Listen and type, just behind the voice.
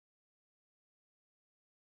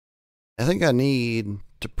I think I need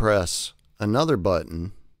to press another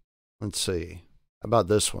button. Let's see. How about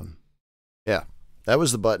this one? Yeah, that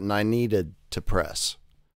was the button I needed to press.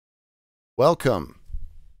 Welcome.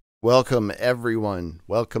 Welcome, everyone.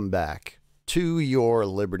 Welcome back to your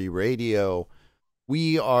Liberty Radio.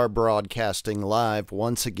 We are broadcasting live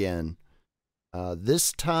once again,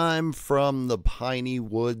 this time from the piney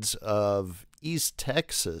woods of East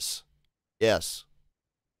Texas. Yes,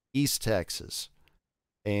 East Texas.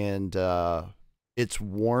 And it's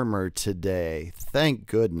warmer today. Thank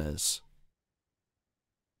goodness.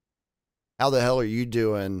 How the hell are you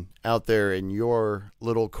doing out there in your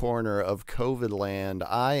little corner of COVID land?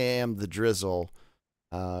 I am the Drizzle.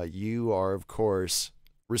 You are, of course,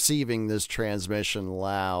 receiving this transmission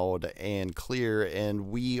loud and clear,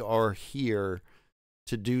 and we are here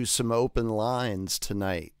to do some open lines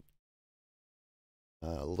tonight.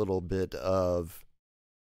 A little bit of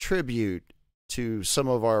tribute to some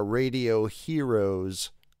of our radio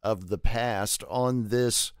heroes of the past on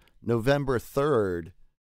this November 3rd,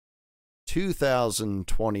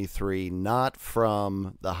 2023, not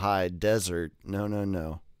from the high desert.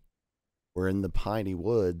 No. We're in the piney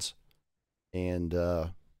woods, and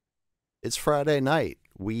it's Friday night.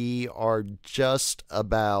 We are just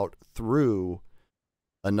about through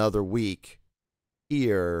another week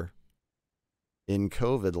here in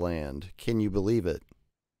COVID land. Can you believe it?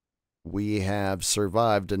 We have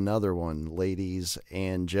survived another one, ladies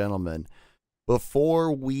and gentlemen.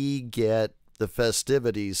 Before we get the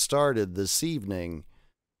festivities started this evening,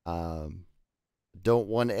 don't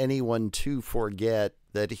want anyone to forget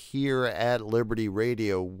that here at Liberty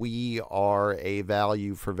Radio, we are a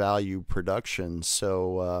value for value production.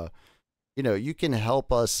 So, you can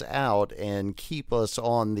help us out and keep us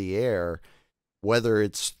on the air, whether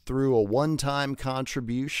it's through a one-time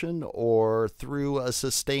contribution or through a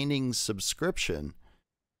sustaining subscription.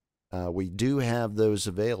 We do have those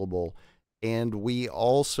available. And we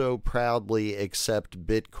also proudly accept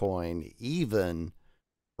Bitcoin, even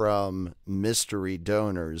from mystery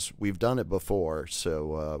donors. We've done it before,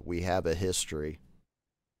 so we have a history.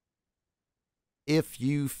 If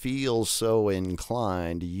you feel so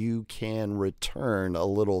inclined, you can return a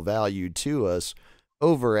little value to us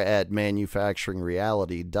over at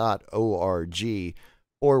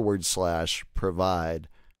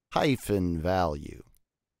manufacturingreality.org/provide-value.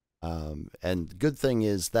 And the good thing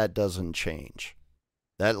is that doesn't change.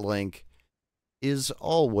 That link is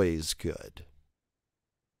always good.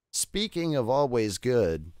 Speaking of always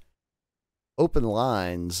good, open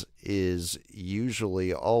lines is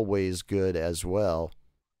usually always good as well.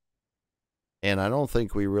 And I don't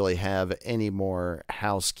think we really have any more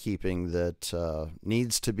housekeeping that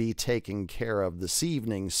needs to be taken care of this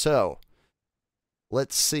evening. So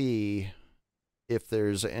let's see if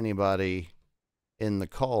there's anybody in the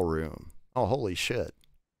call room. Oh, holy shit.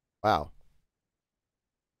 Wow.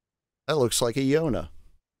 That looks like a Yona.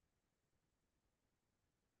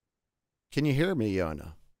 Can you hear me,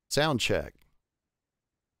 Yona? Sound check.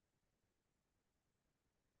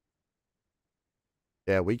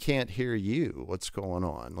 Yeah, we can't hear you. What's going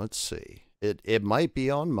on? Let's see. It might be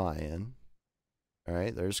on my end. All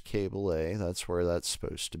right, there's cable A. That's where that's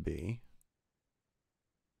supposed to be.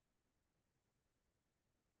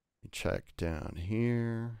 Check down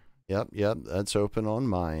here. Yep, that's open on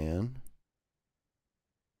my end.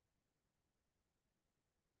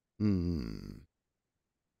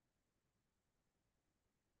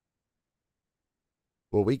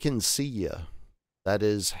 Well, we can see you. That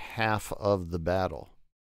is half of the battle.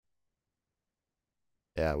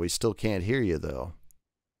 Yeah, we still can't hear you, though.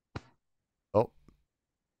 Oh.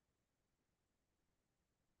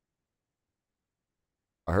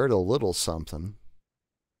 I heard a little something.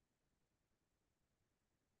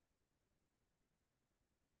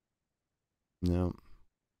 No.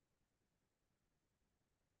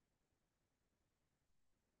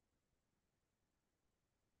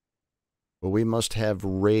 Well, we must have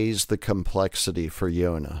raised the complexity for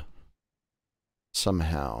Yona.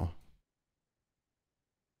 Somehow.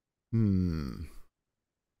 And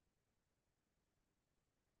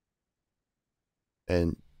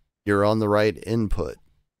you're on the right input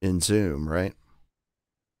in Zoom, right?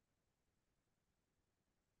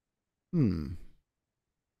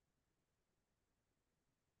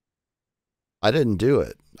 I didn't do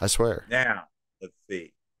it. I swear. Now, let's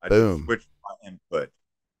see. I Boom. just switched my input.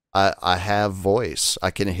 I have voice.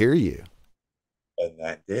 I can hear you. And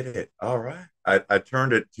that did it. All right. I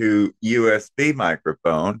turned it to USB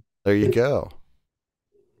microphone. There you go.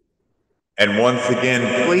 And once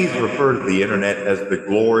again, please refer to the internet as the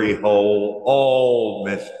glory hole. All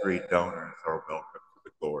mystery donors are welcome to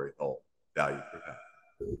the glory hole. Value for value.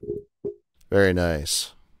 Very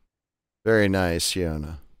nice. Very nice,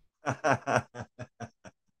 Yona.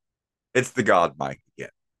 It's the God mic again.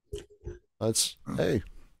 That's, hey,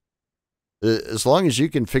 as long as you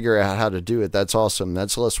can figure out how to do it, that's awesome.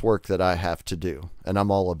 That's less work that I have to do. And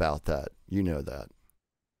I'm all about that. You know that.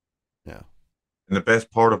 Yeah. And the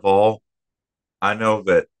best part of all, I know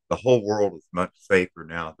that the whole world is much safer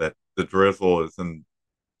now that the drizzle is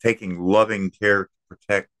taking loving care to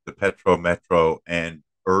protect the Petro Metro and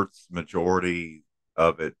Earth's majority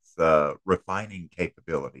of its refining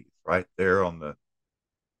capabilities right there on the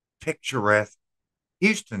picturesque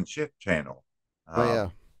Houston Ship Channel. Oh, yeah.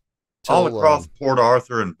 All Till, across Port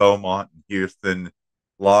Arthur and Beaumont and Houston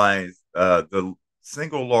lies the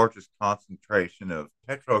single largest concentration of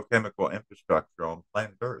petrochemical infrastructure on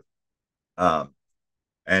planet Earth. Um,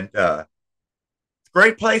 and it's a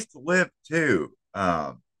great place to live too.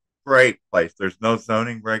 Great place. There's no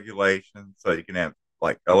zoning regulations, so you can have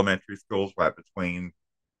like elementary schools right between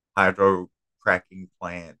hydro cracking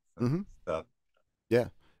plants and stuff. Yeah,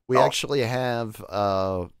 we actually have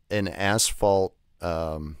an asphalt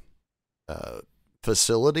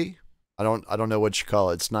facility. I don't know what you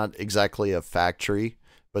call it. It's not exactly a factory,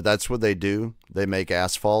 but that's what they do. They make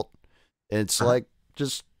asphalt, and it's like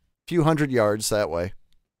just a few hundred yards that way.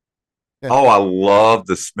 Yeah. Oh, I love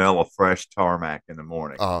the smell of fresh tarmac in the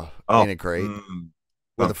morning. Ain't it great?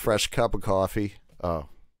 With a fresh cup of coffee. Oh,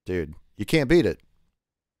 dude, you can't beat it.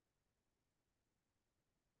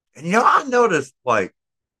 And I noticed like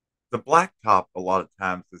the blacktop a lot of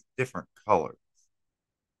times is different colors,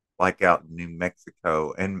 like out in New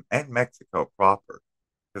Mexico and Mexico proper,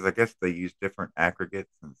 because I guess they use different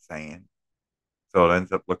aggregates and sand, so it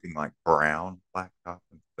ends up looking like brown blacktop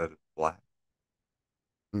instead of black.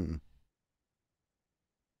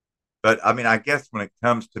 But I mean, I guess when it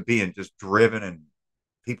comes to being just driven and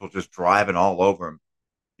people just driving all over them,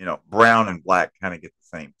 brown and black kind of get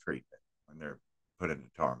the same treatment when they're put into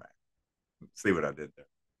tarmac. See what I did there?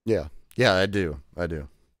 Yeah, I do. And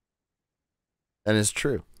it's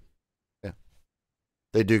true. Yeah,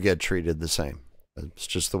 they do get treated the same. It's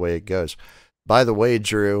just the way it goes. By the way,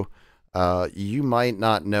 Drew, you might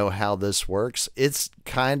not know how this works. It's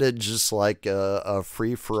kind of just like a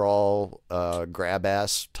free-for-all grab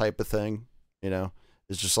ass type of thing.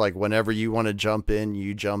 It's just like whenever you want to jump in,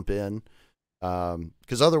 you jump in.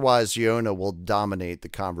 Because otherwise, Yona will dominate the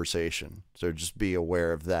conversation. So just be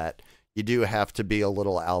aware of that. You do have to be a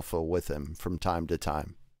little alpha with him from time to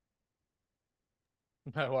time.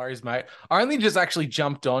 No worries, mate. I only just actually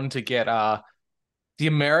jumped on to get the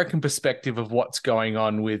American perspective of what's going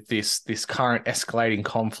on with this current escalating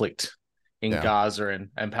conflict in Gaza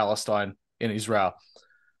and Palestine in Israel.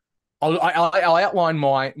 I'll outline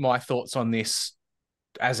my thoughts on this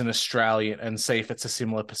as an Australian and see if it's a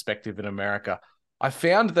similar perspective in America. I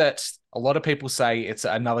found that a lot of people say it's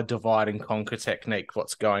another divide and conquer technique,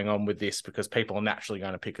 what's going on with this, because people are naturally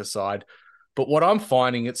going to pick a side. But what I'm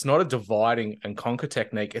finding, it's not a dividing and conquer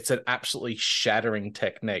technique. It's an absolutely shattering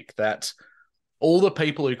technique that all the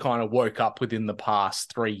people who kind of woke up within the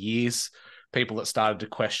past 3 years, people that started to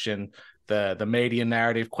question the media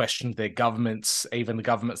narrative, questioned their governments, even the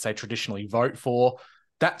governments they traditionally vote for,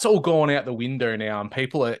 that's all gone out the window now. And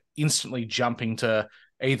people are instantly jumping to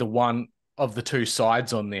either one of the two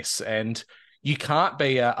sides on this. And you can't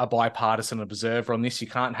be a bipartisan observer on this. You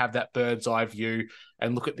can't have that bird's eye view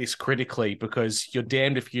and look at this critically, because you're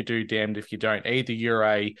damned if you do, damned if you don't. Either you're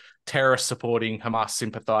a terrorist supporting Hamas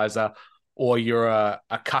sympathizer or you're a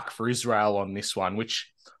cuck for Israel on this one,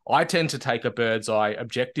 which I tend to take a bird's eye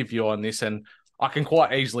objective view on this. And I can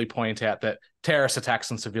quite easily point out that terrorist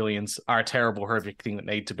attacks on civilians are a terrible, horrific thing that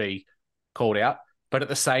need to be called out. But at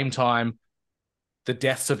the same time, the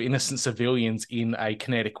deaths of innocent civilians in a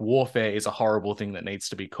kinetic warfare is a horrible thing that needs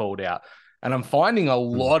to be called out. And I'm finding a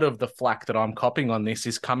lot of the flack that I'm copying on this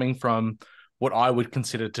is coming from what I would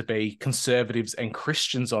consider to be conservatives and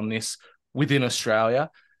Christians on this within Australia.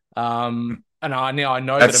 And I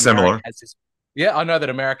know that's that America similar. has this. Yeah, I know that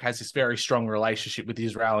America has this very strong relationship with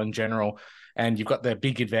Israel in general, and you've got the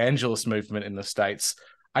big evangelist movement in the States.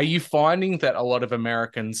 Are you finding that a lot of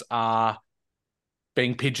Americans are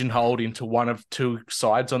being pigeonholed into one of two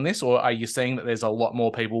sides on this, or are you seeing that there's a lot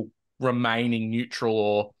more people remaining neutral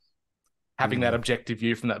or having that objective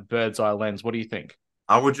view from that bird's eye lens? What do you think?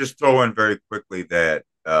 I would just throw in very quickly that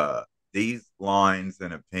these lines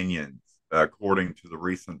and opinions, according to the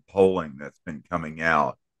recent polling that's been coming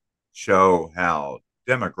out, show how,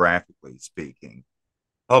 demographically speaking,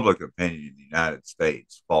 public opinion in the United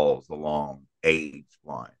States falls along age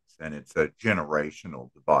lines, and it's a generational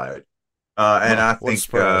divide. And I think,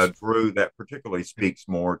 Drew, that particularly speaks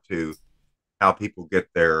more to how people get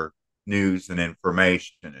their news and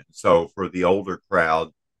information. And so for the older crowd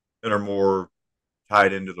that are more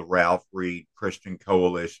tied into the Ralph Reed Christian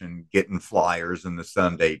Coalition, getting flyers in the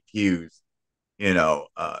Sunday pews,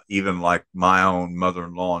 even like my own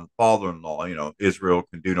mother-in-law and father-in-law, Israel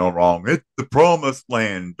can do no wrong. It's the promised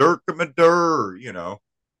land, Dirk-a-madur,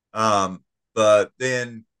 but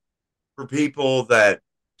then for people that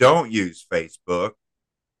don't use Facebook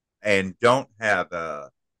and don't have a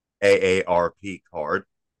AARP card,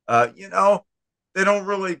 they don't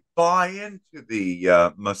really buy into the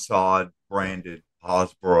Mossad branded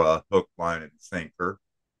Hasbara hook, line, and sinker.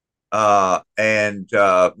 And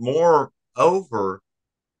moreover,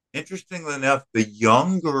 interestingly enough, the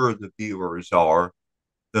younger the viewers are,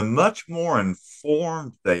 the much more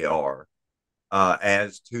informed they are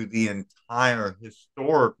as to the entire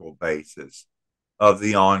historical basis of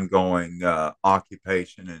the ongoing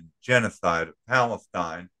occupation and genocide of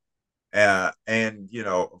Palestine. And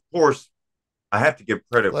of course, I have to give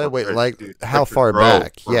credit. Wait, like how far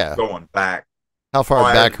back? Yeah, going back. How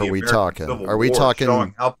far back are we talking? Are we talking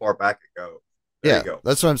showing how far back it goes? There you go.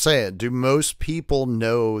 That's what I'm saying. Do most people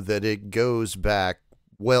know that it goes back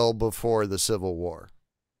well before the Civil War?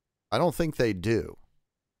 I don't think they do.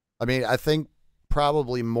 I mean, I think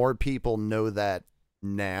probably more people know that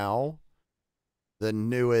now than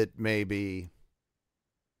knew it maybe,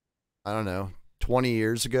 I don't know, 20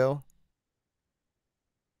 years ago.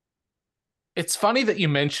 It's funny that you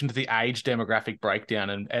mentioned the age demographic breakdown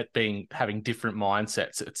and it having different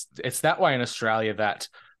mindsets. It's that way in Australia, that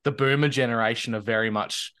the boomer generation are very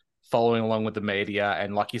much following along with the media.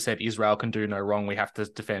 And like you said, Israel can do no wrong. We have to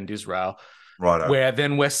defend Israel. Right. Where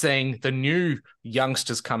then we're seeing the new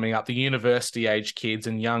youngsters coming up, the university age kids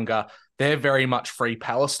and younger, they're very much free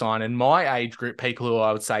Palestine. And my age group, people who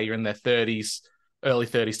I would say are in their 30s, early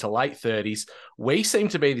 30s to late 30s, we seem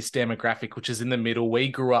to be this demographic which is in the middle. We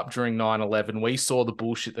grew up during 9/11. We saw the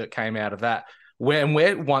bullshit that came out of that. We're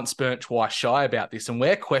once burnt, twice shy about this, and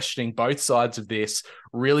we're questioning both sides of this,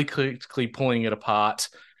 really quickly pulling it apart.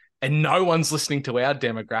 And no one's listening to our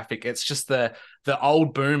demographic. It's just the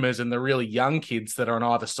old boomers and the really young kids that are on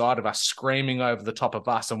either side of us screaming over the top of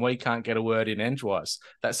us, and we can't get a word in edgewise.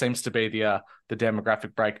 That seems to be the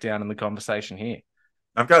demographic breakdown in the conversation here.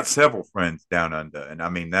 I've got several friends down under, and I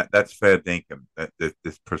mean that's fair dinkum.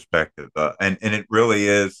 This perspective, and it really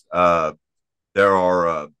is. There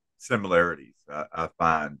are similarities I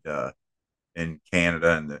find in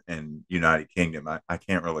Canada and United Kingdom. I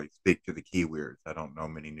can't really speak to the Kiwis. I don't know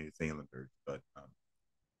many New Zealanders, but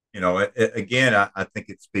again, I think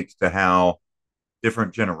it speaks to how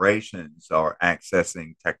different generations are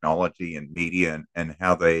accessing technology and media and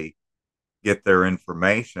how they get their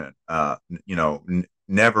information.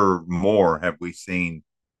 Never more have we seen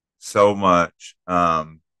so much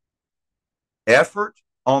effort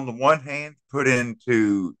on the one hand put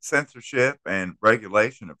into censorship and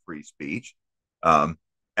regulation of free speech. And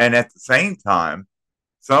at the same time,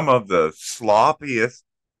 some of the sloppiest,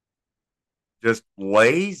 just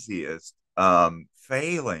laziest,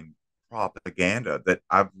 failing propaganda that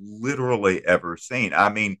I've literally ever seen. I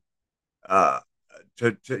mean,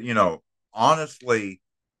 honestly,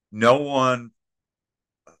 no one,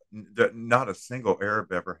 not a single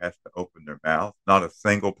Arab ever has to open their mouth. Not a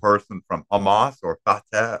single person from Hamas or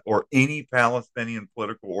Fatah or any Palestinian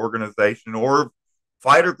political organization or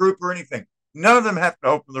fighter group or anything. None of them have to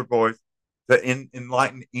open their voice to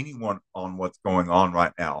enlighten anyone on what's going on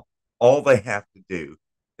right now. All they have to do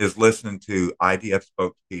is listen to IDF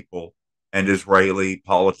spokespeople and Israeli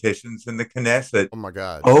politicians in the Knesset. Oh my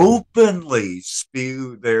God! Openly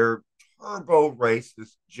spew their turbo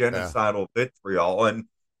racist genocidal vitriol, and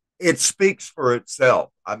it speaks for itself.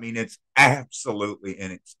 I mean, it's absolutely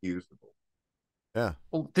inexcusable. Yeah.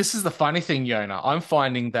 Well, this is the funny thing, Yona. I'm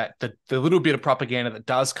finding that the little bit of propaganda that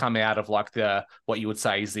does come out of like what you would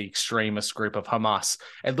say is the extremist group of Hamas,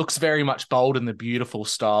 it looks very much Bold and the Beautiful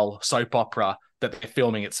style soap opera that they're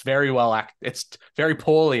filming. It's very it's very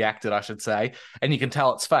poorly acted, I should say, and you can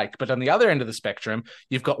tell it's fake. But on the other end of the spectrum,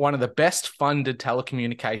 you've got one of the best funded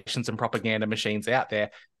telecommunications and propaganda machines out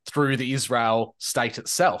there through the Israel state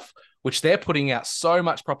itself, which they're putting out so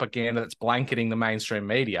much propaganda that's blanketing the mainstream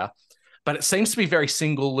media. But it seems to be very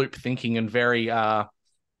single loop thinking and very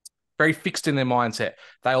fixed in their mindset.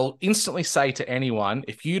 They'll instantly say to anyone,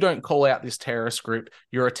 if you don't call out this terrorist group,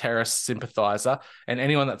 you're a terrorist sympathizer. And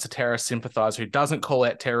anyone that's a terrorist sympathizer who doesn't call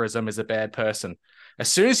out terrorism is a bad person. As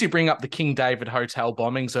soon as you bring up the King David Hotel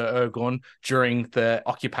bombings at Irgun during the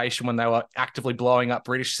occupation when they were actively blowing up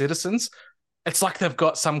British citizens, it's like they've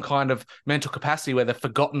got some kind of mental capacity where they've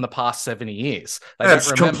forgotten the past 70 years.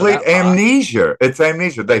 It's complete amnesia. It's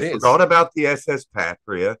amnesia. They forgot about the SS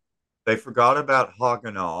Patria. They forgot about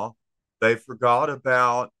Haganah. They forgot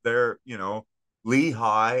about their,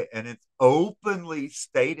 Lehigh and its openly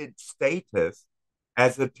stated status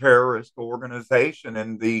as a terrorist organization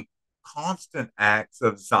and the constant acts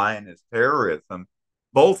of Zionist terrorism,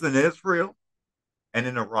 both in Israel and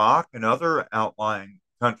in Iraq and other outlying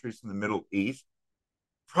countries in the Middle East,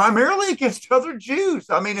 primarily against other Jews.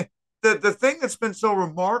 I mean, the thing that's been so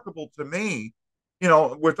remarkable to me,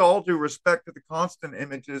 with all due respect to the constant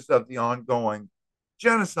images of the ongoing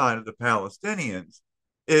genocide of the Palestinians,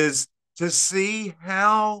 is to see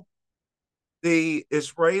how the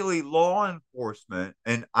Israeli law enforcement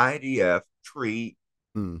and IDF treat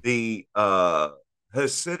the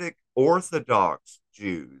Hasidic Orthodox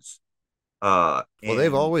Jews. Well,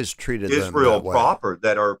 they've always treated Israel them that proper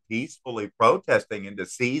that are peacefully protesting, and to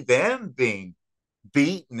see them being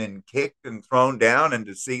beaten and kicked and thrown down, and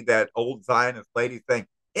to see that old Zionist lady saying,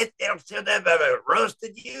 "It should have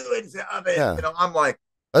roasted you," and I'm like,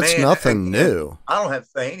 that's nothing new. I don't have to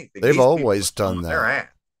say anything. They've always done that. Their ass.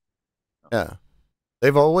 Yeah.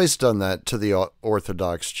 They've always done that to the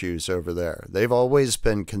Orthodox Jews over there. They've always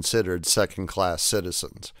been considered second-class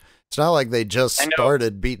citizens. It's not like they just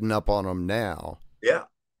started beating up on them now. Yeah.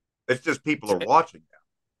 It's just people are watching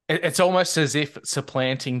now. It's almost as if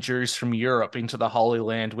supplanting Jews from Europe into the Holy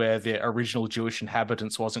Land where the original Jewish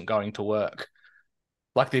inhabitants wasn't going to work.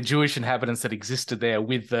 Like the Jewish inhabitants that existed there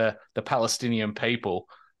with the Palestinian people,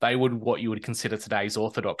 they would what you would consider today's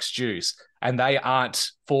Orthodox Jews. And they aren't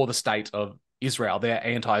for the state of Israel. They're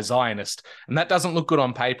anti-Zionist. And that doesn't look good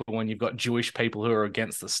on paper when you've got Jewish people who are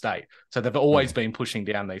against the state. So they've always been pushing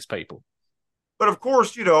down these people. But of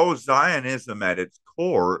course, Zionism at its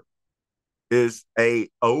core is a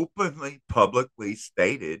openly, publicly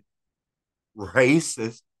stated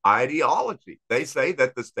racist ideology. They say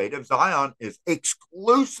that the state of Zion is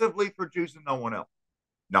exclusively for Jews and no one else.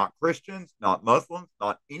 Not Christians, not Muslims,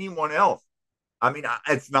 not anyone else. I mean,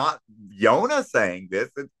 it's not Yonah saying this.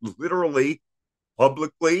 It's literally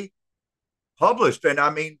publicly published. And I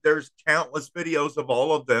mean, there's countless videos of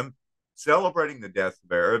all of them celebrating the deaths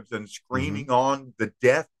of Arabs and screaming on the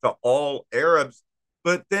death to all Arabs.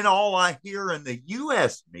 But then all I hear in the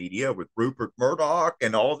U.S. media with Rupert Murdoch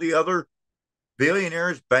and all the other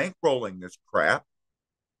billionaires bankrolling this crap,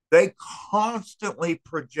 they constantly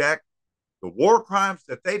project the war crimes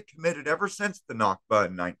that they've committed ever since the Nakba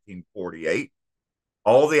in 1948,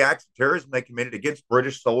 all the acts of terrorism they committed against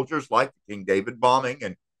British soldiers, like the King David bombing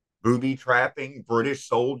and booby trapping British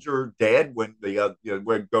soldier dead when they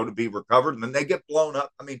would go to be recovered, and then they get blown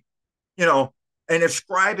up. I mean, and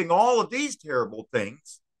ascribing all of these terrible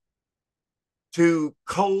things to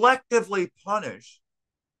collectively punish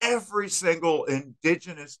every single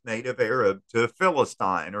indigenous native Arab to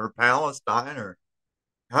Philistine or Palestine or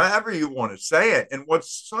however you want to say it. And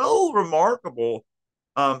what's so remarkable,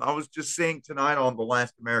 I was just seeing tonight on The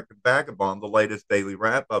Last American Vagabond, the latest daily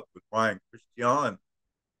wrap up with Ryan Christian,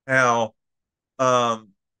 how,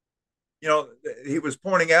 he was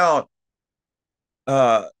pointing out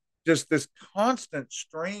just this constant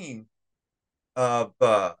stream of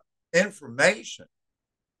information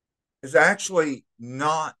is actually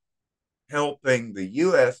not helping the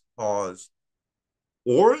U.S. cause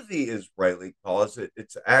or the Israeli cause.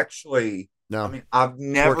 It's actually, no, I mean, I've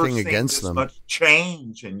never seen this much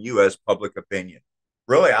change in U.S. public opinion.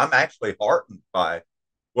 Really, I'm actually heartened by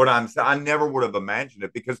what I'm saying. I never would have imagined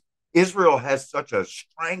it, because Israel has such a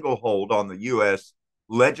stranglehold on the U.S.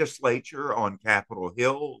 legislature, on Capitol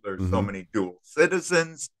Hill. There's so many dual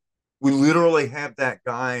citizens. We literally have that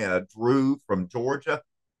guy, Drew from Georgia,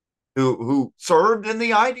 who served in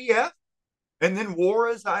the IDF and then wore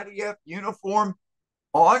his IDF uniform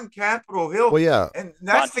on Capitol Hill. Well, yeah. And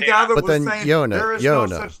that's the guy that was saying there is no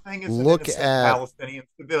such thing as an innocent Palestinian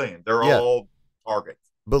civilian. They're all targets.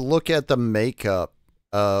 But look at the makeup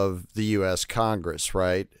of the U.S. Congress,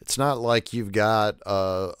 right? It's not like you've got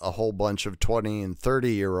a whole bunch of 20 and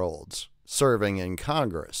 30-year-olds serving in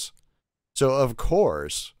Congress. So, of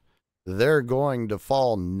course, they're going to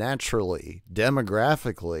fall naturally,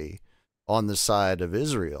 demographically, on the side of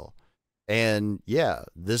Israel. And yeah,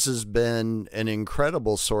 this has been an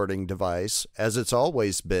incredible sorting device, as it's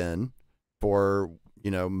always been for,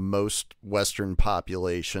 most Western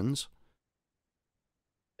populations.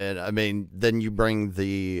 And I mean, then you bring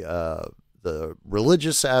the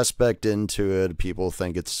religious aspect into it. People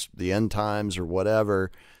think it's the end times or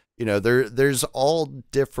whatever. There's all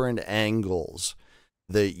different angles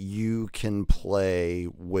that you can play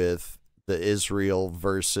with the Israel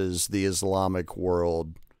versus the Islamic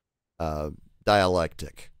world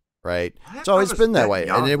dialectic, right? It's always been that way,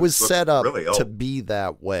 and it was set up to be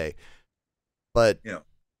that way. But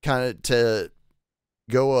kind of to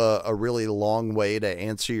go a really long way to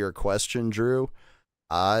answer your question, Drew,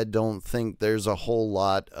 I don't think there's a whole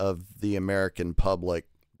lot of the American public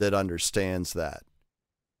that understands that.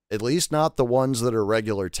 At least not the ones that are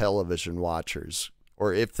regular television watchers.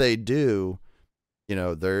 Or if they do, you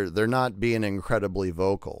know, they're not being incredibly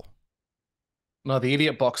vocal. No, the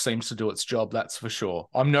idiot box seems to do its job, that's for sure.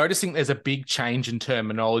 I'm noticing there's a big change in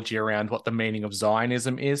terminology around what the meaning of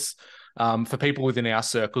Zionism is. For people within our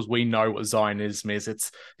circles, we know what Zionism is.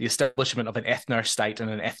 It's the establishment of an ethno-state and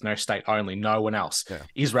an ethno-state only, no one else. Yeah.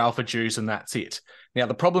 Israel for Jews, and that's it. Now,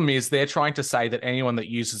 the problem is they're trying to say that anyone that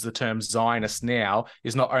uses the term Zionist now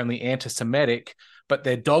is not only anti-Semitic, but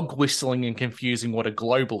they're dog whistling and confusing what a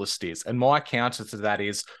globalist is. And my counter to that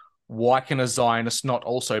is, why can a Zionist not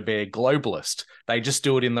also be a globalist? They just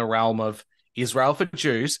do it in the realm of Israel for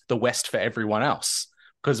Jews, the West for everyone else.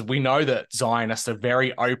 Because we know that Zionists are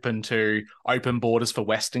very open to open borders for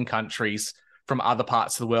Western countries from other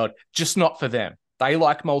parts of the world, just not for them. They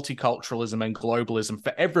like multiculturalism and globalism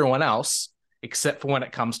for everyone else, except for when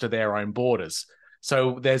it comes to their own borders.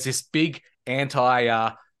 So there's this big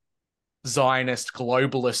anti-Zionist,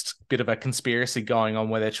 globalist bit of a conspiracy going on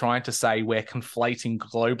where they're trying to say we're conflating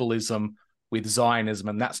globalism with Zionism,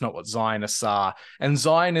 and that's not what Zionists are. And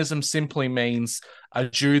Zionism simply means a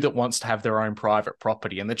Jew that wants to have their own private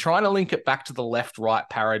property. And they're trying to link it back to the left-right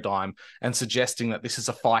paradigm and suggesting that this is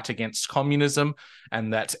a fight against communism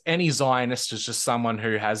and that any Zionist is just someone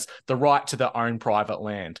who has the right to their own private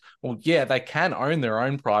land. Well, yeah, they can own their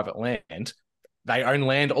own private land. They own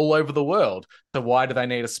land all over the world. So why do they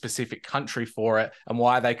need a specific country for it? And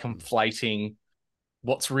why are they conflating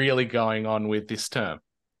what's really going on with this term?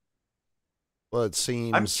 Well, it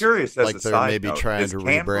seems I'm curious as like a they're side maybe note, trying is to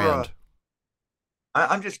Canberra- rebrand.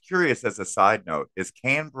 I'm just curious as a side note, is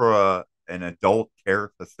Canberra an adult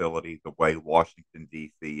care facility the way Washington,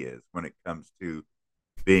 D.C. is when it comes to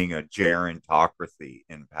being a gerontocracy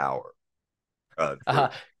in power?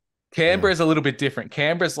 Canberra's a little bit different.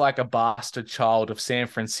 Canberra's like a bastard child of San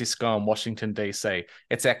Francisco and Washington, D.C.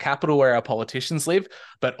 It's our capital where our politicians live,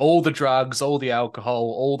 but all the drugs, all the alcohol,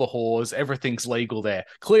 all the whores, everything's legal there.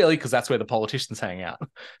 Clearly, because that's where the politicians hang out.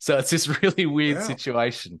 So it's this really weird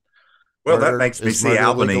situation. Well, Murder- that makes me is see murder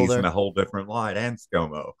legal Albanese there? in a whole different light, and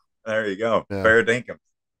ScoMo. There you go. Yeah. Fair dinkum.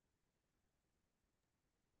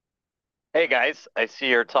 Hey guys, I see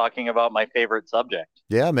you're talking about my favorite subject.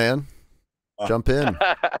 Yeah, man. Jump in.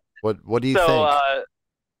 What do you think?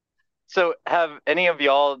 So have any of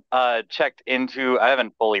y'all checked into? I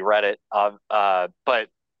haven't fully read it, but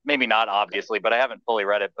maybe not obviously, but I haven't fully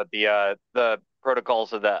read it. But the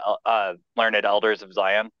protocols of the Learned Elders of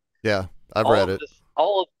Zion. Yeah, I've read it.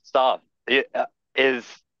 All of the stuff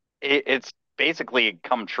it's basically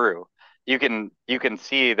come true. You can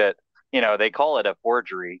see that, you know, they call it a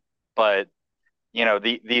forgery, but you know,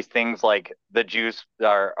 these things like the Jews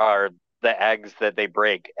are the eggs that they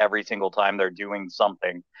break every single time they're doing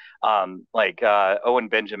something. Owen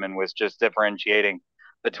Benjamin was just differentiating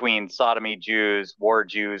between sodomy Jews, war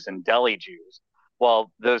Jews, and Delhi Jews.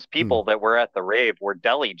 Well, those people that were at the rave were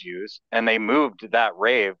Delhi Jews, and they moved that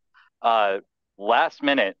rave last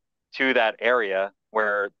minute to that area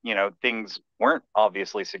where, you know, things weren't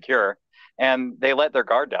obviously secure, and they let their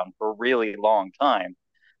guard down for a really long time.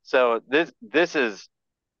 So this is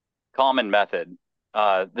common method.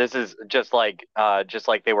 This is just like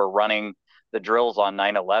they were running the drills on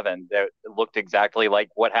 9/11 that looked exactly like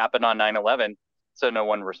what happened on 9/11, so no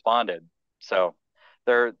one responded. So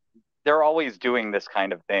they're always doing this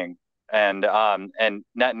kind of thing, and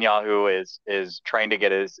Netanyahu is trying to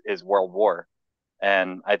get his world war,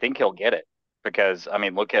 and I think he'll get it because, I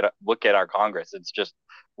mean, look at our Congress. It's just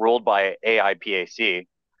ruled by AIPAC,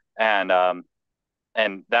 and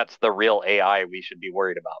that's the real AI we should be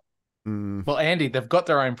worried about. Well, Andy, they've got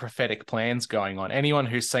their own prophetic plans going on. Anyone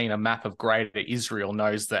who's seen a map of Greater Israel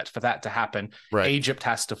knows that for that to happen, Right. Egypt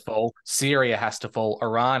has to fall, Syria has to fall,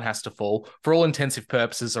 Iran has to fall. For all intensive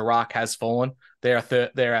purposes, Iraq has fallen. They're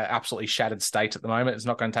an absolutely shattered state at the moment. It's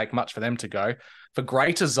not going to take much for them to go. For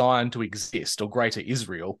Greater Zion to exist, or Greater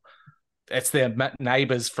Israel, it's their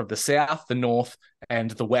neighbors from the south, the north, and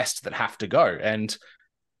the west that have to go. And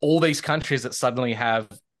all these countries that suddenly have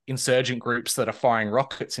insurgent groups that are firing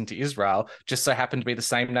rockets into Israel just so happen to be the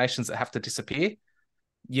same nations that have to disappear.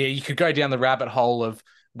 Yeah, you could go down the rabbit hole of,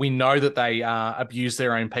 we know that they abuse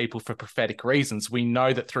their own people for prophetic reasons. We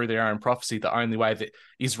know that through their own prophecy, the only way that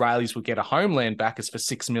Israelis would get a homeland back is for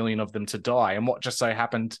 6 million of them to die. And what just so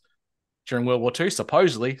happened during World War II,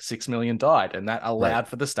 supposedly 6 million died, and that allowed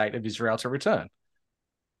for the state of Israel to return.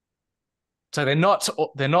 So they're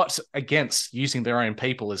not against using their own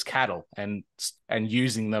people as cattle and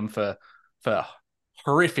using them for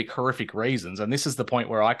horrific reasons. And this is the point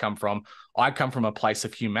where I come from. I come from a place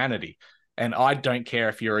of humanity. And I don't care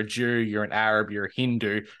if you're a Jew, you're an Arab, you're a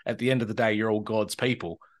Hindu. At the end of the day, you're all God's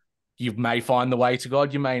people. You may find the way to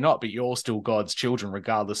God, you may not, but you're all still God's children,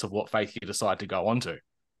 regardless of what faith you decide to go on to.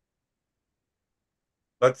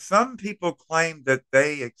 But some people claim that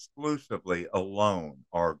they exclusively alone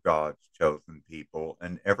are God's chosen people,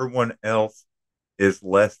 and everyone else is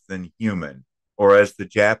less than human, or as the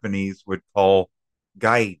Japanese would call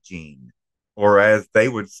gaijin, or as they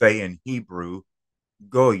would say in Hebrew,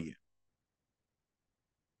 goyim.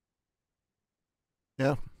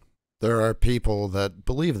 Yeah, there are people that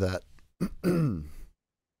believe that.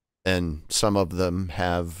 And some of them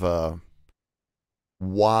have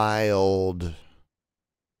wild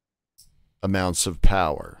amounts of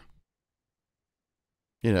power.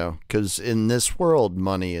 You know, because in this world,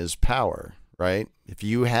 money is power, right? If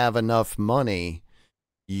you have enough money,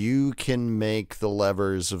 you can make the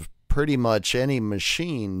levers of pretty much any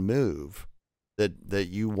machine move that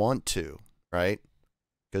you want to, right?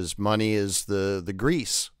 Because money is the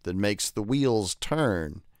grease that makes the wheels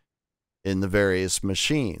turn in the various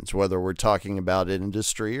machines, whether we're talking about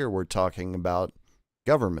industry or we're talking about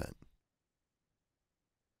government.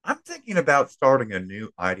 I'm thinking about starting a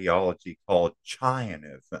new ideology called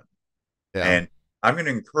Chionism. Yeah. And I'm going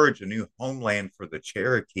to encourage a new homeland for the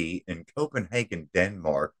Cherokee in Copenhagen,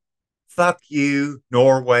 Denmark. Fuck you,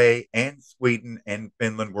 Norway and Sweden and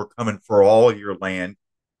Finland. We're coming for all your land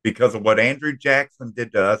because of what Andrew Jackson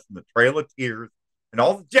did to us and the Trail of Tears and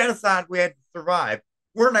all the genocide we had to survive.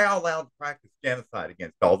 We're now allowed to practice genocide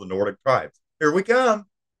against all the Nordic tribes. Here we come.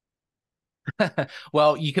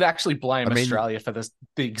 Well, you could actually blame Australia for the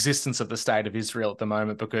existence of the state of Israel at the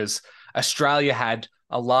moment, because Australia had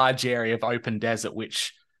a large area of open desert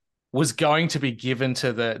which was going to be given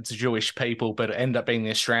to the Jewish people, but it ended up being the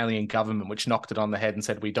Australian government which knocked it on the head and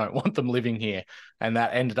said, we don't want them living here. And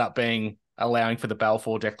that ended up being allowing for the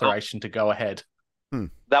Balfour Declaration to go ahead.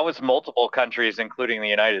 That was multiple countries, including the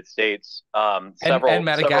United States. And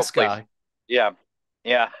Madagascar. Yeah.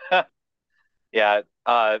 Yeah.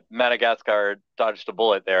 Madagascar dodged a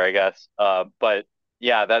bullet there, I guess. But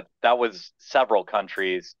yeah, that was several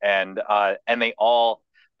countries, and they all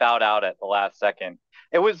bowed out at the last second.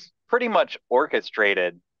 It was pretty much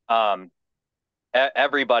orchestrated.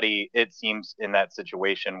 Everybody, it seems, in that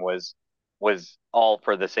situation was all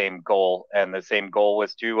for the same goal, and the same goal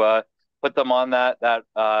was to put them on that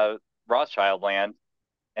Rothschild land,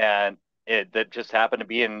 and that just happened to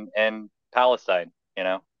be in Palestine, you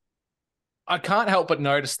know. I can't help but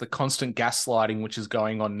notice the constant gaslighting which is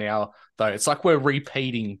going on now, though. It's like we're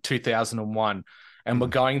repeating 2001, and we're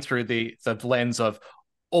going through the lens of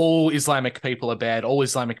all Islamic people are bad, all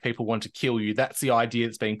Islamic people want to kill you. That's the idea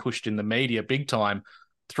that's being pushed in the media big time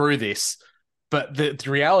through this. But the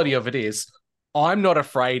reality of it is, I'm not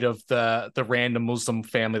afraid of the random Muslim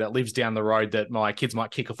family that lives down the road that my kids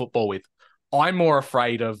might kick a football with. I'm more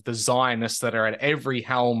afraid of the Zionists that are at every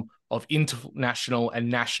helm of international and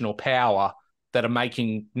national power that are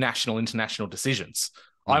making national, international decisions.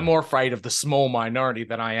 I'm more afraid of the small minority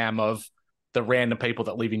than I am of the random people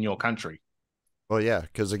that live in your country. Well, yeah,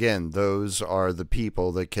 because again, those are the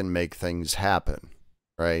people that can make things happen,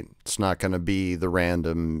 right? It's not going to be the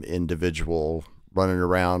random individual running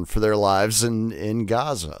around for their lives in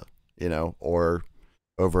Gaza, you know, or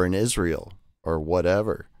over in Israel or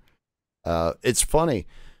whatever. It's funny.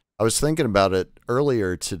 I was thinking about it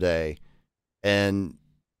earlier today, and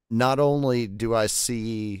not only do I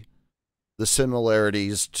see the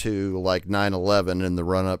similarities to like 9/11 and the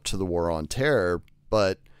run up to the war on terror,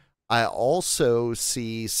 but I also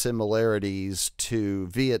see similarities to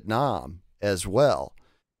Vietnam as well,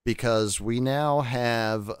 because we now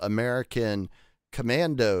have American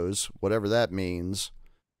commandos, whatever that means,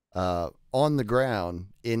 on the ground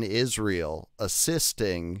in Israel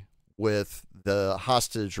assisting with the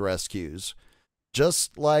hostage rescues,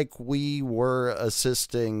 just like we were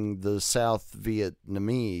assisting the South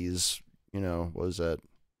Vietnamese, you know, what was that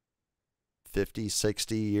 50,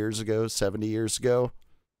 60 years ago, 70 years ago,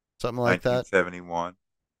 something like that? 1971.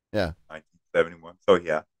 Yeah. 1971. So,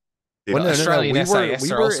 yeah. Well, no. Australian SAS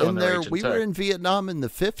We are were also in the there. region We too. were in Vietnam in the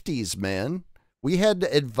 50s, man. We had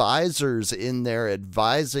advisors in there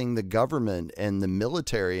advising the government and the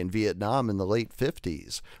military in Vietnam in the late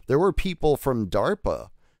 50s. There were people from DARPA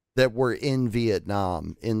that were in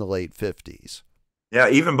Vietnam in the late 50s. Yeah,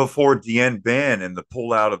 even before Dien Bien and the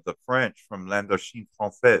pullout of the French from l'Indochine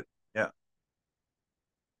Française. Yeah.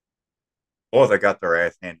 Boy, they got their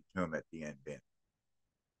ass handed to them at Dien Bien.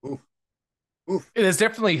 Oof. There's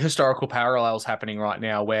definitely historical parallels happening right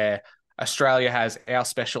now where Australia has our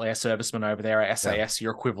special air servicemen over there, our SAS,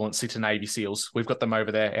 your equivalency to Navy SEALs. We've got them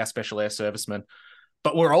over there, our special air servicemen.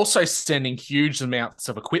 But we're also sending huge amounts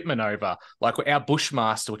of equipment over, like our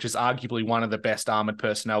Bushmaster, which is arguably one of the best armored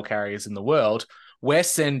personnel carriers in the world. We're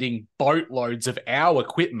sending boatloads of our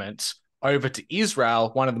equipment over to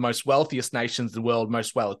Israel, one of the most wealthiest nations in the world,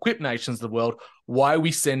 most well-equipped nations in the world. Why are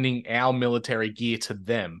we sending our military gear to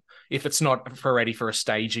them if it's not ready for a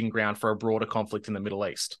staging ground for a broader conflict in the Middle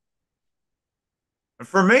East?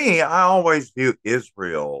 For me, I always view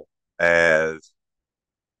Israel as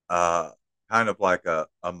kind of like a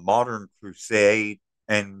modern crusade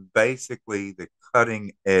and basically the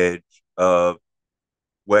cutting edge of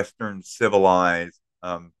Western civilized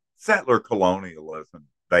settler colonialism,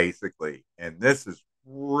 basically. And this is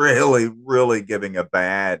really, really giving a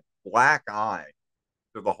bad black eye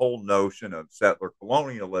to the whole notion of settler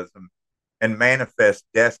colonialism and manifest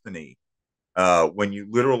destiny when you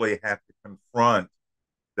literally have to confront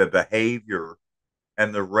the behavior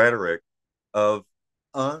and the rhetoric of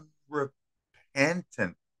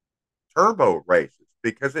unrepentant turbo races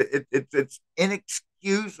because it's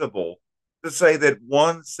inexcusable to say that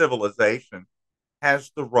one civilization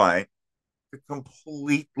has the right to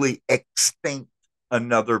completely extinct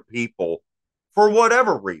another people for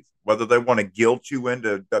whatever reason, whether they want to guilt you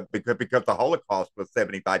into because the Holocaust was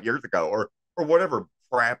 75 years ago or whatever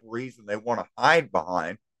crap reason they want to hide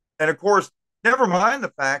behind. And of course, never mind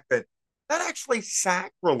the fact that that actually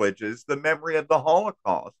sacrileges the memory of the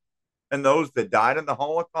Holocaust and those that died in the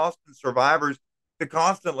Holocaust and survivors to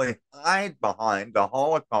constantly hide behind the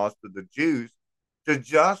Holocaust of the Jews to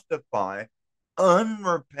justify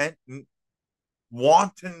unrepentant,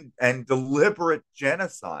 wanton, and deliberate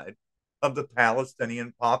genocide of the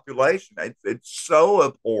Palestinian population. It's so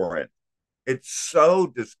abhorrent. It's so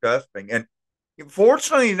disgusting. And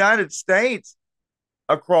fortunately, the United States,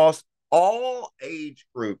 across all age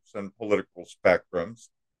groups and political spectrums,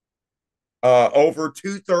 over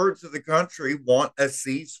 2/3 of the country want a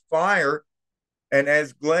ceasefire. And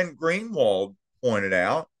as Glenn Greenwald pointed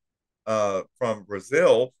out, from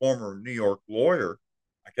Brazil, former New York lawyer,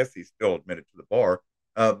 I guess he's still admitted to the bar,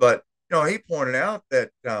 but he pointed out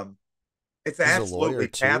that it's He's absolutely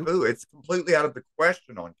taboo. It's completely out of the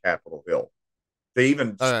question on Capitol Hill to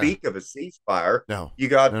even speak of a ceasefire. No, you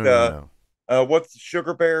got no. What's the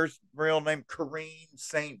Sugar Bear's real name? Karine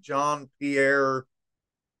St. John Pierre,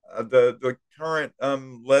 the current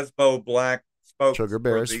Lesbo Black spokesperson. Sugar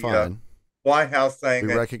Bear is fine. White House saying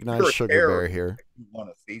we recognize Sugar Bear here. You want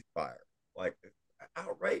a ceasefire? Like,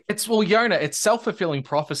 outrageous. It's Yona. It's self-fulfilling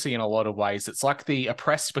prophecy in a lot of ways. It's like the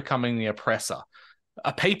oppressed becoming the oppressor.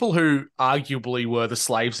 People who arguably were the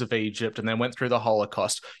slaves of Egypt and then went through the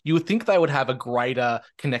Holocaust, you would think they would have a greater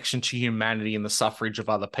connection to humanity and the suffrage of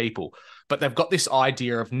other people. But they've got this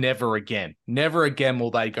idea of never again. Never again will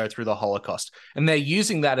they go through the Holocaust. And they're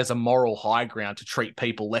using that as a moral high ground to treat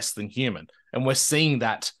people less than human. And we're seeing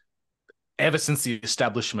that ever since the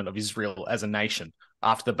establishment of Israel as a nation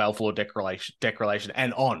after the Balfour Declaration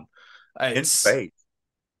and on. In space.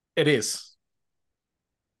 It is.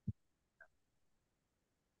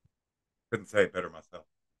 Couldn't say it better myself.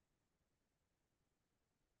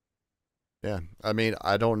 Yeah, I mean,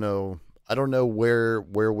 I don't know where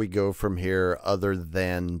we go from here other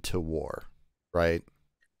than to war, right?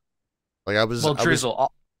 Like I was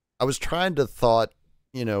trying to thought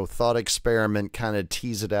experiment, kind of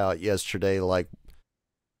tease it out yesterday, like,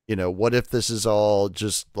 what if this is all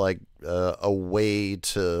just like a way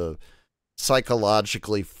to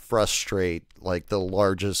psychologically frustrate like the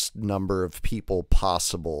largest number of people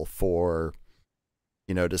possible for,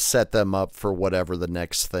 to set them up for whatever the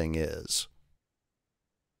next thing is.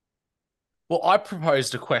 Well, I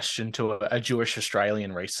proposed a question to a Jewish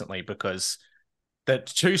Australian recently because the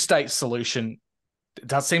two-state solution,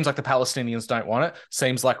 it seems like the Palestinians don't want it.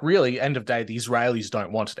 Seems like really, end of day, the Israelis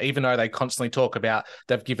don't want it, even though they constantly talk about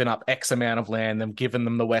they've given up X amount of land, they've given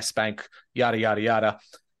them the West Bank, yada, yada, yada.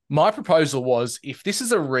 My proposal was, if this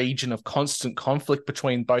is a region of constant conflict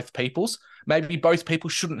between both peoples, maybe both people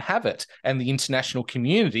shouldn't have it, and the international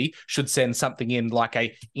community should send something in like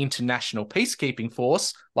a international peacekeeping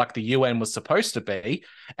force, like the UN was supposed to be,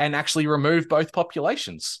 and actually remove both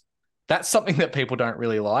populations. That's something that people don't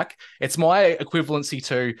really like. It's my equivalency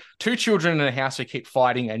to two children in a house who keep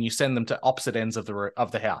fighting, and you send them to opposite ends of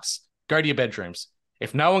the house. Go to your bedrooms.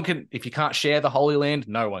 If you can't share the Holy Land,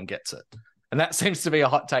 no one gets it. And that seems to be a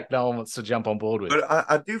hot take no one wants to jump on board with. But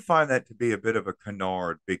I do find that to be a bit of a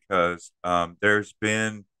canard because there's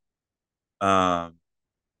been vibrant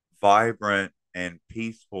and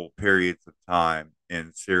peaceful periods of time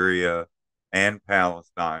in Syria and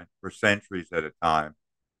Palestine for centuries at a time,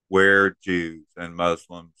 where Jews and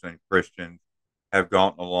Muslims and Christians have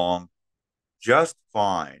gotten along just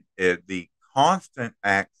fine. The constant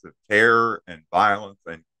acts of terror and violence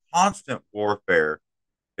and constant warfare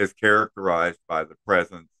is characterized by the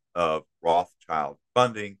presence of Rothschild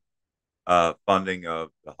funding, funding of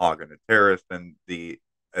the Haganah terrorists, and the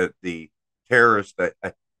terrorist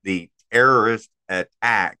the terrorist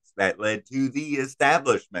attacks that led to the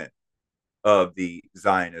establishment of the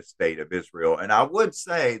Zionist state of Israel. And I would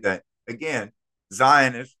say that, again,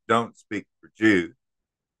 Zionists don't speak for Jews.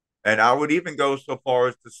 And I would even go so far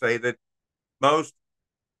as to say that most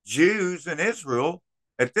Jews in Israel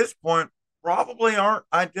at this point probably aren't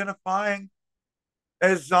identifying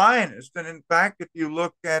as Zionists. And in fact, if you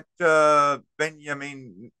look at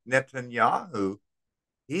Benjamin Netanyahu,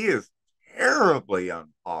 he is terribly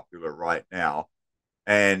unpopular right now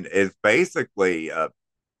and is basically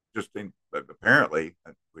apparently,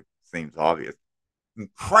 which seems obvious,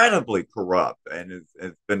 incredibly corrupt, and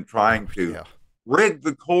has been trying to rig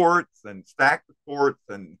the courts and stack the courts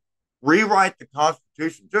and rewrite the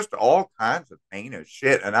Constitution, just all kinds of heinous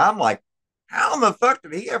shit. And I'm like, how in the fuck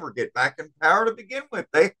did he ever get back in power to begin with?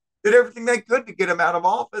 They did everything they could to get him out of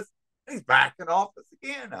office, and he's back in office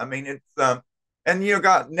again. I mean, it's and you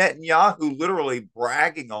got Netanyahu literally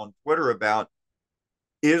bragging on Twitter about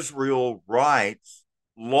Israel rights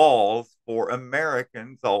laws for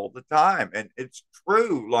Americans all the time. And it's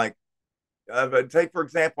true. Like, take, for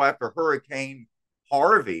example, after Hurricane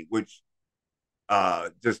Harvey, which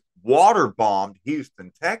just water bombed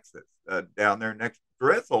Houston, Texas, down there next to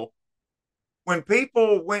Drizzle, when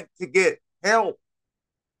people went to get help,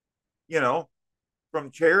 from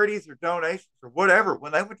charities or donations or whatever,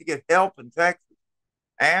 when they went to get help in Texas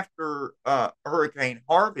after Hurricane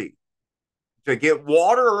Harvey to get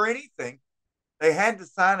water or anything, they had to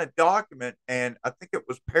sign a document, and I think it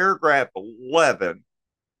was paragraph 11,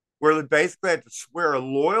 where they basically had to swear a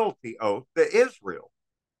loyalty oath to Israel,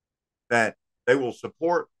 that they will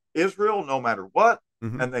support Israel no matter what,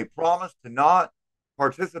 and they promised to not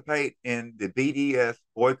participate in the BDS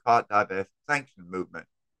boycott, divest, sanction movement,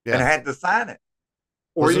 and had to sign it,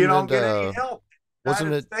 or wasn't you don't get any help.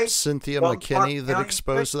 Wasn't it Cynthia McKinney that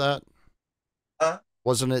exposed that?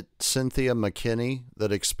 Wasn't it Cynthia McKinney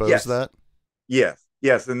that exposed that?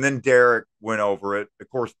 Yes. And then Derek went over it. Of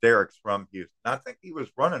course, Derek's from Houston. I think he was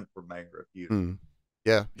running for mayor of Houston.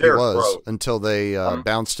 Yeah, Derek he was Rose. Until they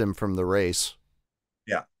bounced him from the race.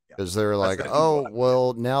 Yeah. Because they were like, oh,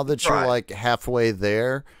 well, now that you're like halfway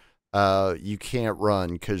there, you can't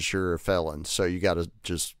run because you're a felon. So you got to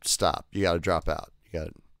just stop. You got to drop out.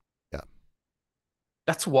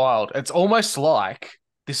 That's wild. It's almost like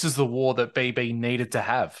this is the war that BB needed to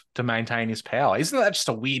have to maintain his power. Isn't that just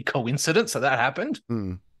a weird coincidence that happened?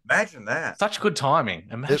 Imagine that. Such good timing.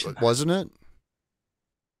 Imagine that. Wasn't it?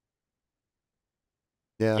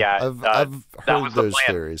 Yeah, I've heard those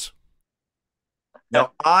theories.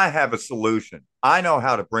 Now, I have a solution. I know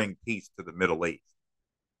how to bring peace to the Middle East.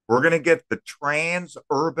 We're going to get the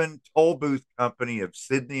Trans-Urban Toll Booth Company of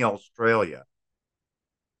Sydney, Australia,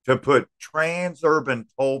 to put trans-urban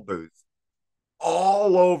toll booths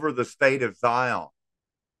all over the state of Zion.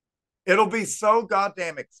 It'll be so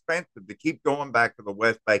goddamn expensive to keep going back to the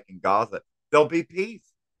West Bank and Gaza. There'll be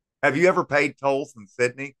peace. Have you ever paid tolls in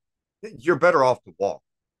Sydney? You're better off to walk.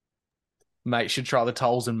 Mate, you should try the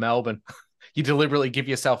tolls in Melbourne. You deliberately give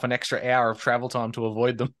yourself an extra hour of travel time to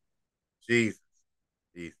avoid them. Jesus.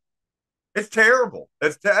 It's terrible. My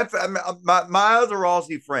other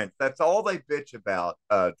Aussie friends, that's all they bitch about,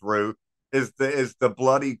 Drew, is the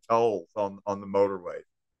bloody tolls on the motorways.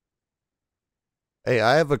 Hey,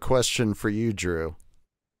 I have a question for you, Drew.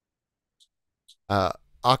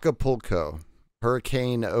 Acapulco,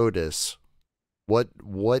 Hurricane Otis, what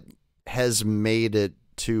has made it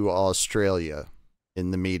to Australia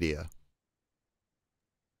in the media?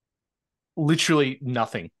 Literally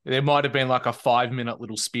nothing. There might have been like a 5-minute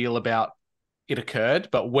little spiel about it occurred,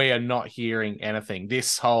 but we are not hearing anything.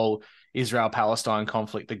 This whole Israel-Palestine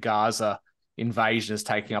conflict, the Gaza invasion, is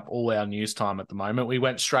taking up all our news time at the moment. We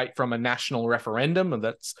went straight from a national referendum, and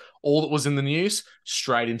that's all that was in the news,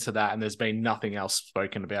 straight into that, and there's been nothing else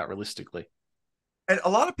spoken about realistically. And a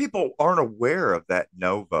lot of people aren't aware of that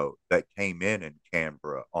no vote that came in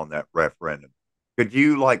Canberra on that referendum. Could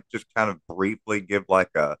you just kind of briefly give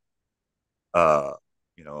a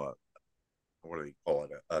what do you call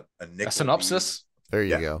it? A synopsis? There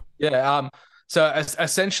you go. Yeah. So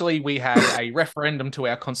essentially, we had a referendum to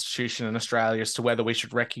our constitution in Australia as to whether we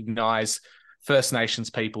should recognise First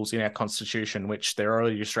Nations peoples in our constitution, which they're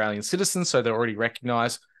already Australian citizens, so they're already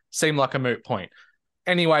recognised. Seemed like a moot point.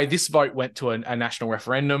 Anyway, this vote went to a national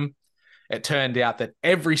referendum. It turned out that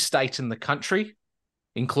every state in the country,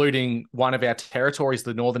 including one of our territories,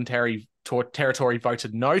 the Northern Territory,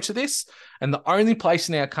 voted no to this. And the only place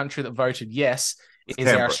in our country that voted yes is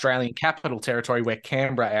Canberra, our Australian Capital Territory, where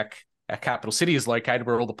Canberra, our capital city, is located,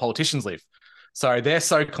 where all the politicians live. So they're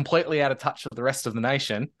so completely out of touch with the rest of the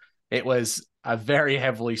nation. It was a very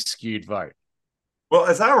heavily skewed vote. Well,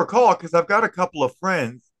 as I recall, because I've got a couple of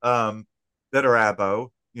friends that are Abo,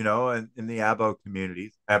 and in the Abo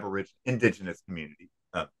communities, Aboriginal, indigenous communities,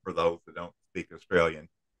 for those that don't speak Australian.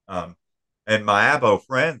 And my Abo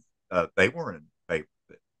friends, they weren't in favor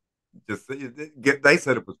of it. They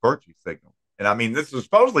said it was virtue signal. And I mean, this was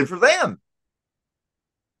supposedly for them.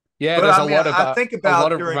 Yeah, but there's a lot of I think about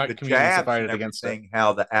during the jabs and everything,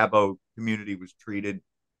 how the Abo community was treated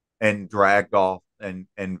and dragged off and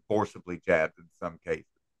forcibly jabbed in some cases.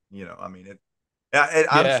 I mean,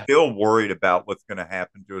 I'm still worried about what's going to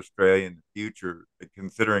happen to Australia in the future,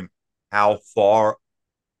 considering how far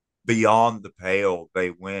beyond the pale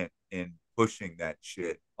they went in pushing that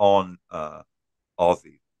shit on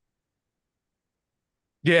Aussies.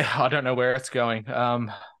 Yeah, I don't know where it's going.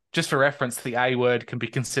 Just for reference, the A word can be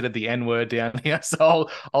considered the N word down here, so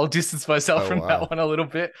I'll distance myself from that one a little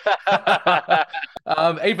bit.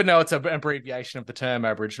 Even though it's an abbreviation of the term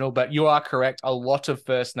Aboriginal, but you are correct. A lot of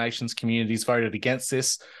First Nations communities voted against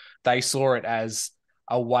this. They saw it as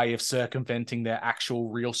a way of circumventing their actual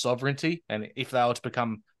real sovereignty, and if they were to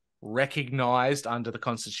become recognized under the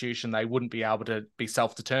Constitution, they wouldn't be able to be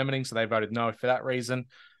self-determining, so they voted no for that reason.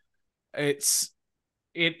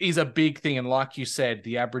 It is a big thing, and like you said,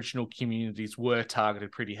 the Aboriginal communities were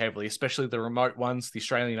targeted pretty heavily, especially the remote ones. The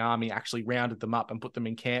Australian Army actually rounded them up and put them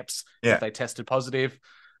in camps if they tested positive.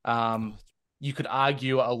 You could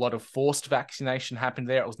argue a lot of forced vaccination happened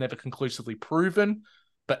there. It was never conclusively proven,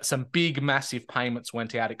 but some big, massive payments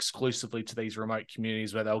went out exclusively to these remote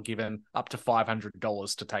communities where they were given up to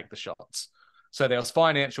 $500 to take the shots. So there was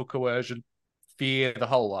financial coercion, fear, the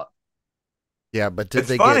whole lot. Yeah, but did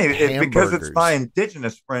they funny get hamburgers? Because it's my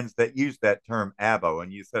indigenous friends that use that term Abo,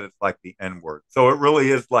 and you said it's like the N word. So it really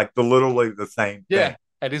is like literally the same thing. Yeah,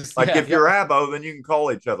 it is. Like if you're Abo, then you can call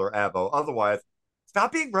each other Abo. Otherwise,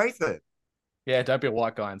 stop being racist. Yeah, don't be a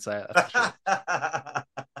white guy and say it. That's for sure.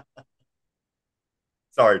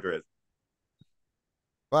 Sorry, Driz.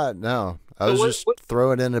 What? No, I was just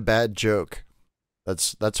throwing in a bad joke.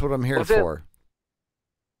 That's what I'm here for.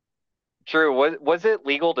 True. Was it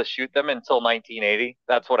legal to shoot them until 1980?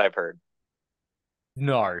 That's what I've heard.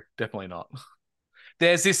 No, definitely not.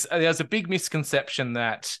 There's a big misconception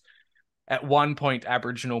that at one point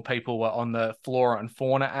Aboriginal people were on the Flora and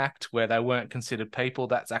Fauna Act, where they weren't considered people.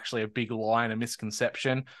 That's actually a big lie and a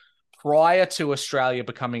misconception. Prior to Australia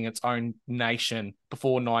becoming its own nation,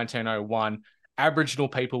 before 1901, Aboriginal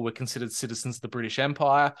people were considered citizens of the British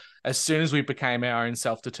Empire. As soon as we became our own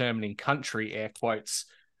self-determining country, air quotes,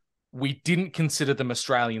 we didn't consider them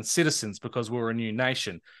Australian citizens because we were a new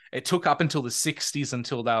nation. It took up until the 60s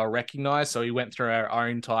until they were recognised. So we went through our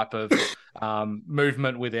own type of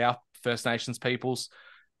movement with our First Nations peoples,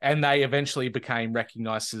 and they eventually became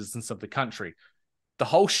recognised citizens of the country. The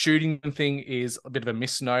whole shooting thing is a bit of a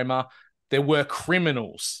misnomer. There were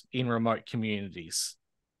criminals in remote communities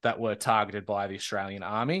that were targeted by the Australian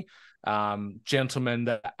Army. Gentlemen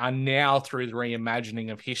that are now, through the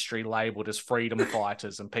reimagining of history, labelled as freedom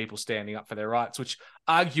fighters and people standing up for their rights, which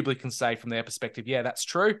arguably can say from their perspective, yeah, that's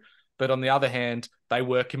true. But on the other hand, they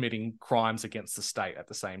were committing crimes against the state at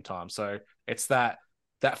the same time. So it's that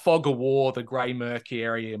fog of war, the grey murky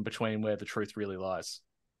area in between where the truth really lies.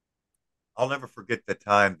 I'll never forget the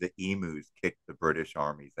time the emus kicked the British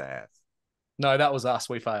Army's ass. No, that was us.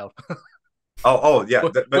 We failed. Oh, yeah.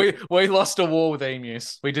 We lost a war with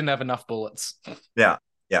emus. We didn't have enough bullets. Yeah.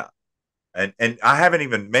 And I haven't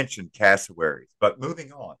even mentioned cassowaries, but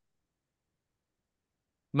moving on.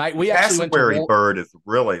 Mate, we actually went to cassowary bird is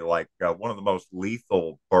really like one of the most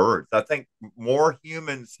lethal birds. I think more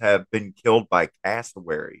humans have been killed by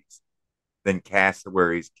cassowaries than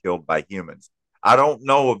cassowaries killed by humans. I don't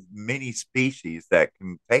know of many species that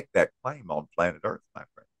can take that claim on planet Earth, my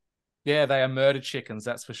friend. Yeah, they are murdered chickens,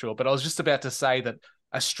 that's for sure. But I was just about to say that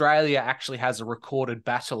Australia actually has a recorded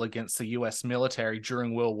battle against the US military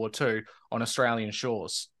during World War II on Australian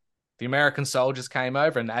shores. The American soldiers came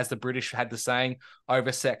over, and as the British had the saying,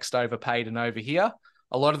 oversexed, overpaid, and over here,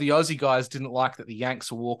 a lot of the Aussie guys didn't like that the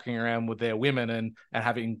Yanks were walking around with their women and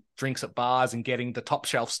having drinks at bars and getting the top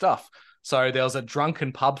shelf stuff. So there was a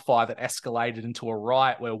drunken pub fight that escalated into a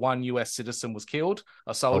riot where one US citizen was killed,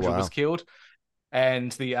 a soldier was killed,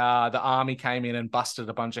 and the army came in and busted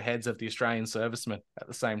a bunch of heads of the Australian servicemen at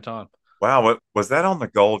the same time. Wow, what was that on the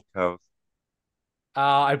Gold Coast?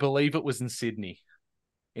 I believe it was in Sydney,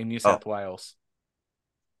 in New Oh, South Wales.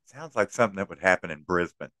 sounds like something that would happen in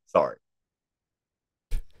Brisbane. Sorry.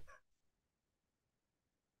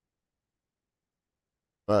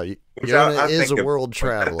 Well, Which Yona I is a think of world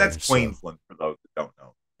traveler, that's so Queensland for those that don't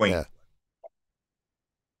know. yeah. Queensland.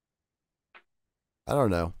 I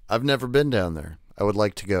don't know. I've never been down there. I would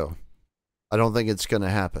like to go. I don't think it's going to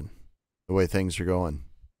happen the way things are going.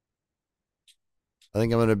 I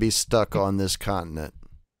think I'm going to be stuck on this continent.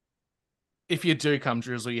 If you do come,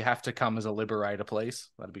 Drizzle, you have to come as a liberator, please.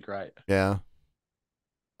 That'd be great. Yeah.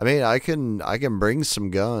 I mean, I can bring some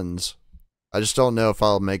guns. I just don't know if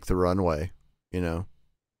I'll make the runway, you know.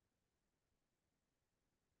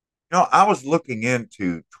 I was looking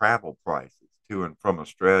into travel prices to and from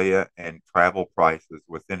Australia and travel prices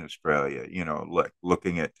within Australia.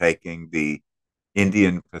 Looking at taking the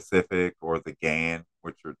Indian Pacific or the GAN,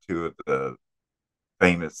 which are two of the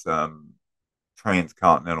famous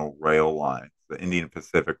transcontinental rail lines. The Indian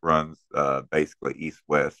Pacific runs basically east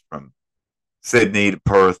west from Sydney to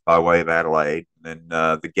Perth by way of Adelaide. And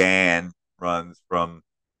then the GAN runs from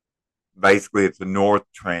basically it's a north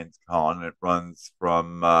transcon. It runs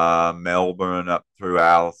from Melbourne up through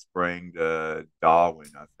Alice Spring to Darwin,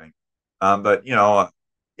 I think. But you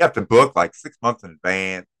have to book like 6 months in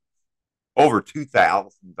advance, over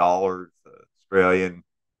 $2,000 Australian.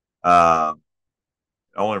 Um,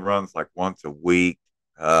 it only runs like once a week.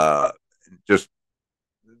 Just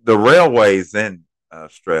the railways in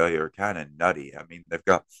Australia are kind of nutty. I mean, they've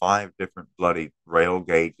got 5 different bloody rail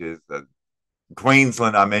gauges.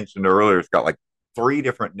 Queensland, I mentioned earlier, it's got like 3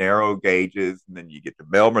 different narrow gauges, and then you get to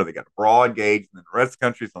Melbourne, they got a broad gauge, and then the rest of the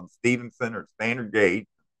country's on Stevenson or standard gauge.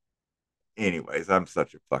 Anyways, I'm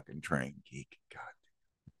such a fucking train geek. God.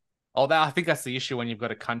 Oh, I think that's the issue when you've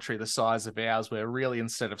got a country the size of ours, where really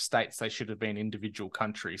instead of states, they should have been individual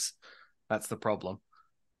countries. That's the problem.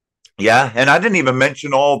 Yeah, and I didn't even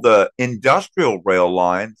mention all the industrial rail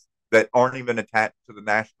lines that aren't even attached to the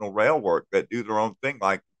national rail work that do their own thing,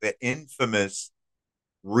 like the infamous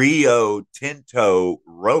Rio Tinto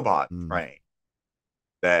robot train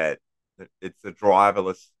that it's a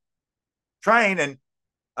driverless train.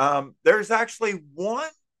 And there's actually one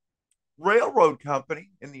railroad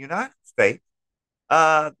company in the United States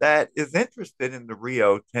that is interested in the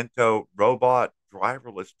Rio Tinto robot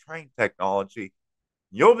driverless train technology.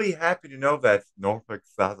 You'll be happy to know that's Norfolk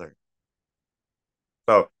Southern.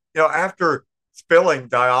 So, after spilling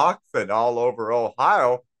dioxin all over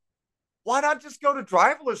Ohio, why not just go to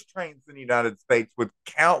driverless trains in the United States with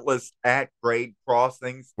countless at-grade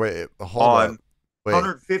crossings Wait, hold on up. Wait,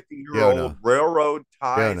 150-year-old railroad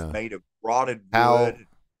ties Yona. made of rotted How wood?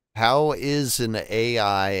 how is an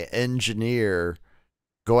AI engineer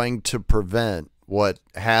going to prevent what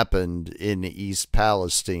happened in East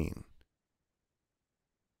Palestine?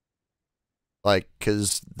 Like,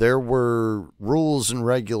 because there were rules and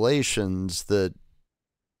regulations that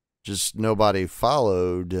just nobody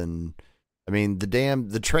followed. And I mean,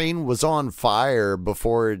 the train was on fire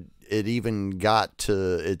before it even got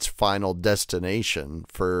to its final destination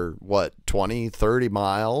for what, 20, 30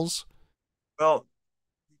 miles? Well,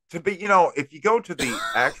 if you go to the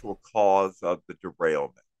actual cause of the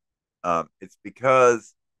derailment, it's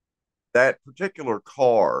because that particular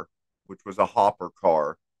car, which was a hopper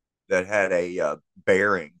car that had a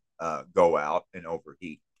bearing go out and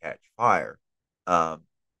overheat and catch fire. The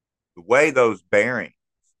way those bearings,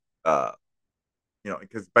 uh,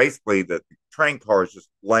 because basically the train car is just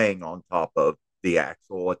laying on top of the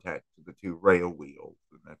axle attached to the 2 rail wheels,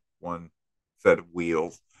 and that's one set of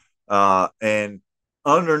wheels. And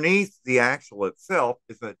underneath the axle itself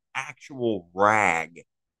is an actual rag,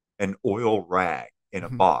 an oil rag in a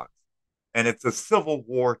box. And it's a Civil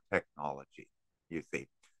War technology, you see.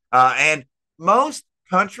 And most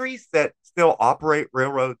countries that still operate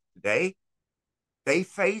railroads today, they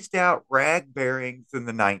phased out rag bearings in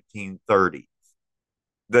the 1930s.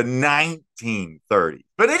 The 1930s.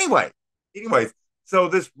 But anyways, so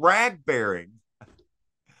this rag bearing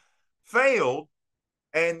failed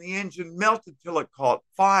and the engine melted till it caught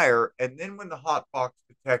fire. And then when the hot box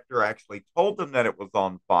detector actually told them that it was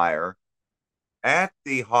on fire at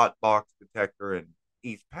the hot box detector in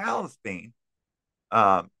East Palestine,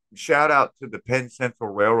 shout out to the Penn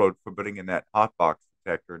Central Railroad for putting in that hot box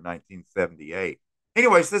detector in 1978.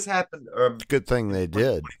 Anyways, this happened. Good thing they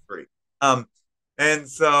did. And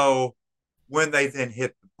so when they then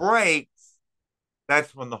hit the brakes,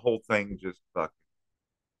 that's when the whole thing just fucking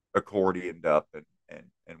accordioned up and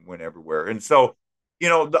went everywhere. And so,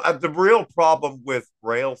 the real problem with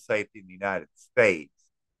rail safety in the United States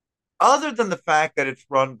other than the fact that it's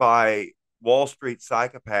run by Wall Street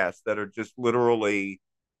psychopaths that are just literally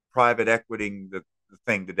private equitying the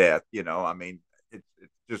thing to death. I mean, it's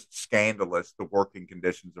just scandalous the working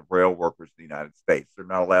conditions of rail workers in the United States. They're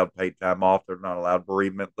not allowed paid time off. They're not allowed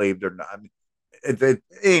bereavement leave. They're not. I mean,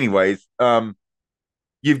 anyways,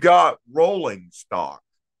 you've got rolling stock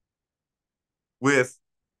with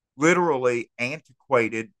literally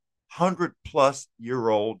antiquated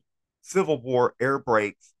 100-plus-year-old Civil War air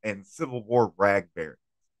brakes and Civil War rag bearings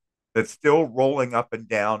that's still rolling up and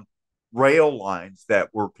down rail lines that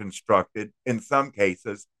were constructed in some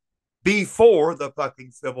cases before the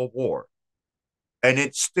fucking Civil War. And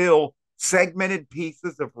it's still segmented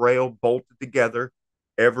pieces of rail bolted together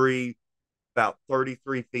every about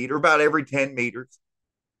 33 feet or about every 10 meters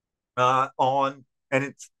and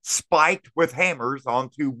it's spiked with hammers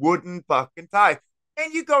onto wooden fucking ties.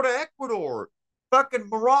 And you go to Ecuador, fucking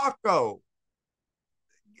Morocco,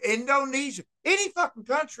 Indonesia, any fucking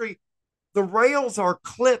country, the rails are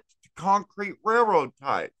clipped to concrete railroad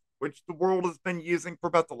ties, which the world has been using for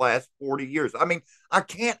about the last 40 years. I mean, I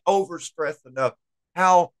can't overstress enough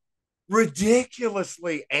how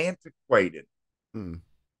ridiculously antiquated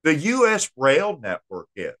the U.S. rail network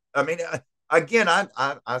is. I mean, again,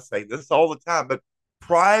 I say this all the time, but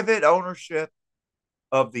private ownership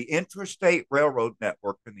of the interstate railroad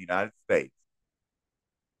network in the United States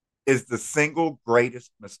is the single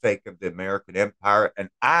greatest mistake of the American empire. And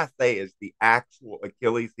I say is the actual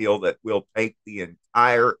Achilles heel that will take the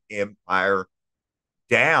entire empire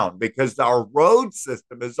down because our road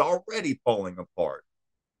system is already falling apart.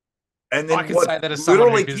 And then what's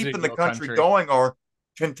literally keeping the country going are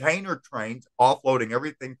container trains offloading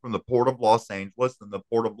everything from the port of Los Angeles and the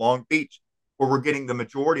port of Long Beach, where we're getting the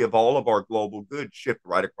majority of all of our global goods shipped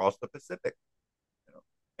right across the Pacific.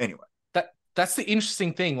 Anyway. That's the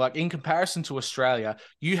interesting thing. Like in comparison to Australia,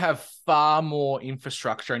 you have far more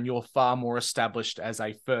infrastructure and you're far more established as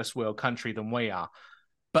a first world country than we are.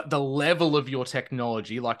 But the level of your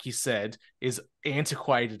technology, like you said, is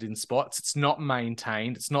antiquated in spots. It's not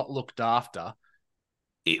maintained. It's not looked after.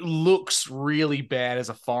 It looks really bad as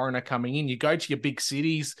a foreigner coming in. You go to your big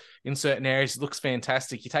cities in certain areas, it looks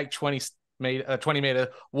fantastic. You take 20 meter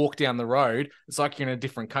walk down the road, it's like you're in a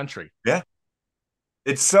different country. Yeah.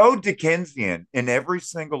 It's so Dickensian in every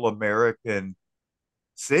single American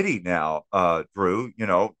city now, Drew,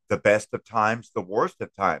 the best of times, the worst of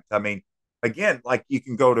times. I mean, again, like you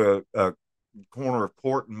can go to a corner of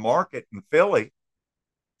Port and Market in Philly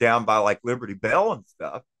down by like Liberty Bell and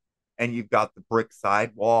stuff. And you've got the brick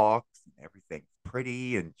sidewalks and everything's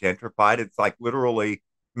pretty and gentrified. It's like literally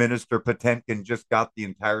Minister Potemkin just got the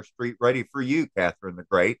entire street ready for you, Catherine the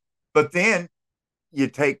Great. But then you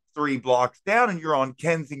take 3 blocks down and you're on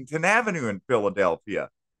Kensington Avenue in Philadelphia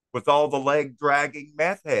with all the leg dragging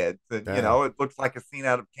meth heads. And, it looks like a scene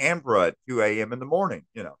out of Canberra at 2 a.m. in the morning,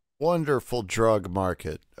 Wonderful drug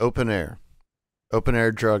market, open air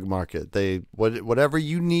drug market. Whatever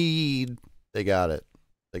you need, they got it.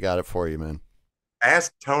 They got it for you, man.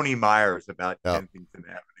 Ask Tony Myers about Kensington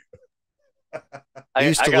Avenue. I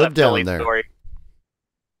used to live down there. Story.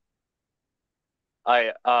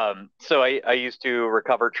 I used to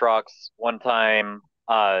recover trucks. One time,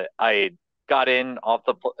 I got in off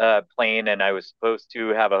the plane and I was supposed to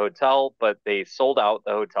have a hotel, but they sold out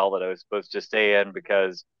the hotel that I was supposed to stay in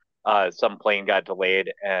because some plane got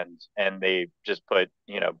delayed and they just put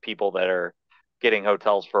people that are getting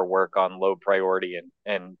hotels for work on low priority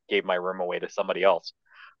and gave my room away to somebody else.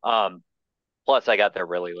 Plus, I got there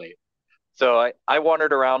really late, so I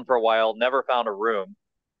wandered around for a while, never found a room.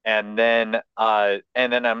 And then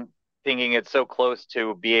I'm thinking it's so close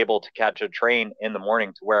to be able to catch a train in the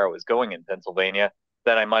morning to where I was going in Pennsylvania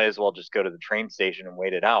that I might as well just go to the train station and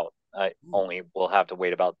wait it out. I only will have to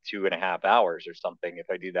wait about 2.5 hours or something if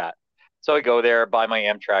I do that. So I go there, buy my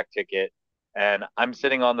Amtrak ticket, and I'm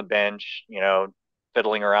sitting on the bench,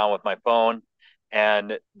 fiddling around with my phone.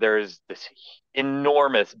 And there's this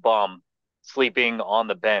enormous bum sleeping on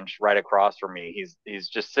the bench right across from me. He's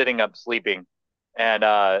just sitting up sleeping. And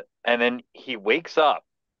then he wakes up,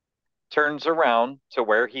 turns around to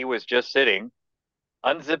where he was just sitting,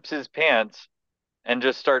 unzips his pants, and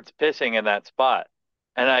just starts pissing in that spot.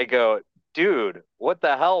 And I go, dude, what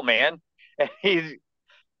the hell, man? And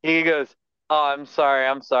he goes, oh, I'm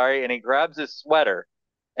sorry. And he grabs his sweater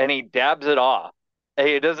and he dabs it off. And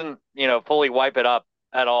he doesn't, fully wipe it up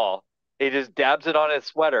at all. He just dabs it on his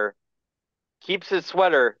sweater, keeps his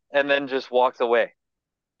sweater, and then just walks away.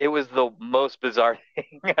 It was the most bizarre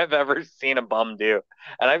thing I've ever seen a bum do.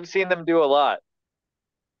 And I've seen them do a lot.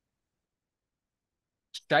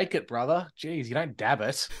 Shake it, brother. Jeez, you don't dab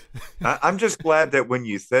it. I'm just glad that when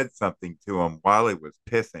you said something to him while he was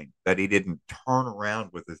pissing, that he didn't turn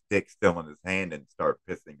around with his dick still in his hand and start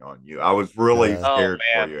pissing on you. I was really Uh, Oh scared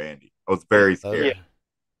for man. you, Andy. I was very Uh, scared.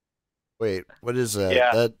 Wait, what is that?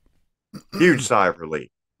 Yeah. That Huge sigh of relief.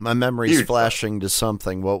 my memory's Huge flashing to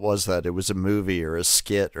something. What was that? It was a movie or a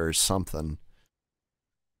skit or something.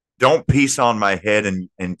 Don't piece on my head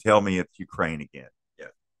and tell me it's Ukraine again. Yeah.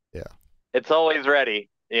 Yeah. It's always ready.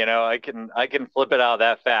 I can flip it out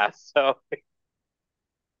that fast. So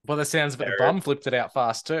Well, that sounds, but the bum flipped it out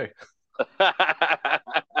fast too. I'm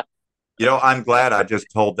glad I just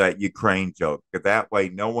told that Ukraine joke. That way,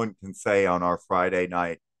 no one can say on our Friday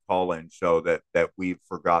night call-in show that we've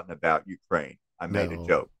forgotten about Ukraine. I made a No.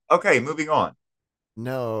 joke. Okay, moving on.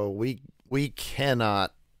 No, we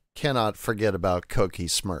cannot forget about Cookie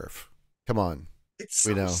Smurf. Come on. It's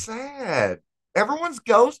We so know. sad. Everyone's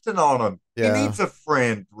ghosting on him. Yeah. He needs a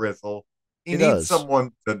friend, Drizzle. He He needs does.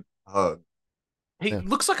 someone to hug. He Yeah.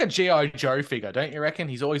 looks like a G.I. Joe figure, don't you reckon?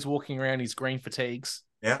 He's always walking around his green fatigues.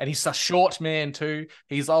 Yeah. And he's a short man too.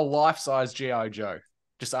 He's a life-size G.I. Joe,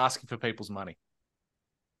 just asking for people's money.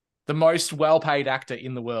 The most well-paid actor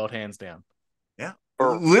in the world, hands down. Yeah.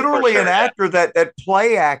 For Literally sure, an yeah. actor that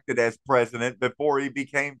play acted as president before he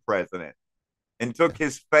became president and took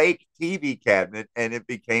his fake TV cabinet and it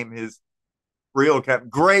became his real cabinet.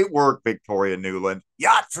 Great work, Victoria Newland.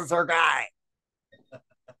 Yachts is our guy.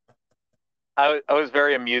 I was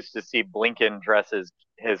very amused to see Blinken dress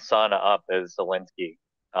his son up as Zelensky.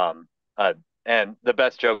 And the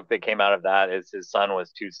best joke that came out of that is his son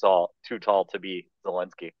was too tall to be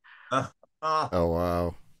Zelensky. Oh, Oh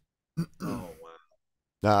wow. wow.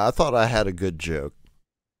 Nah, I thought I had a good joke.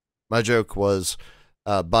 My joke was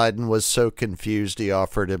Biden was so confused he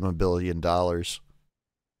offered him $1 billion.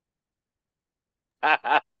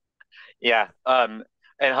 Yeah. And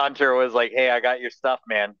Hunter was like, "Hey, I got your stuff,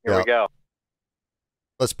 man. Here Yeah. we go."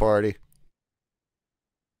 Let's party.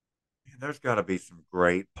 Man, there's got to be some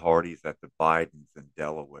great parties at the Bidens in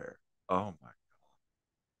Delaware. Oh, my.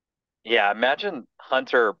 Yeah, imagine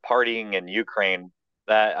Hunter partying in Ukraine.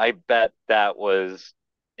 I bet that was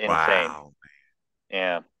insane. Wow.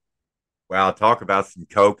 Yeah. Wow, talk about some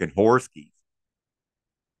Coke and Horskies.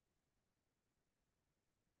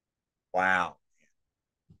 Wow.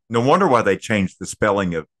 No wonder why they changed the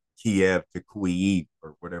spelling of Kiev to Kyiv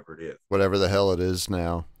or whatever it is. Whatever the hell it is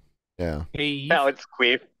now. Yeah. Now it's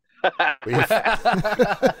Queef.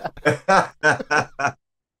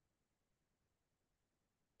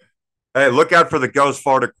 Hey, look out for the ghost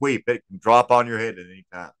fart of Queep. It can drop on your head at any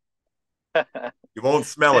time. You won't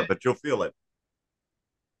smell it, but you'll feel it.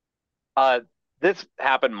 This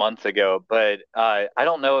happened months ago, but I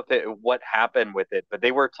don't know what happened with it. But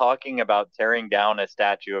they were talking about tearing down a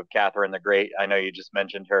statue of Catherine the Great. I know you just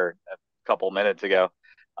mentioned her a couple minutes ago.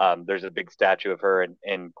 There's a big statue of her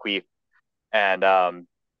in Queef, and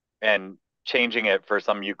changing it for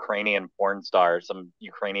some Ukrainian porn star, some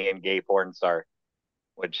Ukrainian gay porn star,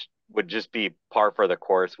 which would just be par for the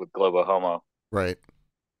course with Globo Homo. Right.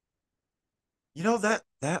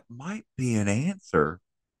 That might be an answer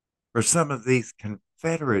for some of these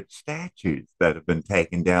Confederate statues that have been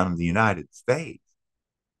taken down in the United States.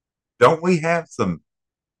 Don't we have some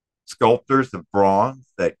sculptors of bronze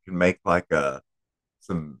that can make like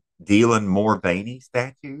some Dylan Mulvaney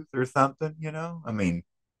statues or something? I mean,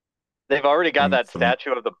 they've already got that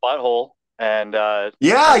statue of the butthole, and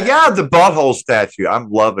yeah, the butthole statue. I'm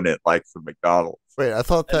loving it, like from McDonald's. Wait, I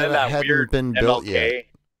thought that hadn't been built yet.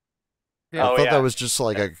 Yeah. I thought that was just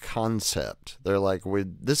like a concept. They're like,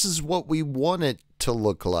 this is what we want it to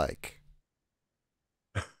look like.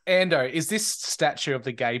 Ando, is this statue of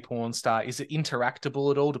the gay porn star, is it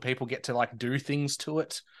interactable at all? Do people get to like do things to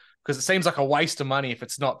it? Because it seems like a waste of money if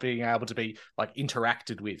it's not being able to be like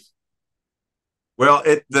interacted with. Well,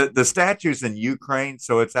 the statue's in Ukraine,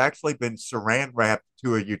 so it's actually been saran wrapped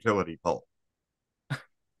to a utility pole.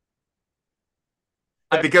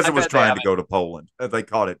 Because it was trying to go to Poland. They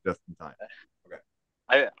caught it just in time.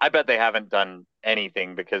 Okay. I bet they haven't done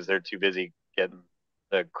anything because they're too busy getting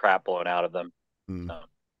the crap blown out of them.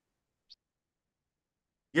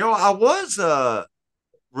 I was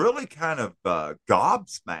really kind of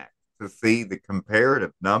gobsmacked to see the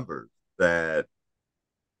comparative numbers that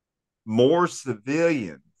more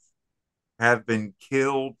civilians have been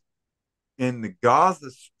killed in the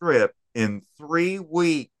Gaza Strip in 3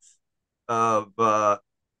 weeks of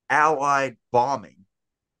Allied bombing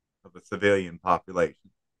of a civilian population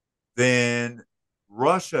than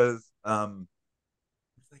Russia's, what do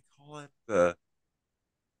they call it? The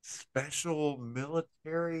Special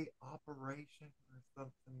Military Operation or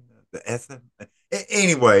something? The SM.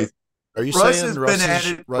 Anyways, Are you Russia's saying been at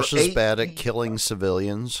it for Russia's bad at 18 killing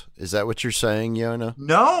civilians? Is that what you're saying, Yona?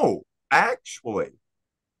 No, actually,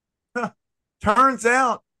 turns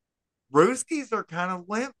out Ruskies are kind of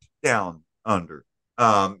limp down under.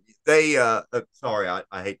 They sorry,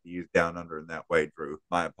 I hate to use down under in that way, Drew.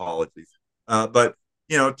 My apologies. But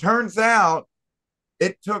turns out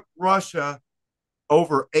it took Russia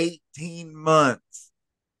over 18 months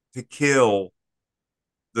to kill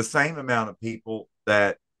the same amount of people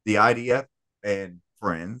that the IDF and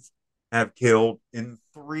friends have killed in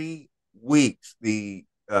 3 weeks. The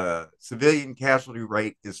civilian casualty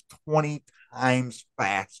rate is 20 times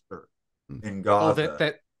faster in Well, Gaza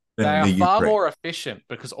they than are the far Ukraine. more efficient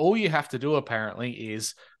because all you have to do apparently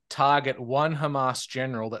is target one Hamas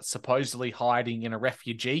general that's supposedly hiding in a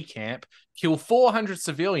refugee camp, kill 400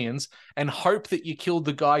 civilians, and hope that you killed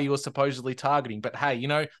the guy you were supposedly targeting. But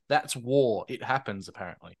hey, that's war. It happens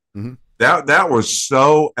apparently. Mm-hmm. That was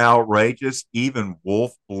so outrageous. Even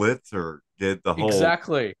Wolf Blitzer did the whole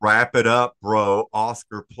exactly wrap it up, bro.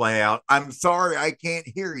 Oscar play out. I'm sorry, I can't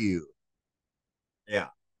hear you. Yeah,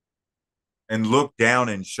 and look down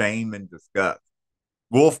in shame and disgust.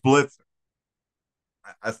 Wolf Blitzer.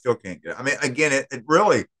 I still can't get it. I mean, again, it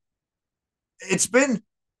really, it's been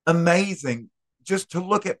amazing just to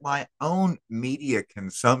look at my own media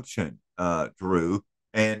consumption, Drew,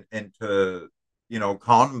 and to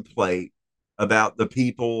contemplate about the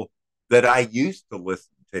people that I used to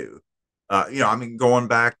listen to. I mean, going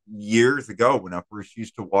back years ago when I first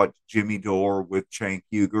used to watch Jimmy Dore with Cenk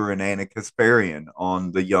Uygur and Anna Kasparian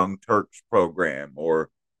on the Young Turks program, or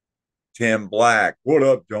Tim Black, what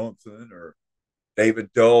up, Johnson, or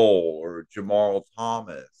David Dole, or Jamal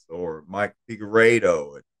Thomas, or Mike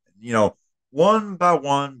Figueredo. And, one by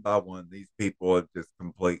one, these people have just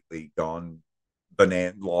completely gone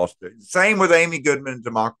banana, lost it. Same with Amy Goodman and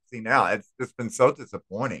Democracy Now! It's just been so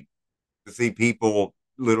disappointing to see people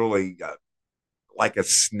literally like a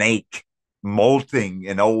snake molting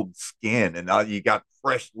in old skin, and now you got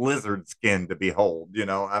fresh lizard skin to behold.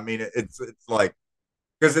 I mean, it's like,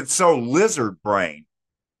 because it's so lizard brain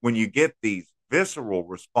when you get these visceral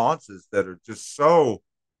responses that are just so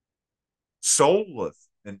soulless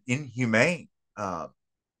and inhumane.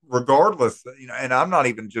 Regardless, and I'm not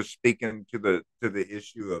even just speaking to the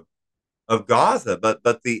issue of Gaza, but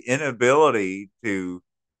the inability to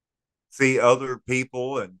see other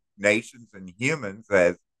people and nations and humans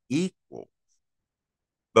as equals,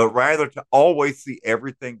 but rather to always see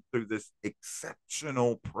everything through this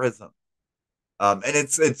exceptional prism. And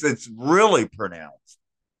it's really pronounced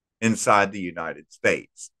inside the United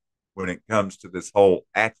States when it comes to this whole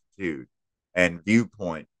attitude and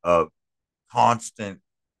viewpoint of constant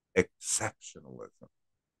exceptionalism.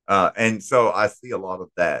 And so I see a lot of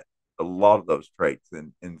that, a lot of those traits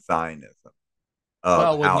in Zionism,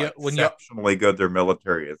 of Well, how exceptionally good their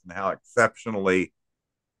military is and how exceptionally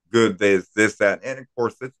good this, that. And of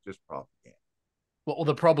course, it's just propaganda. Well,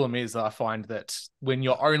 the problem is I find that when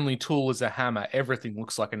your only tool is a hammer, everything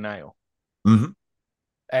looks like a nail. Mm-hmm.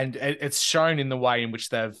 And it's shown in the way in which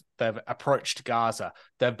they've approached Gaza.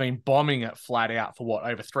 They've been bombing it flat out for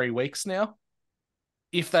over 3 weeks now.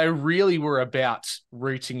 If they really were about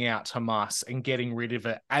rooting out Hamas and getting rid of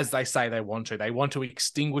it, as they say they want to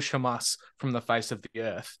extinguish Hamas from the face of the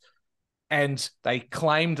earth, and they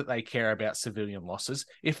claim that they care about civilian losses.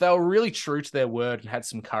 If they were really true to their word and had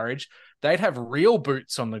some courage, they'd have real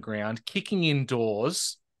boots on the ground, kicking in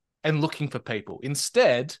doors and looking for people.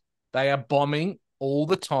 Instead, they are bombing all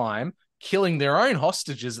the time, killing their own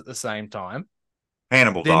hostages at the same time.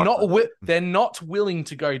 Hannibal. They're not willing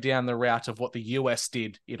to go down the route of what the US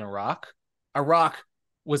did in Iraq. Iraq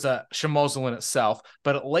was a shemozzle in itself,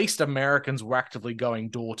 but at least Americans were actively going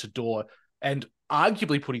door to door and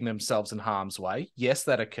arguably putting themselves in harm's way. Yes,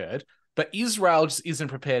 that occurred, but Israel just isn't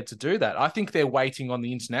prepared to do that. I think they're waiting on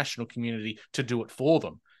the international community to do it for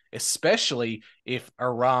them, especially if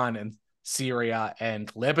Iran and Syria and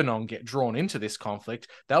Lebanon get drawn into this conflict.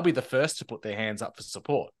 They'll be the first to put their hands up for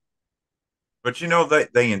support. But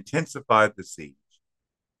they intensified the siege.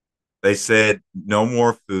 They said no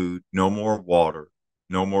more food, no more water,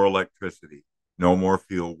 no more electricity, no more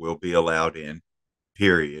fuel will be allowed in,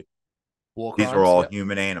 period. War These crimes, are all yep.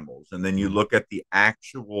 human animals. And then you look at the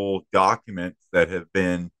actual documents that have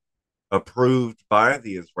been approved by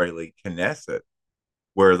the Israeli Knesset,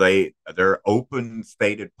 where their open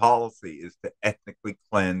stated policy is to ethnically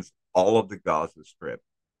cleanse all of the Gaza Strip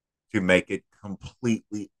to make it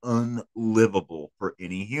completely unlivable for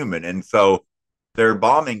any human. And so their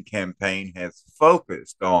bombing campaign has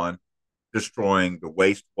focused on destroying the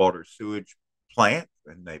wastewater sewage plants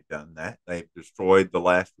and they've done that. They've destroyed the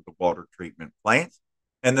last of the water treatment plants,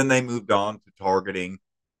 and then they moved on to targeting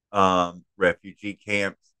refugee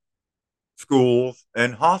camps, schools,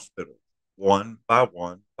 and hospitals, one by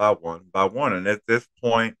one by one by one. And at this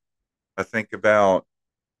point, I think about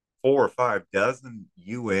 4 or 5 dozen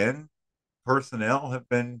UN personnel have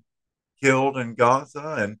been killed in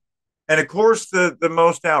Gaza. And of course, the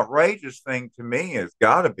most outrageous thing to me has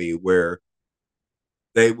got to be where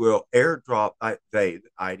they will airdrop, the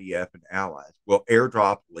IDF and allies will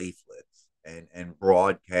airdrop leaflets and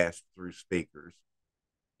broadcast through speakers,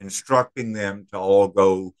 instructing them to all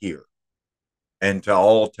go here and to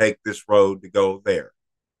all take this road to go there.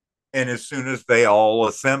 And as soon as they all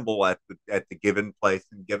assemble at the given place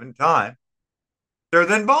and given time, they're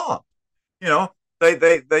then bombed. You know,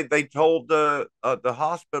 they told the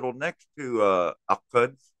hospital next to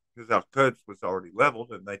Al-Quds, because Al-Quds was already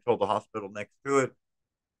leveled, and they told the hospital next to it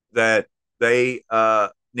that they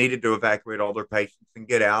needed to evacuate all their patients and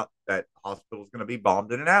get out. That hospital is going to be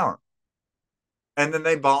bombed in an hour. And then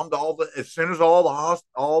they bombed as soon as all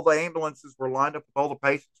the ambulances were lined up with all the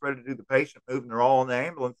patients ready to do the patient move, and they're all in the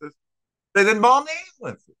ambulances. They then bombed the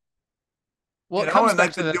ambulances. Well, it comes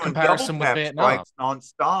back to the comparison with Vietnam. Strikes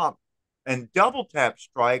nonstop, and double tap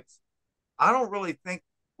strikes, I don't really think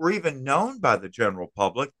were even known by the general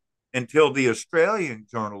public until the Australian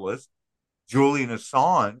journalist Julian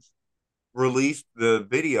Assange released the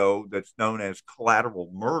video that's known as Collateral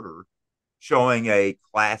Murder, showing a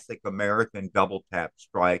classic American double tap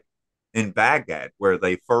strike in Baghdad, where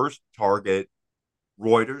they first target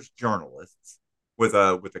Reuters journalists with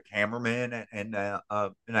a cameraman and an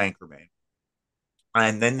anchorman,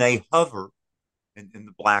 and then they hover in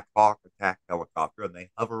the Black Hawk attack helicopter, and they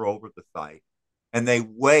hover over the site, and they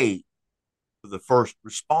wait for the first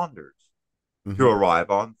responders to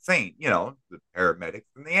arrive on scene. You know, the paramedics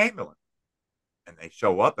and the ambulance. And they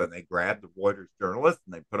show up and they grab the Reuters journalist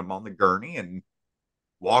and they put them on the gurney and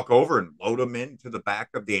walk over and load them into the back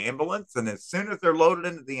of the ambulance. And as soon as they're loaded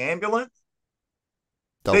into the ambulance,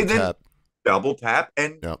 they then double tap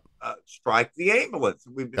and strike the ambulance.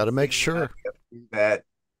 We've got to make sure that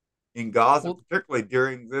in Gaza, particularly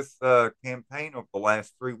during this campaign of the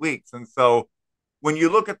last 3 weeks. And so when you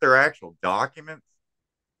look at their actual documents,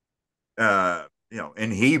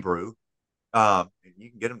 in Hebrew, you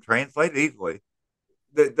can get them translated easily.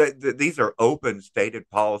 These are open stated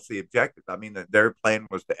policy objectives. I mean, their plan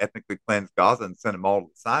was to ethnically cleanse Gaza and send them all to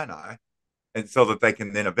the Sinai, and so that they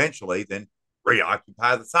can then eventually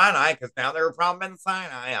reoccupy the Sinai, because now they're a problem in the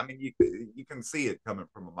Sinai. I mean, you can see it coming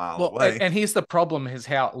from a mile away. And here's the problem: is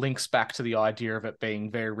how it links back to the idea of it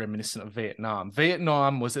being very reminiscent of Vietnam.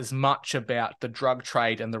 Vietnam was as much about the drug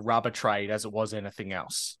trade and the rubber trade as it was anything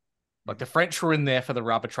else. Like, the French were in there for the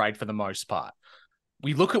rubber trade for the most part.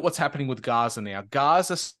 We look at what's happening with Gaza now.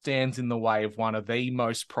 Gaza stands in the way of one of the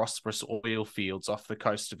most prosperous oil fields off the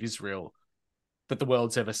coast of Israel that the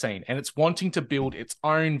world's ever seen. And it's wanting to build its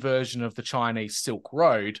own version of the Chinese Silk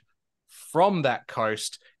Road from that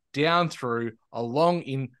coast down through, along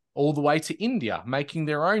in all the way to India, making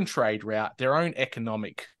their own trade route, their own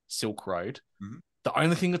economic Silk Road. Mm-hmm. The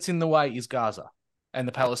only thing that's in the way is Gaza and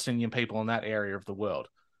the Palestinian people in that area of the world.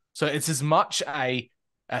 So it's as much a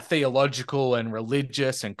theological and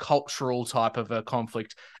religious and cultural type of a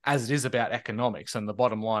conflict as it is about economics and the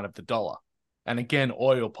bottom line of the dollar. And again,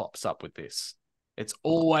 oil pops up with this. It's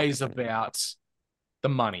always about the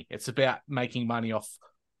money. It's about making money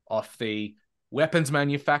off the weapons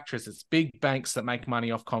manufacturers. It's big banks that make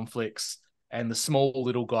money off conflicts, and the small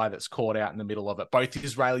little guy that's caught out in the middle of it, both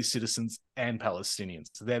Israeli citizens and Palestinians.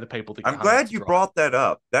 So they're the people that... I'm glad you brought that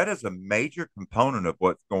up. That is a major component of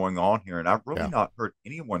what's going on here, and I've really not heard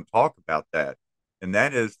anyone talk about that, and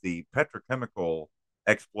that is the petrochemical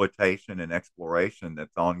exploitation and exploration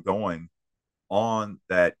that's ongoing on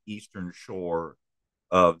that eastern shore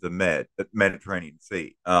of the Mediterranean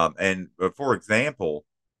Sea. And for example,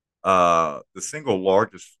 the single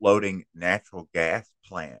largest floating natural gas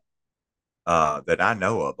plant that I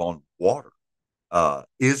know of on water,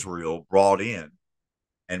 Israel brought in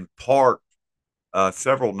and parked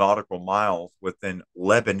several nautical miles within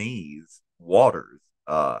Lebanese waters.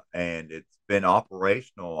 And it's been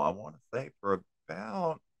operational, I want to say, for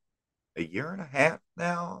about a year and a half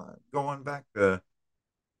now, going back to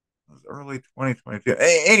early 2022.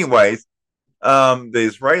 Anyways, the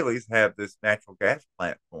Israelis have this natural gas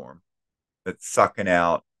platform that's sucking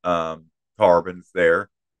out carbons there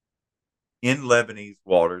in Lebanese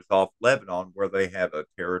waters off Lebanon, where they have a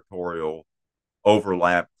territorial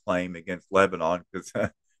overlap claim against Lebanon, because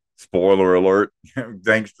spoiler alert,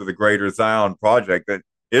 thanks to the Greater Zion Project, that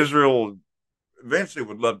Israel eventually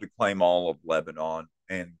would love to claim all of Lebanon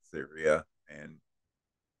and Syria and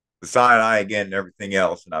the Sinai again and everything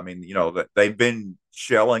else. And I mean, that they've been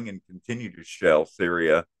shelling and continue to shell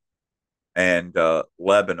Syria and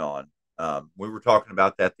Lebanon. We were talking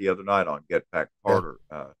about that the other night on Get Back Carter.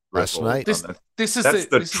 Last night. That's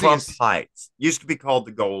the Trump Heights. Used to be called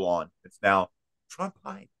the Golan. It's now Trump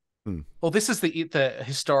Heights. Well, this is the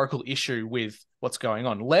historical issue with what's going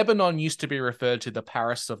on. Lebanon used to be referred to the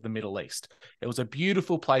Paris of the Middle East. It was a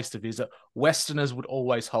beautiful place to visit. Westerners would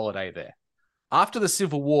always holiday there. After the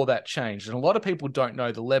Civil War, that changed. And a lot of people don't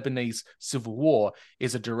know the Lebanese Civil War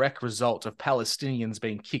is a direct result of Palestinians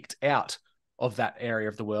being kicked out of that area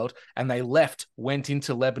of the world. And they went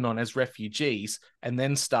into Lebanon as refugees, and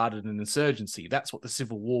then started an insurgency. That's what the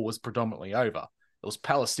Civil War was predominantly over. It was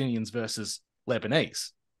Palestinians versus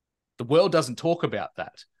Lebanese. The world doesn't talk about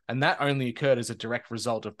that. And that only occurred as a direct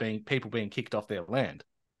result of people being kicked off their land.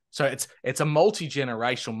 So it's a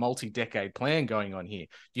multi-generational, multi-decade plan going on here.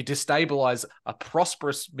 You destabilize a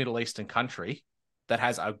prosperous Middle Eastern country that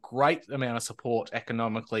has a great amount of support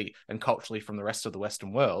economically and culturally from the rest of the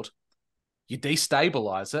Western world. You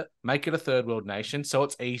destabilize it, make it a third world nation, so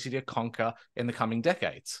it's easy to conquer in the coming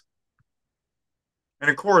decades. And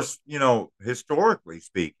of course, historically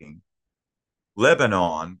speaking,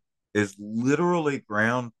 Lebanon is literally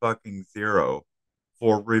ground fucking zero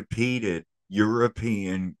for repeated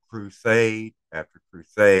European crusade after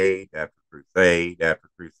crusade after crusade after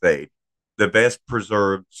crusade. The best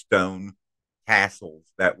preserved stone castles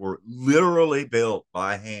that were literally built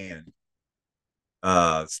by hand,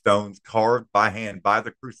 stones carved by hand by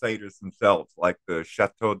the Crusaders themselves, like the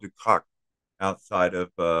Chateau du Crac outside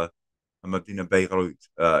of Medina Beirut.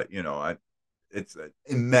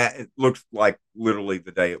 It looks like literally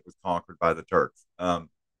the day it was conquered by the Turks.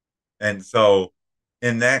 And so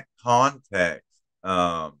in that context,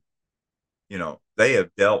 they have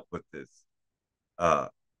dealt with this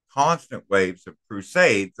constant waves of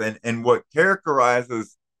crusades. And what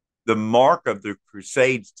characterizes the mark of the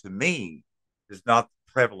crusades to me is not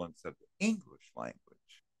the prevalence of the English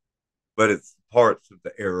language, but it's parts of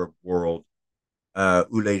the Arab world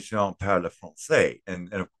où les gens parlent français.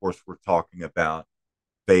 And of course, we're talking about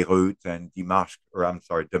Beirut and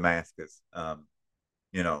Damascus.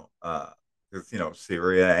 Because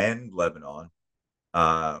Syria and Lebanon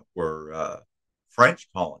were French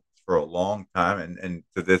colonies for a long time, and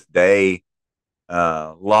to this day,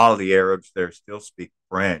 a lot of the Arabs there still speak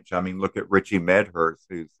French. I mean, look at Richie Medhurst,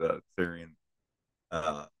 who's Syrian,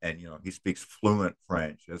 and he speaks fluent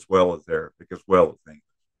French as well as Arabic as well as English.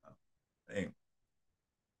 Anyway.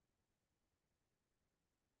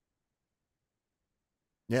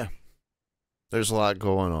 Yeah, there's a lot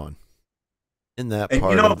going on in that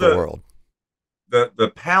part of the world.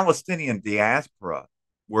 The Palestinian diaspora,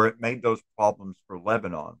 where it made those problems for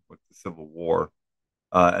Lebanon with the Civil War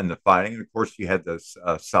and the fighting. And of course, you had the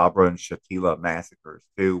Sabra and Shatila massacres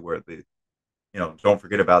too, where don't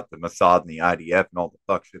forget about the Mossad and the IDF and all the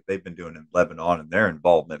fuck shit they've been doing in Lebanon and their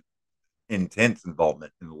intense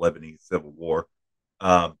involvement in the Lebanese Civil War.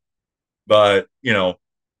 But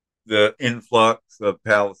the influx of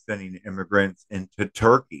Palestinian immigrants into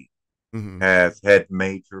Turkey has had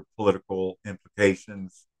major political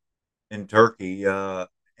implications in Turkey and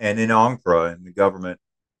in Ankara and the government.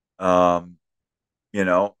 And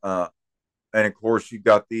of course, you've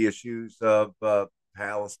got the issues of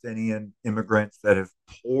Palestinian immigrants that have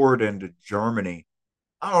poured into Germany.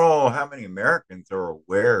 I don't know how many Americans are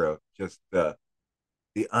aware of just the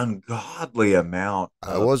ungodly amount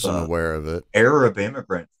I wasn't aware of it. Arab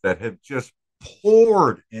immigrants that have just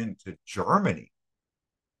poured into Germany.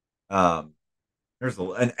 There's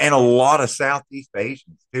a lot of Southeast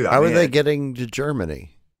Asians too. How are they getting to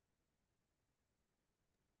Germany?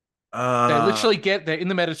 They're in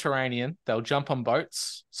the Mediterranean. They'll jump on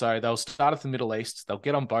boats. So they'll start at the Middle East. They'll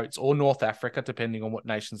get on boats or North Africa, depending on what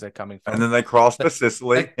nations they're coming from. And then they cross to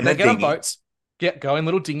Sicily. They get on boats. Go in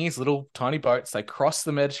little dinghies, little tiny boats. They cross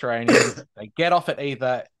the Mediterranean. They get off at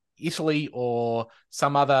either Italy or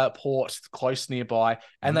some other port close nearby,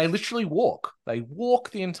 and they literally walk. They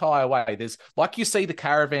walk the entire way. There's, like you see the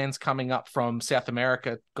caravans coming up from South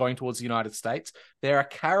America going towards the United States. There are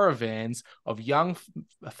caravans of young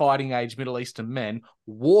fighting age Middle Eastern men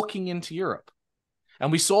walking into Europe.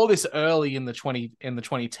 And we saw this early in the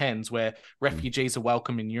 2010s where refugees are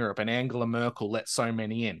welcome in Europe, and Angela Merkel let so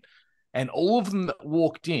many in. And all of them that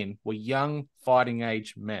walked in were young fighting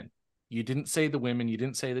age men. You didn't see the women. You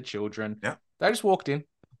didn't see the children. Yeah. They just walked in,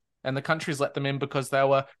 and the countries let them in because they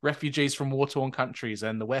were refugees from war-torn countries,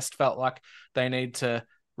 and the West felt like they need to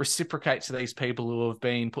reciprocate to these people who have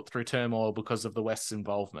been put through turmoil because of the West's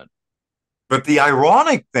involvement. But the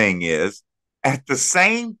ironic thing is At the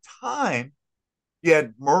same time, you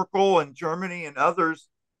had Merkel and Germany and others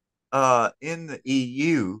in the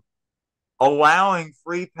EU allowing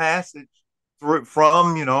free passage through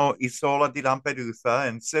from Isola di Lampedusa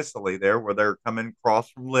in Sicily, there where they're coming across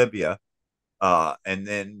from Libya, and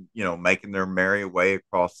then making their merry way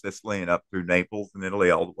across Sicily and up through Naples and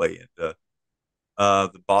Italy, all the way into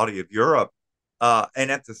the body of Europe.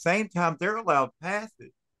 And at the same time, they're allowed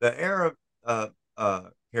passage. The Arab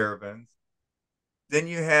caravans. Then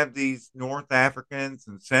you have these North Africans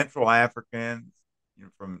and Central Africans,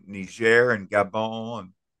 from Niger and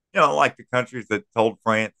Gabon, and like the countries that told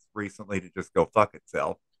France recently to just go fuck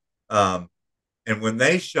itself. And when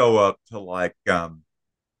they show up to like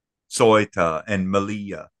Ceuta and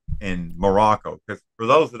Melilla in Morocco, because for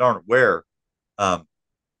those that aren't aware,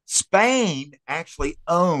 Spain actually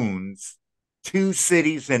owns two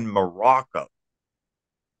cities in Morocco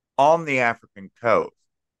on the African coast.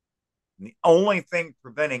 And the only thing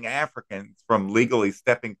preventing Africans from legally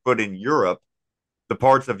stepping foot in Europe, the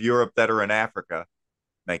parts of Europe that are in Africa,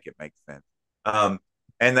 make it make sense.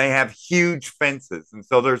 And they have huge fences. And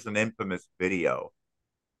so there's an infamous video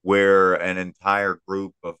where an entire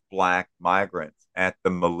group of black migrants at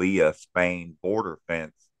the Melilla, Spain border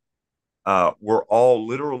fence were all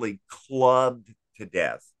literally clubbed to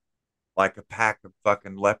death like a pack of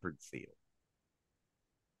fucking leopard seals.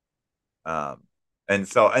 And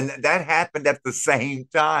that happened at the same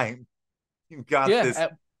time. You've got this.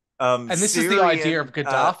 And this Syrian, is the idea of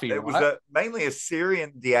Gaddafi, it right? was mainly a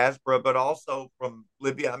Syrian diaspora, but also from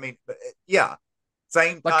Libya. I mean, yeah,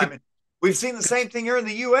 same time. We've seen the same thing here in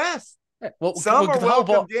the U.S. Well, some are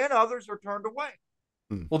welcomed in, others are turned away.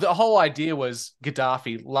 Well, the whole idea was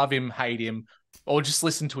Gaddafi, love him, hate him, or just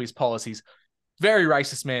listen to his policies. Very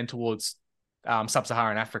racist man towards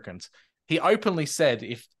sub-Saharan Africans. He openly said,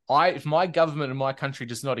 if my government and my country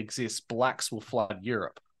does not exist, blacks will flood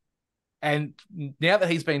Europe. And now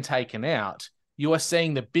that he's been taken out, you are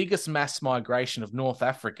seeing the biggest mass migration of North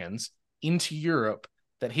Africans into Europe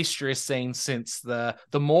that history has seen since the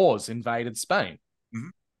Moors invaded Spain. Mm-hmm.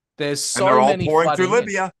 There's so many pouring through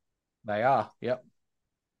Libya. In. They are, yep.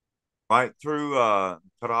 Right through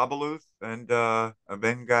Trablus and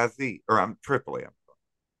Benghazi, or Tripoli.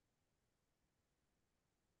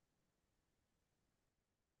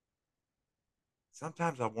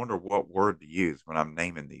 Sometimes I wonder what word to use when I'm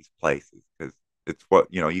naming these places, because it's what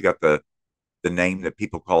you got the name that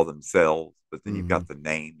people call themselves, but then you've got the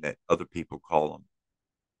name that other people call them.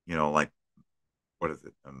 Like what is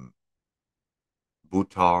it?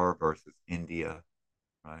 Bhutar versus India,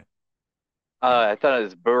 right? I thought it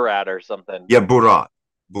was Burat or something. Yeah, Burat.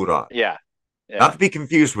 Yeah. Not to be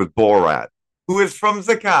confused with Borat, who is from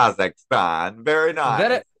Kazakhstan. Very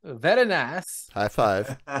nice. Very nice. High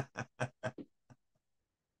five.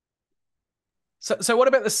 So what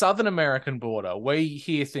about the Southern American border? We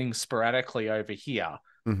hear things sporadically over here.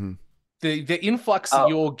 Mm-hmm. The influx that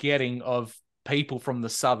you're getting of people from the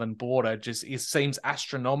southern border seems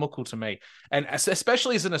astronomical to me, and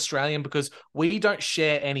especially as an Australian, because we don't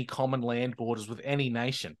share any common land borders with any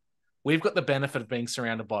nation. We've got the benefit of being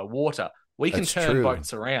surrounded by water. We can turn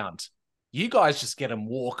boats around. You guys just get them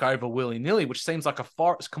walk over willy-nilly, which seems like a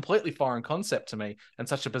completely foreign concept to me and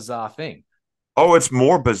such a bizarre thing. Oh, it's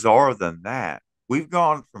more bizarre than that. We've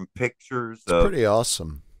gone from pictures of pretty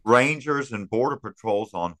awesome rangers and border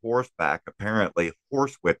patrols on horseback, apparently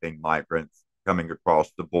horsewhipping migrants coming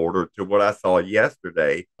across the border, to what I saw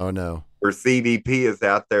yesterday. Oh no, where CBP is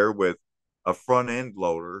out there with a front end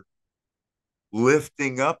loader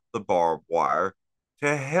lifting up the barbed wire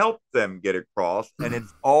to help them get across, and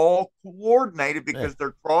it's all coordinated because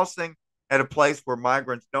they're crossing at a place where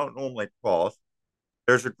migrants don't normally cross.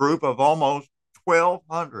 There's a group of almost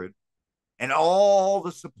 1,200, and all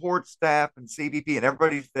the support staff and CBP and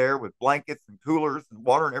everybody's there with blankets and coolers and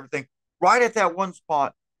water and everything right at that one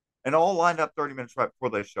spot, and all lined up 30 minutes right before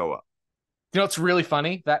they show up. It's really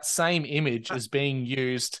funny. That same image is being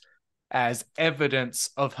used as evidence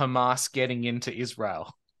of Hamas getting into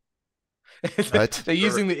Israel. They're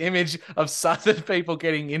using the image of Southern people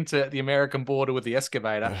getting into the American border with the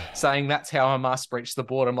excavator, saying that's how Hamas breached the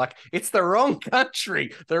border. I'm like, it's the wrong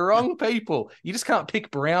country, the wrong people. You just can't pick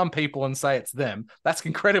brown people and say it's them. That's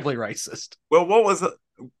incredibly racist. Well, what was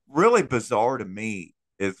really bizarre to me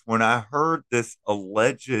is when I heard this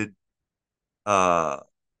alleged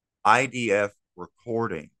IDF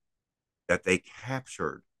recording that they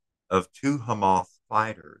captured of two Hamas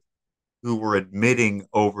fighters who were admitting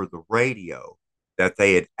over the radio that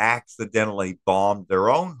they had accidentally bombed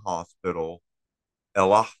their own hospital, El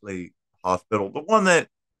Ahli Hospital, the one that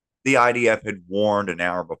the IDF had warned an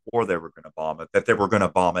hour before they were going to bomb it that they were going to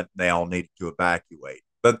bomb it and they all needed to evacuate.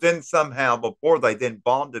 But then somehow, before they then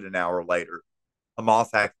bombed it an hour later,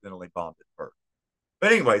 Hamas accidentally bombed it first.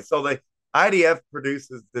 But anyway, so the IDF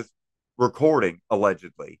produces this recording,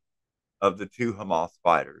 allegedly, of the two Hamas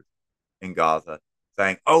fighters in Gaza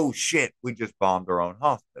saying, "Oh shit, we just bombed our own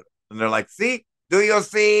hospital." And they're like, "See, do you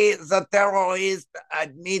see the terrorist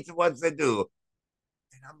admits what they do?"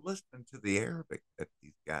 And I'm listening to the Arabic that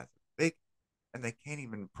these guys speak, and they can't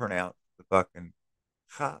even pronounce the fucking.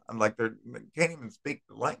 I'm like, they can't even speak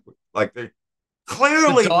the language. Like, they're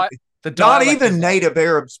clearly not even native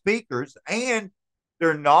Arab speakers, and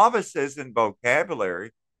they're novices in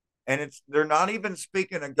vocabulary, and they're not even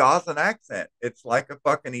speaking a Gazan accent. It's like a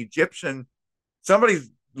fucking Egyptian. Somebody's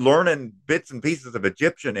learning bits and pieces of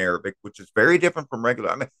Egyptian Arabic, which is very different from regular.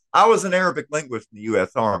 I mean, I was an Arabic linguist in the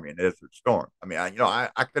U.S. Army in Desert Storm. I mean,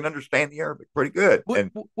 I can understand the Arabic pretty good.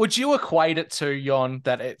 Would you equate it to, Jon,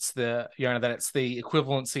 that it's the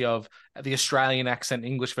equivalency of the Australian accent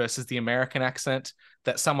English versus the American accent?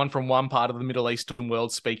 That someone from one part of the Middle Eastern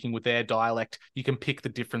world speaking with their dialect, you can pick the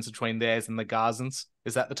difference between theirs and the Gazans?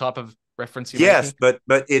 Is that the type of reference you're making? Yes,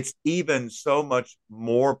 but it's even so much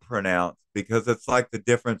more pronounced because it's like the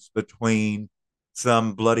difference between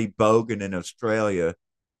some bloody bogan in Australia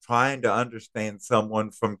trying to understand someone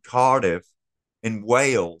from Cardiff in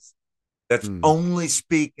Wales that's only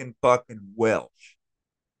speaking fucking Welsh.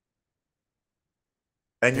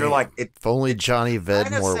 And you're like, if only Johnny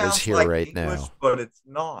Vedmore was here like right English, now. But it's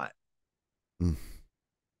not.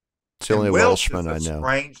 It's the only Welshman I know.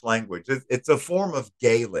 Strange language. It's a form of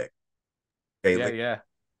Gaelic. Yeah.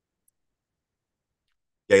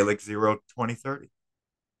 Gaelic 02030.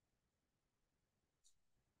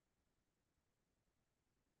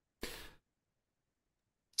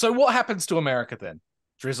 So what happens to America then?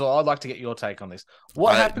 Drizzle, I'd like to get your take on this.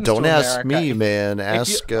 What happens to America? Don't ask me, man.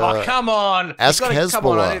 Ask come on. Ask Hezbollah. Come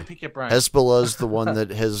on, I need to pick your brain. Hezbollah's the one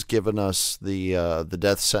that has given us the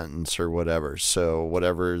death sentence or whatever. So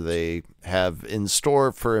whatever they have in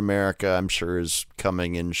store for America, I'm sure is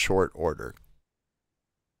coming in short order.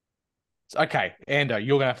 Okay, Ando,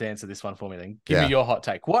 you're going to have to answer this one for me then. Give me your hot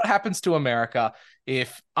take. What happens to America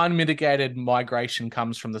if unmitigated migration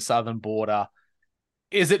comes from the southern border?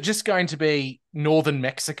 Is it just going to be northern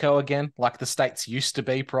Mexico again, like the states used to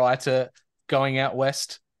be prior to going out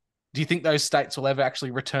west? Do you think those states will ever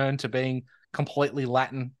actually return to being completely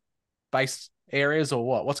Latin-based areas, or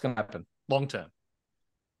what? What's going to happen long term?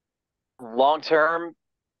 Long term,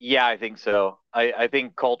 yeah, I think so. I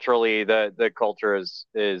think culturally, the culture is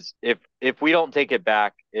if we don't take it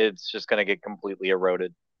back, it's just going to get completely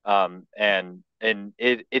eroded. And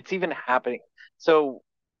it's even happening. So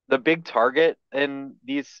the big target in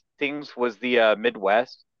these things was the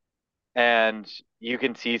Midwest, and you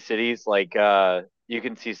can see cities like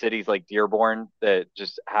Dearborn that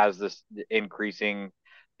just has this increasing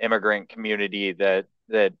immigrant community that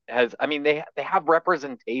has. I mean, they have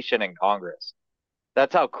representation in Congress.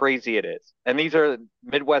 That's how crazy it is. And these are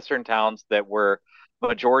Midwestern towns that were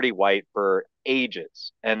majority white for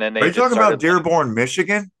ages, and then they. Are you talking about Dearborn,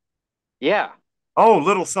 Michigan? Yeah. Oh,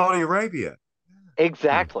 little Saudi Arabia.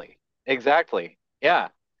 Exactly. Yeah.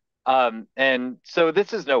 And so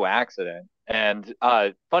this is no accident. And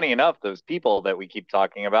funny enough, those people that we keep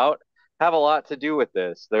talking about have a lot to do with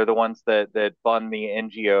this. They're the ones that fund the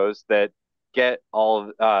NGOs that get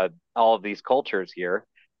all of these cultures here.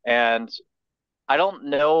 And I don't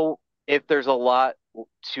know if there's a lot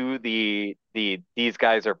to these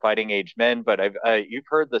guys are fighting age men, but you've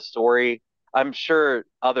heard the story. I'm sure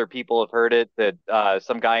other people have heard it that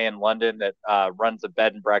some guy in London that runs a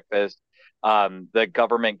bed and breakfast, the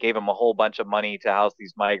government gave him a whole bunch of money to house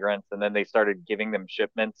these migrants, and then they started giving them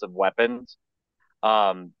shipments of weapons.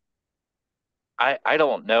 I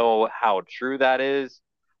don't know how true that is,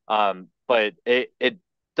 but it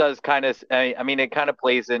does kind of. I mean, it kind of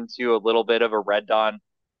plays into a little bit of a Red Dawn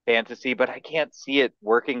fantasy, but I can't see it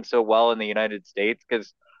working so well in the United States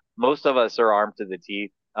because most of us are armed to the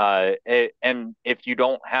teeth. And if you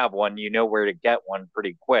don't have one, you know where to get one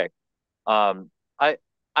pretty quick. I'm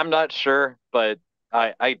not sure, but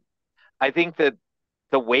I think that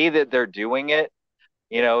the way that they're doing it,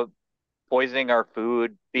 poisoning our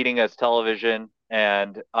food, feeding us television,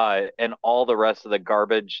 and all the rest of the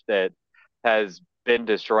garbage that has been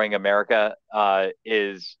destroying America,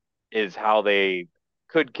 is how they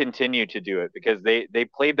could continue to do it because they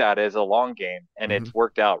played that as a long game and it's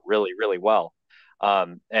worked out really, really well.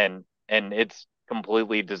 And it's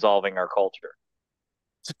completely dissolving our culture.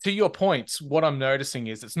 So to your points, what I'm noticing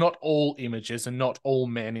is it's not all images and not all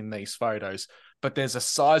men in these photos. but there's a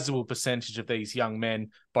sizable percentage of these young men,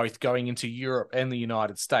 both going into Europe and the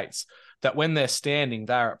United States, that when they're standing,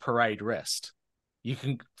 they're at parade rest. You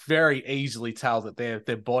can very easily tell that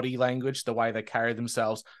their body language, the way they carry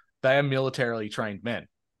themselves, they are militarily trained men.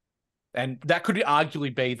 And that could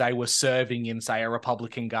arguably be they were serving in, say, a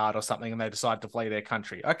Republican Guard or something, and they decided to flee their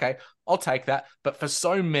country. Okay, I'll take that. But for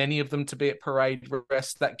so many of them to be at parade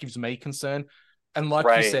rest, that gives me concern. And like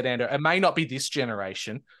you said, Andrew, it may not be this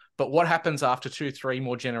generation, but what happens after 2-3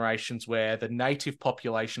 more generations where the native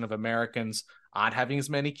population of Americans aren't having as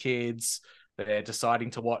many kids, they're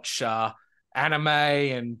deciding to watch anime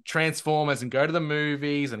and Transformers and go to the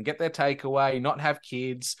movies and get their takeaway, not have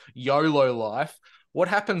kids, YOLO life. What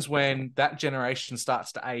happens when that generation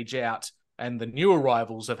starts to age out and the new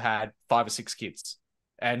arrivals have had 5 or 6 kids?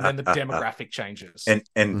 And then the demographic changes.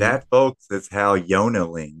 And that, folks, is how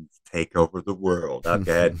Yonalings take over the world. I've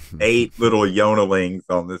had 8 little Yonalings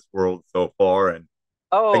on this world so far. And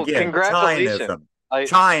again, congratulations.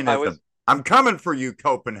 Chinaism. I'm coming for you,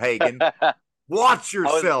 Copenhagen. Watch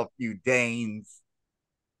yourself, you Danes.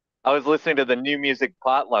 I was listening to the New Music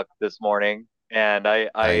Potluck this morning, and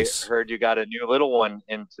I heard you got a new little one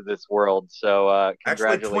into this world. So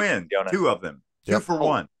congratulations, actually twins, Jonas. 2 of them. 2 for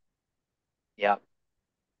 1. Yeah.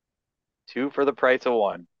 2 for the price of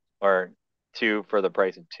 1, or 2 for the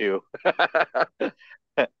price of 2.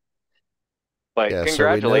 But congratulations. So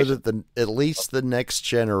we know that at least the next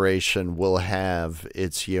generation will have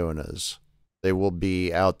its Yonas. They will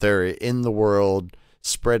be out there in the world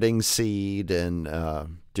spreading seed and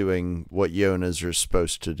doing what Yonas are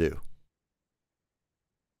supposed to do.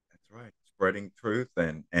 That's right. Spreading truth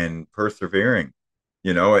and persevering.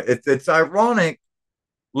 You know, it's ironic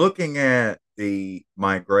looking at the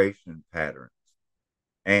migration patterns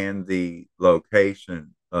and the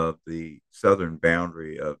location of the southern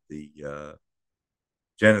boundary of the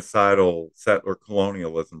genocidal settler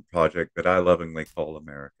colonialism project that I lovingly call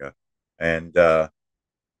America. And,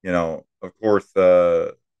 you know, of course,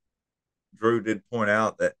 Drew did point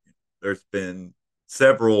out that there's been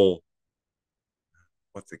several,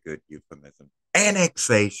 what's a good euphemism,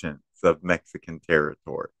 annexations of Mexican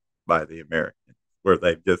territory by the Americans, where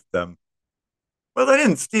they've just, well, they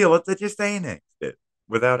didn't steal it, they just annexed it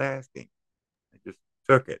without asking. They just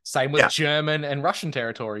took it. Same with German and Russian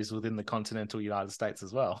territories within the continental United States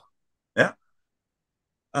as well. Yeah.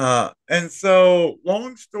 And so,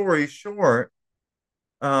 long story short,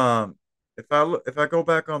 if I go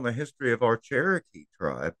back on the history of our Cherokee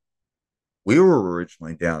tribe, we were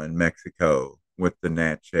originally down in Mexico with the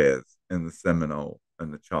Natchez and the Seminole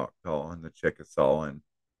and the Choctaw and the Chickasaw, and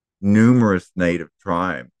numerous native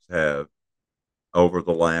tribes have, over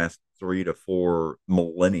the last 3 to 4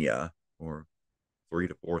 millennia, or 3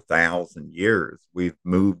 to 4,000 years, we've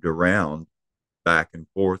moved around back and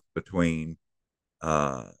forth between,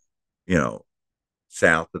 you know,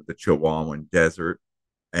 south of the Chihuahuan Desert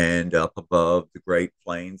and up above the Great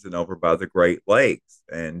Plains and over by the Great Lakes.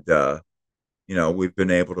 And, you know, we've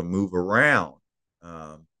been able to move around.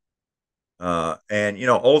 And, you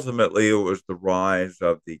know, ultimately it was the rise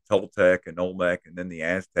of the Toltec and Olmec and then the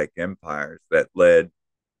Aztec empires that led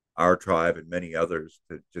our tribe and many others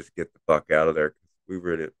to just get the fuck out of there. We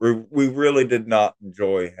really did not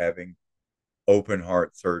enjoy having open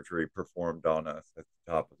heart surgery performed on us at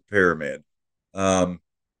the top of the pyramid. And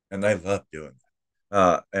they love doing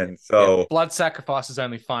that. And so blood sacrifice is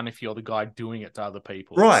only fun if you're the guy doing it to other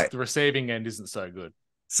people. Right. The receiving end isn't so good.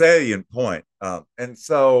 Salient point. And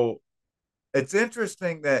so it's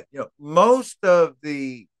interesting that, you know, most of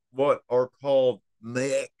the what are called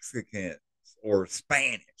Mexicans or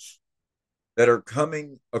Spanish that are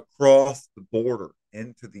coming across the border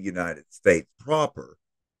into the United States proper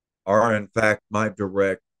are in fact my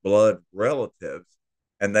direct blood relatives,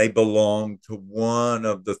 and they belong to one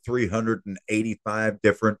of the 385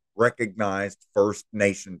 different recognized First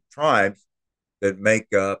Nation tribes that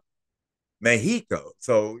make up Mexico.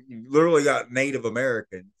 So you literally got Native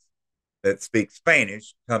Americans that speak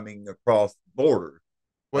Spanish coming across the border.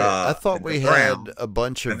 Wait, I thought we had a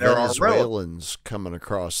bunch of Venezuelans coming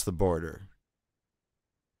across the border.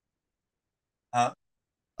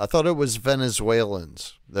 I thought it was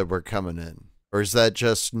Venezuelans that were coming in. Or is that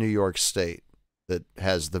just New York State that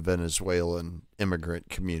has the Venezuelan immigrant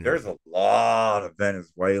community? There's a lot of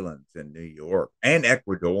Venezuelans in New York and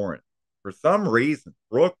Ecuadorians. For some reason,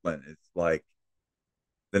 Brooklyn is like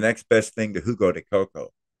the next best thing to Hugo de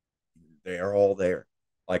Coco. They are all there.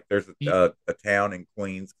 Like there's a town in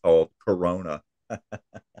Queens called Corona. And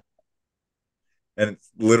it's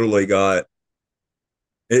literally got,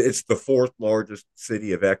 it's the 4th largest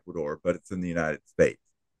city of Ecuador, but it's in the United States.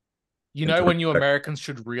 You know when you Americans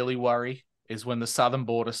should really worry is when the southern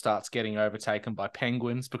border starts getting overtaken by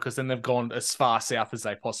penguins, because then they've gone as far south as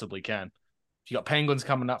they possibly can. If you got penguins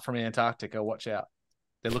coming up from Antarctica, watch out.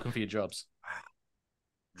 They're looking for your jobs.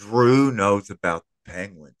 Drew knows about the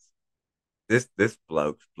penguins. This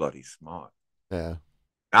bloke's bloody smart. Yeah.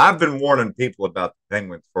 I've been warning people about the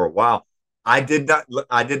penguins for a while. I did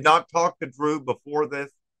not talk to Drew before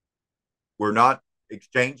this. We're not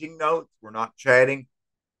exchanging notes. We're not chatting.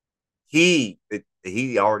 He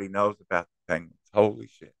already knows about the penguins. Holy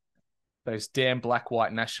shit. Those damn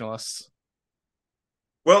black-white nationalists.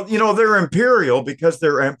 Well, they're imperial because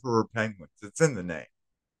they're emperor penguins. It's in the name.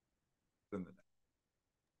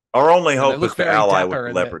 Our only hope is to ally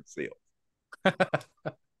with leopard seals.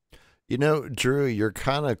 Drew, you're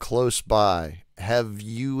kind of close by. Have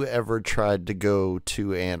you ever tried to go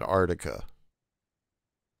to Antarctica?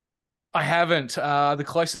 I haven't. The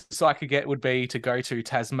closest I could get would be to go to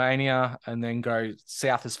Tasmania and then go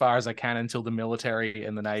south as far as I can until the military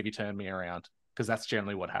and the Navy turn me around, because that's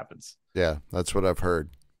generally what happens. Yeah, that's what I've heard.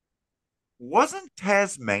 Wasn't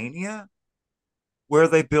Tasmania where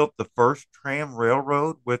they built the first tram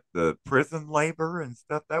railroad with the prison labor and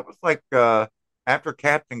stuff? That was like after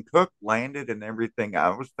Captain Cook landed and everything. I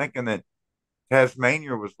was thinking that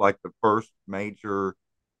Tasmania was like the first major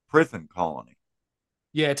prison colony.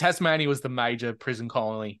 Yeah, Tasmania was the major prison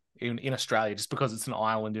colony in Australia, just because it's an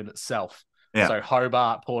island in itself. Yeah. So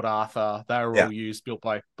Hobart, Port Arthur, they were all built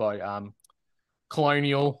by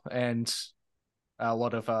colonial and a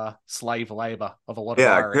lot of slave labor of a lot of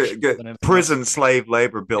Irish. Prison slave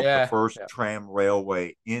labor built the first tram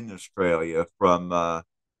railway in Australia from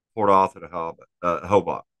Port Arthur to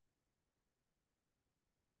Hobart.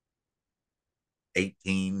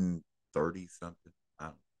 1830 something.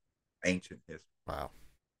 Ancient history. Wow.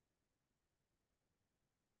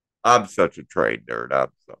 I'm such a trade nerd.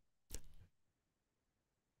 It's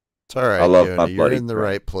all right. I love my you're in the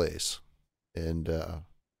right place, and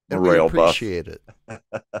we rail appreciate it.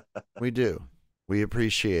 We do. We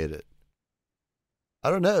appreciate it.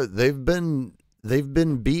 I don't know. They've been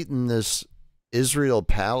beating this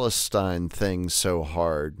Israel-Palestine thing so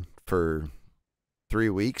hard for 3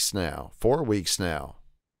 weeks now, 4 weeks now.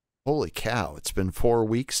 Holy cow! It's been 4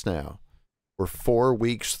 weeks now. We're 4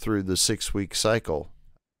 weeks through the 6-week cycle.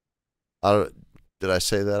 Did I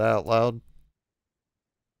say that out loud?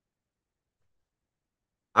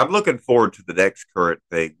 I'm looking forward to the next current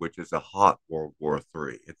thing, which is a hot World War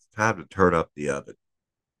III. It's time to turn up the oven.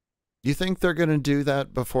 You think they're going to do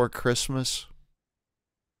that before Christmas?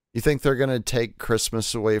 You think they're going to take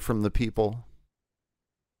Christmas away from the people?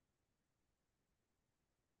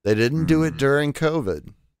 They didn't do it during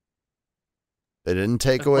COVID. They didn't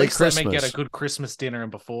take away Christmas. Let me get a good Christmas dinner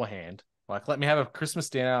beforehand. Like, let me have a Christmas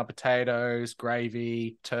dinner, potatoes,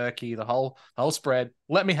 gravy, turkey, the whole spread.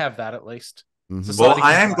 Let me have that at least. Mm-hmm. Well,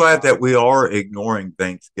 I am glad that we are ignoring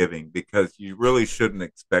Thanksgiving, because you really shouldn't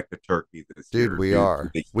expect a turkey this year. Dude, we are.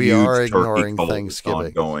 We are ignoring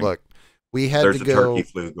Thanksgiving. Look, we had There's to go. There's a turkey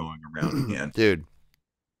flu going around again. Dude,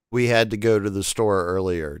 we had to go to the store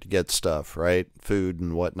earlier to get stuff, right? Food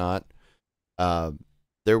and whatnot.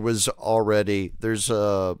 There's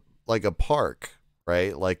a park,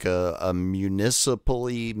 right? Like a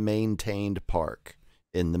municipally maintained park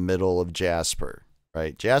in the middle of Jasper,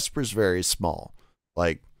 right? Jasper's very small,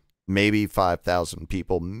 like maybe 5,000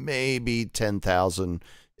 people, maybe 10,000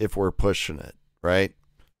 if we're pushing it, right?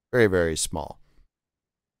 Very, very small.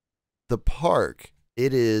 The park,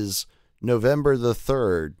 it is November the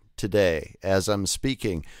 3rd today, as I'm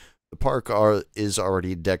speaking. The park is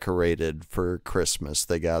already decorated for Christmas.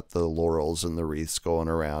 They got the laurels and the wreaths going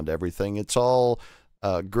around, everything. It's all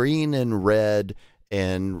green and red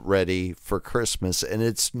and ready for Christmas, and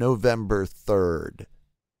it's November 3rd.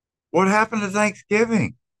 What happened to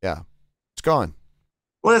Thanksgiving? Yeah, it's gone.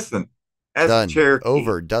 Listen, as Done. a Cherokee,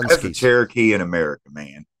 Over. as a Cherokee in America,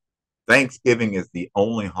 man, Thanksgiving is the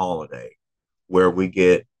only holiday where we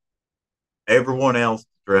get everyone else to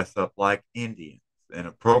dress up like Indians and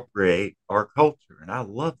appropriate our culture, and I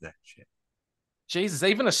love that shit. Jesus,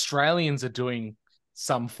 even Australians are doing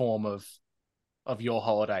some form of your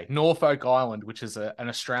holiday. Norfolk Island, which is an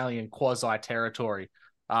Australian quasi territory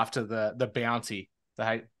after the bounty,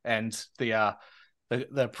 and the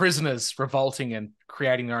prisoners revolting and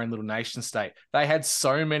creating their own little nation state. They had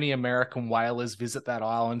so many American whalers visit that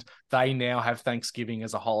island. They now have Thanksgiving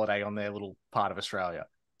as a holiday on their little part of Australia.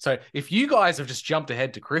 So if you guys have just jumped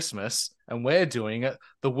ahead to Christmas and we're doing it,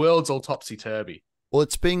 the world's all topsy-turvy. Well,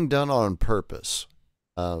 it's being done on purpose.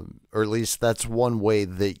 Or at least that's one way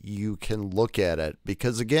that you can look at it.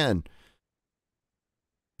 Because again,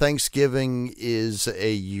 Thanksgiving is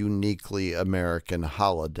a uniquely American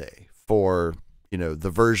holiday for, you know, the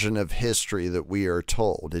version of history that we are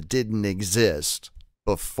told. It didn't exist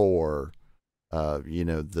before, you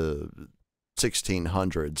know, the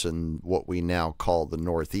 1600s and what we now call the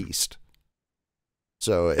Northeast.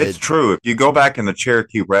 So it's true. If you go back in the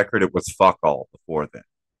Cherokee record, it was fuck all before then.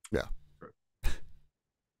 Yeah.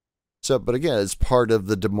 So, but again, it's part of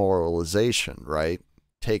the demoralization, right?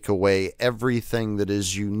 Take away everything that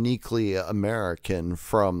is uniquely American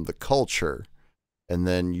from the culture, and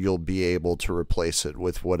then you'll be able to replace it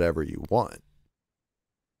with whatever you want.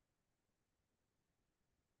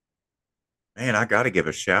 Man, I got to give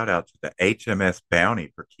a shout out to the HMS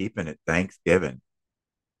Bounty for keeping it Thanksgiving.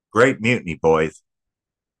 Great mutiny, boys.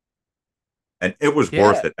 And it was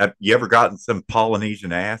worth it. Have you ever gotten some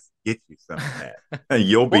Polynesian ass? Get you some of that.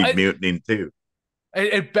 You'll be mutinying too.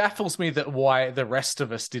 It baffles me that why the rest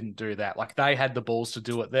of us didn't do that. Like, they had the balls to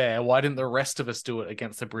do it there. Why didn't the rest of us do it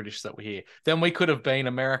against the British that were here? Then we could have been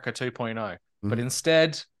America 2.0. Mm-hmm. But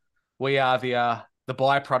instead, we are the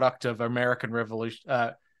byproduct of American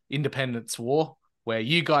Revolution, Independence War, where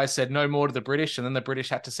you guys said no more to the British, and then the British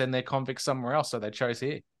had to send their convicts somewhere else, so they chose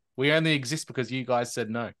here. We only exist because you guys said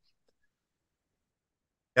no.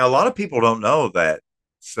 Now, a lot of people don't know that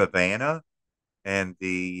Savannah and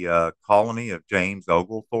the colony of James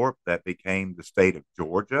Oglethorpe that became the state of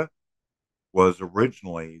Georgia was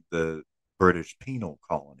originally the British penal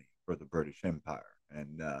colony for the British Empire.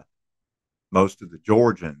 And most of the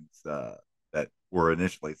Georgians that were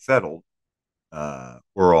initially settled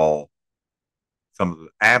were all some of the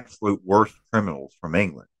absolute worst criminals from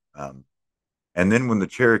England. And then when the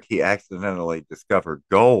Cherokee accidentally discovered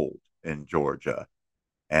gold in Georgia,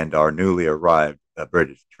 and our newly arrived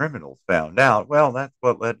British criminals found out, well, that's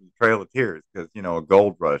what led to the Trail of Tears, because, you know, a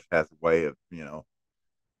gold rush has a way of, you know,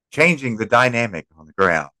 changing the dynamic on the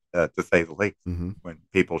ground, to say the least, when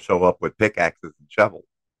people show up with pickaxes and shovels.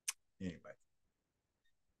 Anyway.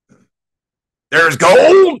 There's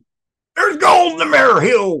gold! There's gold in the Mirror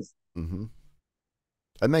Hills! Mm-hmm.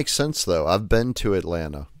 That makes sense, though. I've been to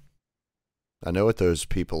Atlanta. I know what those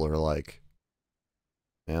people are like.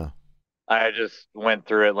 Yeah. I just went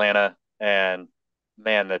through Atlanta, and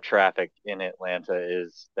man, the traffic in Atlanta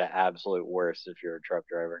is the absolute worst if you're a truck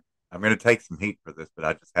driver. I'm going to take some heat for this, but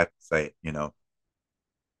I just have to say it, you know.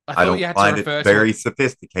 I don't find it very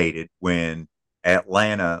sophisticated when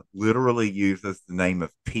Atlanta literally uses the name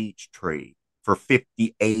of Peachtree for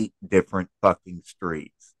 58 different fucking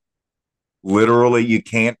streets. Literally, you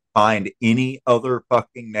can't find any other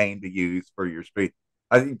fucking name to use for your street.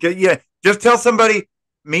 Yeah, just tell somebody,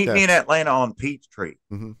 meet me in Atlanta on Peachtree.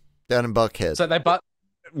 Mm-hmm. Down in Buckhead. So they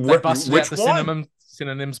busted out the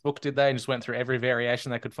synonyms book, did they? And just went through every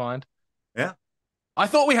variation they could find? Yeah. I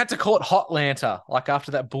thought we had to call it Hotlanta, like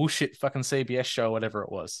after that bullshit fucking CBS show, whatever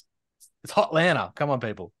it was. It's Hotlanta. Come on,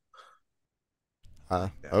 people.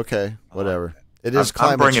 Okay, whatever. It is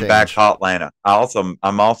climate I'm bringing change. back Hotlanta.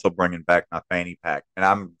 I'm also bringing back my fanny pack, and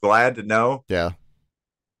I'm glad to know. Yeah.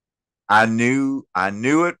 I knew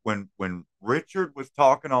it when Richard was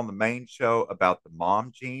talking on the main show about the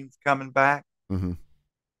mom jeans coming back. Mm-hmm.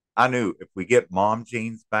 I knew if we get mom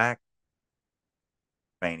jeans back,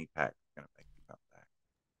 fanny pack is going to make me come back.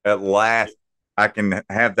 At last, I can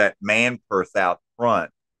have that man purse out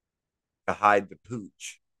front to hide the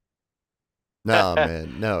pooch. No,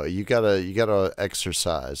 man, no. You gotta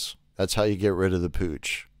exercise. That's how you get rid of the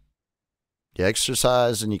pooch. You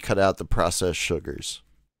exercise and you cut out the processed sugars.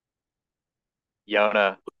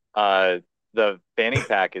 Yona, the fanny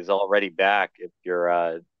pack is already back. If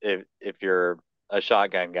you're if you're a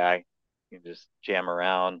shotgun guy, you can just jam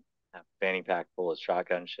around, have a fanny pack full of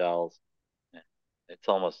shotgun shells. It's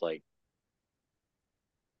almost like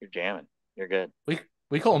you're jamming. You're good.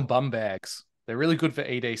 We call them bum bags. They're really good for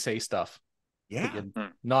EDC stuff. Yeah. Put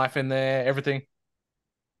your knife in there, everything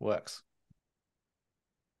works.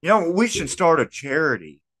 You know, we should start a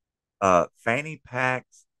charity, fanny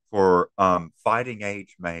packs for fighting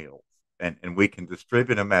age males, and we can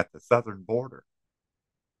distribute them at the southern border.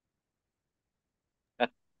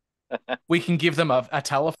 We can give them a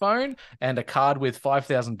telephone and a card with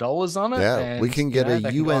 $5,000 on it. Yeah, and, we can get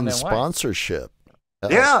a UN sponsorship.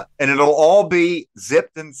 Yeah, and it'll all be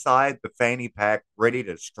zipped inside the fanny pack, ready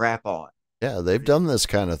to strap on. Yeah, they've done this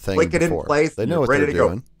kind of thing Click it before. in place. They know what they're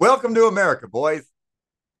doing. Go. Welcome to America, boys.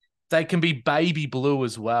 They can be baby blue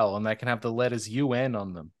as well, and they can have the letters UN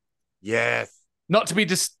on them. Yes. Not to be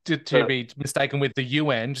be mistaken with the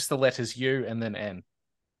UN, just the letters U and then N.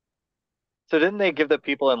 So didn't they give the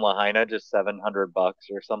people in Lahaina just $700 or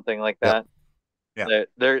something like that? Yeah.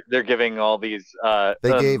 They're giving all these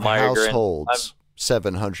they gave migrants, households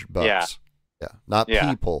 $700. Yeah. Not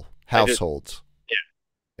people, households.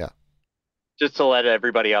 just to let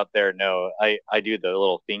everybody out there know, I do the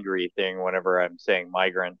little fingery thing whenever I'm saying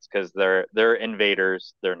migrants because they're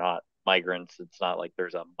invaders. They're not migrants. It's not like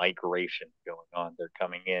there's a migration going on. They're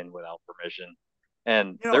coming in without permission,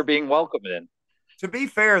 and You they're know, being welcomed in. to be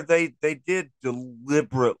fair, they did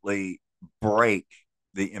deliberately break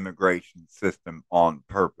the immigration system on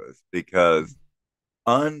purpose because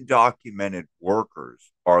undocumented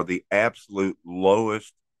workers are the absolute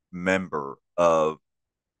lowest member of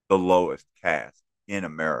the lowest caste in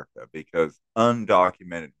America because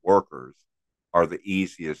undocumented workers are the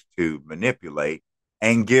easiest to manipulate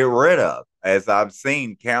and get rid of. As I've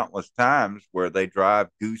seen countless times where they drive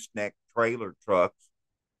gooseneck trailer trucks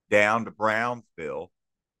down to Brownsville,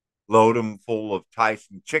 load them full of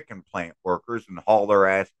Tyson chicken plant workers, and haul their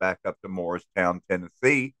ass back up to Morristown,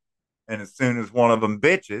 Tennessee. And as soon as one of them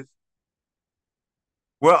bitches,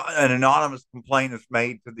 well, an anonymous complaint is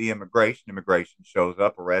made to the immigration. Immigration shows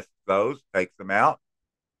up, arrests those, takes them out,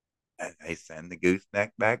 and they send the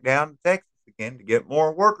gooseneck back down to Texas again to get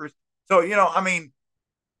more workers. So, I mean,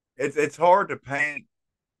 it's hard to paint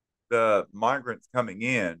the migrants coming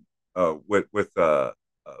in with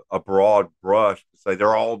a broad brush to say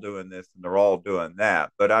they're all doing this and they're all doing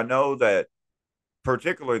that. But I know that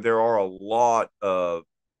particularly there are a lot of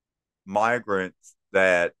migrants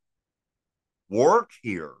that work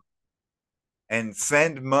here and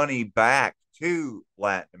send money back to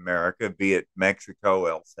Latin America, be it Mexico,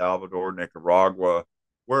 El Salvador, Nicaragua,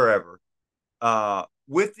 wherever,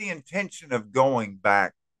 with the intention of going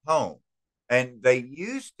back home. And they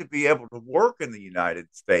used to be able to work in the United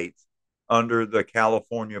States under the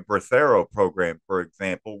California Bracero program, for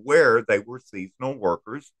example, where they were seasonal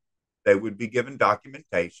workers. They would be given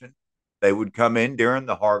documentation. They would come in during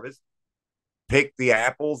the harvest, pick the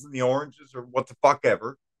apples and the oranges or what the fuck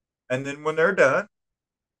ever. And then when they're done,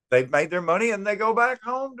 they've made their money and they go back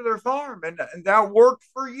home to their farm. And that worked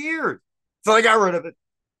for years. So they got rid of it.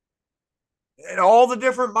 And all the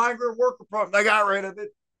different migrant worker programs, they got rid of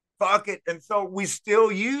it. Fuck it. And so we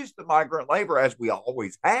still use the migrant labor as we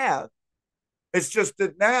always have. It's just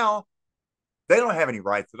that now they don't have any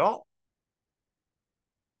rights at all.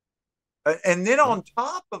 And then on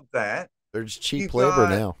top of that, there's cheap labor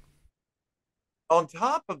now. On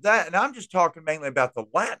top of that, and I'm just talking mainly about the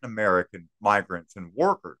Latin American migrants and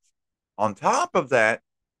workers. On top of that,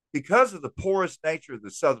 because of the porous nature of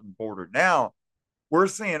the southern border now, we're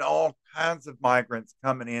seeing all kinds of migrants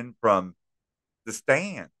coming in from the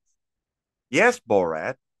stands. Yes,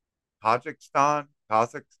 Borat, Tajikistan,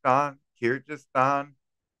 Kazakhstan, Kyrgyzstan,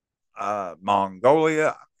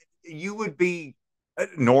 Mongolia. You would be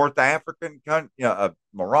North African country,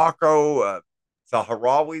 Morocco,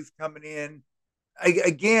 Sahrawis coming in.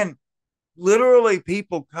 Again, literally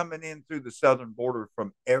people coming in through the southern border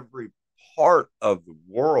from every part of the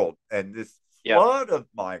world. And this flood of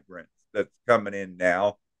migrants that's coming in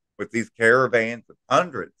now with these caravans of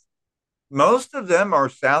hundreds, most of them are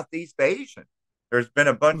Southeast Asian. There's been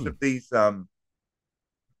a bunch of these, what's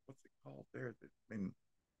it called there, that's been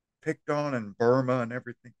picked on in Burma and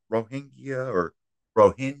everything, Rohingya or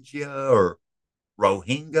Rohingya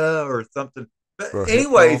or something. But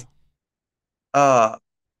anyways,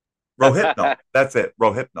 Rohypnol. That's it.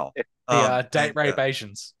 Rohypnol. Date rape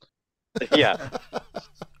Asians. Yeah.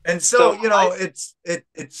 And so it's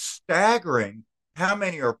staggering how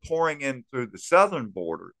many are pouring in through the southern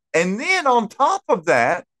border. And then on top of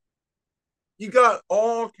that, you got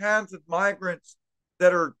all kinds of migrants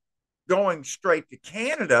that are going straight to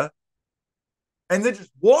Canada and they're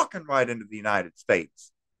just walking right into the United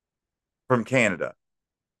States from Canada.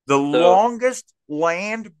 The longest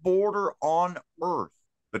land border on earth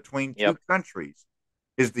between two countries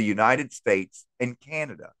is the United States and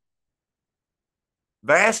Canada.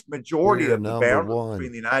 Vast majority of the boundary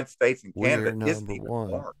between the United States and Canada isn't even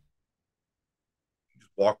marked. You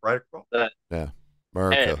just walk right across. America.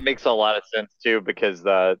 And it makes a lot of sense too because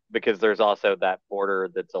there's also that border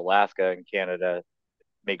that's Alaska and Canada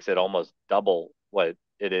makes it almost double what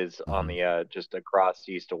it is on the just across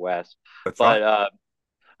east to west. That's but right.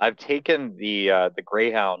 I've taken the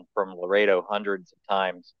Greyhound from Laredo hundreds of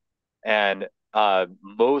times, and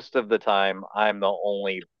most of the time I'm the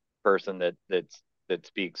only person that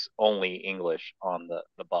speaks only English on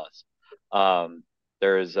the bus.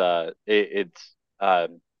 There's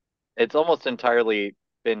it's almost entirely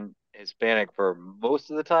been Hispanic for most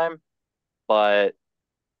of the time, but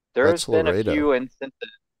there's been a few instances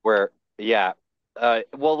where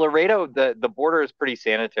well, Laredo, the border is pretty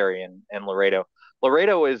sanitary in Laredo.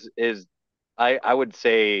 Laredo is I would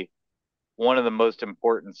say one of the most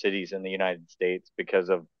important cities in the United States because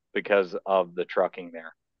of the trucking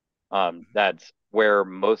there. That's where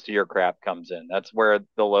most of your crap comes in. That's where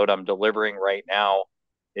the load I'm delivering right now,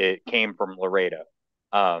 it came from Laredo.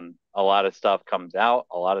 A lot of stuff comes out,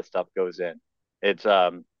 a lot of stuff goes in.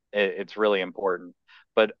 It's really important.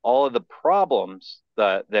 But all of the problems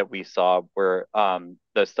that we saw were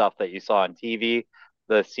the stuff that you saw on TV,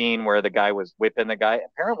 the scene where the guy was whipping the guy.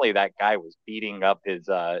 Apparently, that guy was beating up his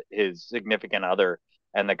significant other,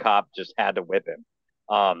 and the cop just had to whip him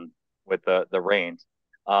with the reins.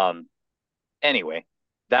 Um, anyway,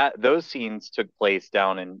 that those scenes took place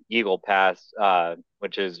down in Eagle Pass,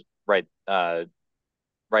 which is right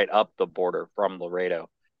up the border from Laredo.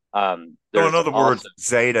 So, in There's other also words,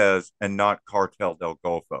 Zetas and not Cartel del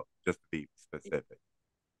Golfo, just to be specific.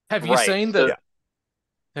 Have you seen the Yeah.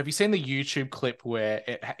 Have you seen the YouTube clip where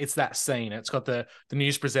it's that scene? It's got the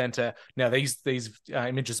news presenter. Now, these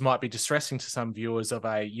images might be distressing to some viewers of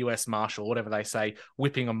a U.S. Marshal, whatever they say,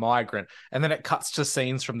 whipping a migrant. And then it cuts to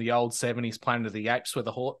scenes from the old 70s Planet of the Apes where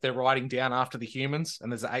they're riding down after the humans and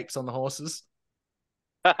there's the apes on the horses.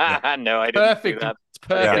 Yeah. No, I didn't see Perfect. that. It's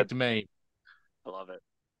perfect meme. I love it.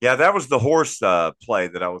 Yeah, that was the horse play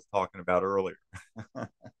that I was talking about earlier.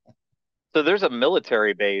 So there's a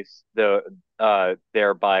military base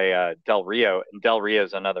there by Del Rio, and Del Rio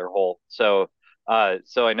is another hole. So I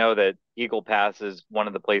know that Eagle Pass is one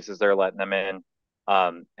of the places they're letting them in,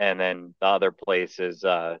 and then the other place is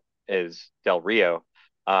Del Rio,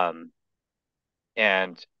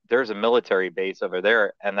 and there's a military base over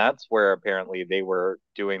there, and that's where apparently they were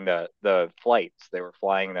doing the flights. They were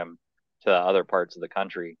flying them to other parts of the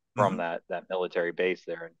country from that military base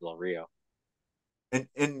there in Del Rio. And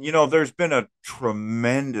there's been a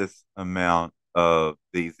tremendous amount of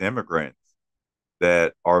these immigrants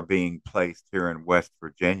that are being placed here in West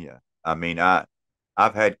Virginia. I mean, I've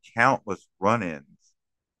had countless run-ins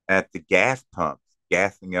at the gas pumps,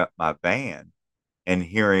 gassing up my van and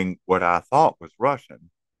hearing what I thought was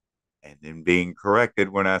Russian, and then being corrected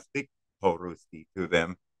when I speak po-ruski to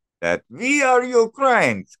them that we are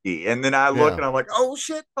Ukrainsky. And then I look and I'm like, oh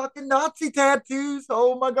shit, fucking Nazi tattoos.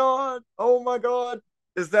 Oh my God. Oh my God.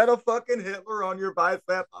 Is that a fucking Hitler on your bicep?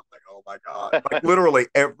 I'm like, oh my God. Like literally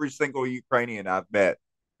every single Ukrainian I've met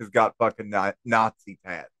has got fucking Nazi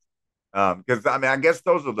tats. Because I mean, I guess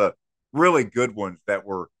those are the really good ones that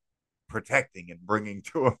we're protecting and bringing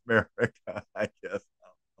to America, I guess.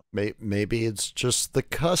 Maybe it's just the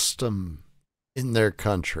custom in their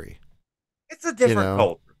country. It's a different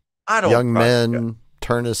culture. I don't. Young men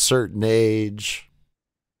turn a certain age,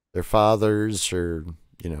 their fathers or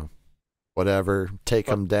whatever, take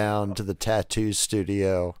them down to the tattoo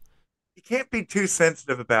studio. You can't be too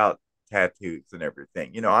sensitive about tattoos and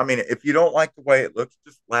everything. I mean, if you don't like the way it looks,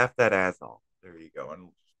 just laugh that ass off. There you go, and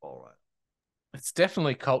just fall right. It's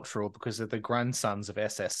definitely cultural because of the grandsons of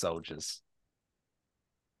SS soldiers.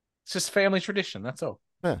 It's just family tradition. That's all.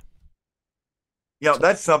 Yeah.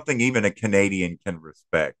 That's something even a Canadian can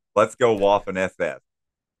respect. Let's go off an SS.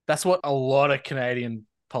 That's what a lot of Canadian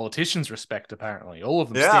politicians respect, apparently. All of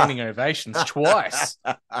them standing ovations twice.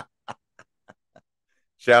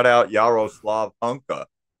 Shout out Yaroslav Hunka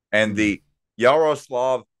and the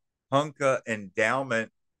Yaroslav Hunka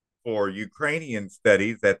Endowment for Ukrainian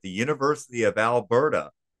Studies at the University of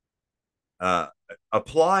Alberta.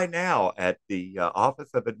 Apply now at the Office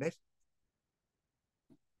of Admissions.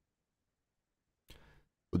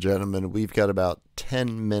 Well, gentlemen, we've got about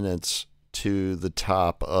 10 minutes to the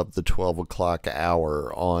top of the 12 o'clock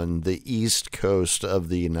hour on the East Coast of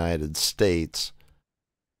the United States.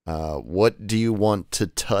 What do you want to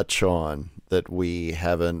touch on that we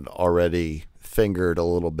haven't already fingered a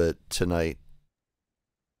little bit tonight?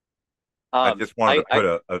 I just wanted to put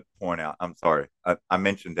a point out. I'm sorry. I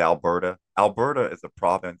mentioned Alberta. Alberta is a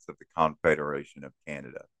province of the Confederation of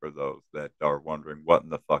Canada, for those that are wondering what in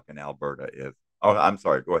the fucking Alberta is. Oh, I'm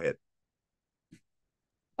sorry. Go ahead.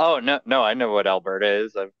 Oh, no, I know what Alberta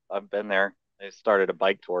is. I've been there. I started a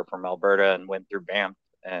bike tour from Alberta and went through Banff,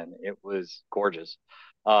 and it was gorgeous.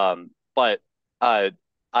 But I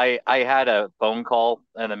had a phone call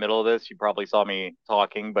in the middle of this. You probably saw me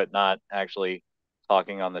talking, but not actually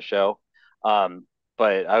talking on the show.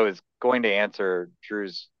 But I was going to answer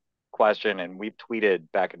Drew's question, and we've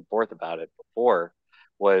tweeted back and forth about it before,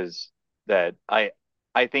 was that I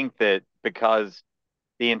think that because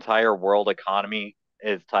the entire world economy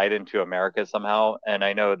is tied into America somehow, and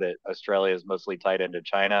I know that Australia is mostly tied into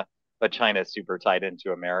China, but China is super tied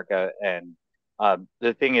into America. And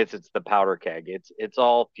the thing is, it's the powder keg. It's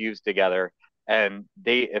all fused together, and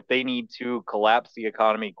if they need to collapse the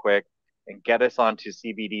economy quick and get us onto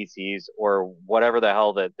CBDCs or whatever the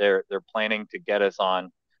hell that they're planning to get us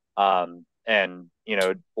on, and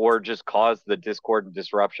or just cause the discord and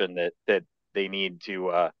disruption that they need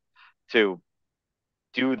to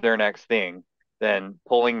do their next thing, then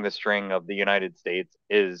pulling the string of the United States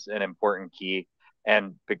is an important key.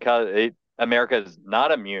 And because America is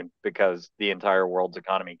not immune because the entire world's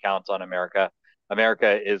economy counts on America.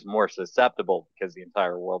 America is more susceptible because the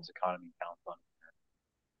entire world's economy counts on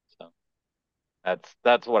America. So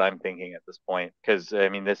that's what I'm thinking at this point. Because I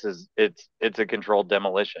mean, it's a controlled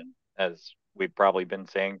demolition, as we've probably been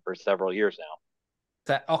saying for several years now.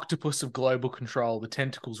 That octopus of global control, the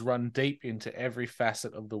tentacles run deep into every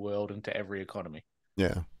facet of the world, into every economy.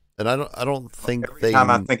 Yeah. And I don't think Every time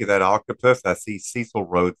I think of that octopus, I see Cecil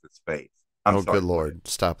Rhodes' face. I'm sorry, good Lord.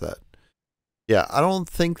 Stop that. Yeah, I don't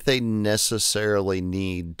think they necessarily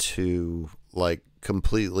need to like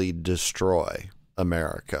completely destroy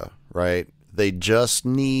America, right? They just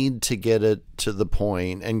need to get it to the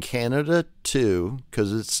point, and Canada too,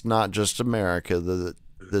 because it's not just America that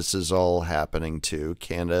this is all happening to.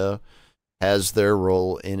 Canada has their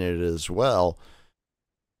role in it as well.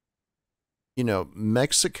 You know,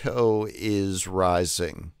 Mexico is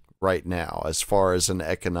rising right now as far as an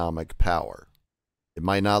economic power. It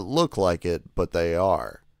might not look like it, but they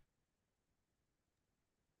are.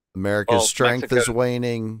 America's strength is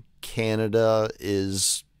waning. Canada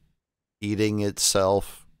is eating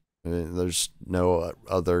itself. I mean, there's no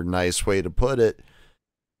other nice way to put it.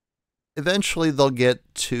 Eventually, they'll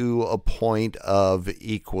get to a point of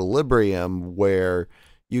equilibrium where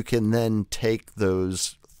you can then take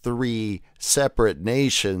those three separate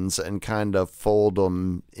nations and kind of fold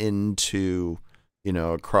them into, you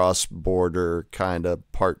know, a cross-border kind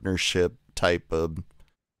of partnership type of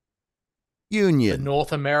union. The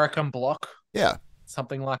North American bloc? Yeah.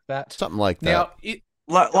 Something like that. Something like that.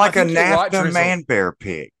 Now, like a NAFTA man-bear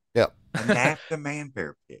pig. Yep. A NAFTA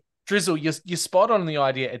man-bear pig. Drizzle, you're spot on the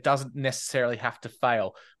idea. It doesn't necessarily have to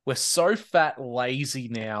fail. We're so fat lazy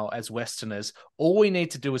now as Westerners. All we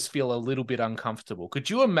need to do is feel a little bit uncomfortable. Could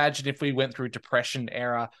you imagine if we went through Depression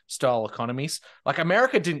era style economies? Like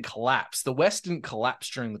America didn't collapse. The West didn't collapse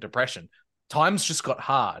during the Depression. Times just got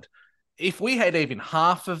hard. If we had even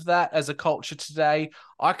half of that as a culture today,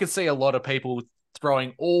 I could see a lot of people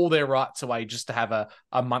throwing all their rights away just to have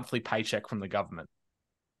a monthly paycheck from the government.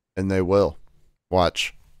 And they will.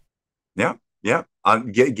 Watch. Yeah.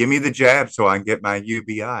 Give me the jab so I can get my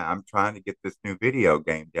UBI. I'm trying to get this new video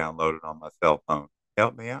game downloaded on my cell phone.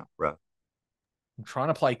 Help me out, bro. I'm trying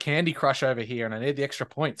to play Candy Crush over here, and I need the extra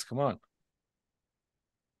points. Come on.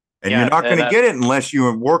 And you're not going to get it unless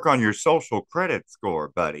you work on your social credit score,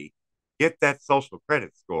 buddy. Get that social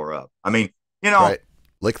credit score up. I mean, you know, right.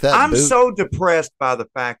 Lick that I'm boot. so depressed by the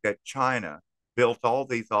fact that China built all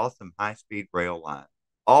these awesome high-speed rail lines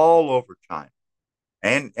all over China.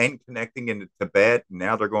 And connecting into Tibet, and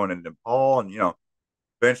now they're going into Nepal, and, you know,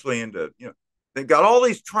 eventually into, you know, they've got all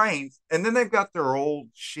these trains, and then they've got their old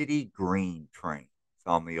shitty green trains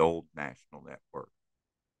on the old national network.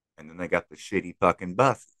 And then they got the shitty fucking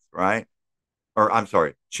buses, right? Or, I'm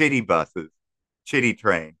sorry, shitty buses, shitty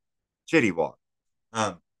train, shitty walk.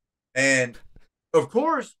 And, of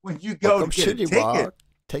course, when you go to get a ticket... Walk.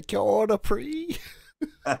 Take your order, pre.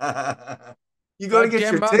 You got to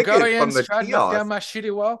get your ticket from the kiosk. Down my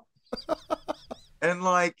shitty wall. And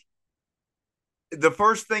like the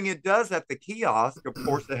first thing it does at the kiosk, of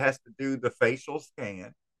course, it has to do the facial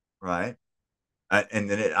scan, right? And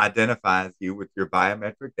then it identifies you with your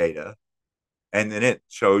biometric data. And then it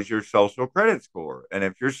shows your social credit score. And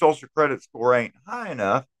if your social credit score ain't high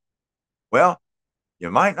enough, well, you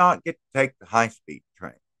might not get to take the high-speed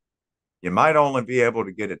train. You might only be able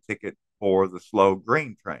to get a ticket for the slow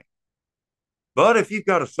green train. But if you've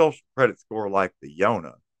got a social credit score like the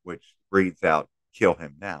Yona, which reads out, kill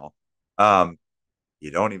him now, you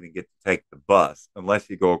don't even get to take the bus unless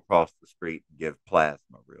you go across the street and give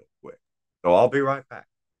plasma real quick. So I'll be right back.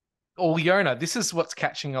 Oh, Yona, this is what's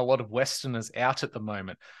catching a lot of Westerners out at the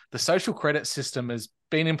moment. The social credit system has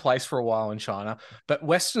been in place for a while in China, but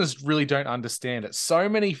Westerners really don't understand it. So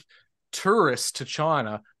many tourists to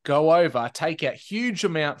China go over, take out huge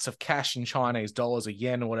amounts of cash in Chinese dollars or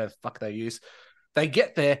yen or whatever the fuck they use. They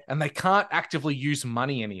get there and they can't actively use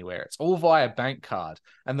money anywhere. It's all via bank card.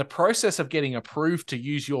 And the process of getting approved to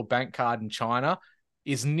use your bank card in China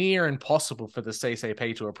is near impossible for the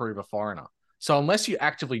CCP to approve a foreigner. So unless you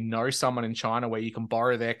actively know someone in China where you can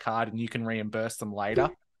borrow their card and you can reimburse them later,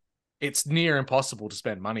 it's near impossible to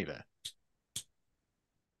spend money there.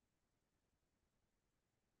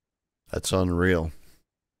 That's unreal.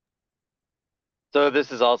 So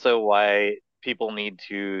this is also why people need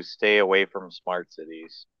to stay away from smart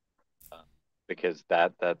cities, because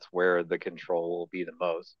that's where the control will be the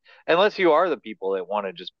most. Unless you are the people that want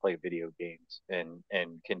to just play video games and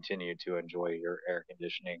continue to enjoy your air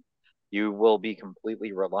conditioning, you will be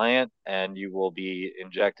completely reliant and you will be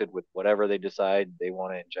injected with whatever they decide they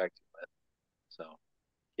want to inject you with. So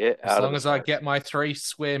get As out of long the as I smart. get my 3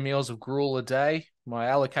 square meals of gruel a day, my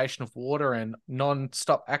allocation of water, and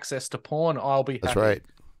non-stop access to porn, I'll be That's happy. right.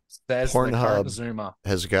 There's the current Pornhub Zoomer.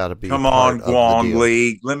 has got to be Come part on, of the Guang deal.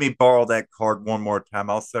 League. Let me borrow that card one more time.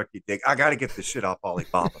 I'll suck your dick. I got to get the shit off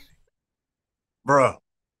Alibaba, bro.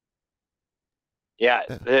 Yeah,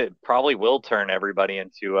 it probably will turn everybody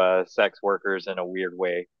into sex workers in a weird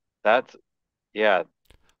way. That's yeah.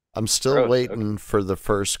 I'm still Gross. waiting for the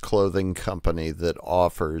first clothing company that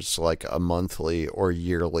offers like a monthly or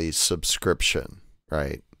yearly subscription,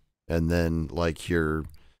 right? And then like your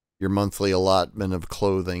monthly allotment of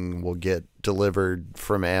clothing will get delivered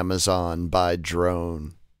from Amazon by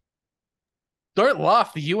drone. Don't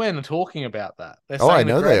laugh. The UN are talking about that. They're Oh, saying I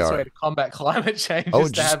know the they greatest are. way to combat climate change Oh,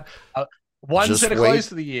 is to just- have one just set of wait. clothes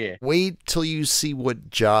for the year. Wait till you see what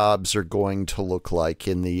jobs are going to look like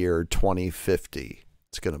in the year 2050.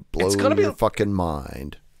 It's going to blow your fucking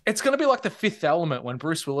mind. It's going to be like The Fifth Element when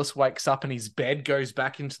Bruce Willis wakes up and his bed goes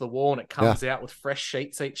back into the wall and it comes out with fresh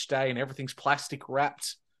sheets each day and everything's plastic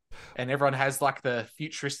wrapped and everyone has like the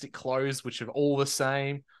futuristic clothes which are all the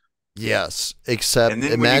same. Yes, except And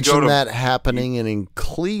then imagine that happening in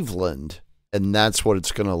Cleveland, and that's what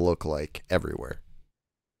it's going to look like everywhere.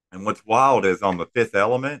 And what's wild is on the Fifth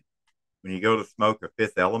Element, when you go to smoke a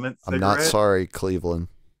Fifth Element cigarette, I'm not sorry, Cleveland.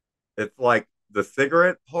 It's like the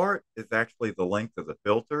cigarette part is actually the length of the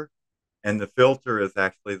filter, and the filter is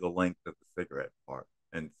actually the length of the cigarette part.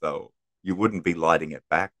 And so you wouldn't be lighting it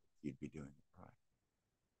backwards. You'd be doing it right.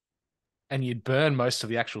 And you'd burn most of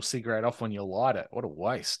the actual cigarette off when you light it. What a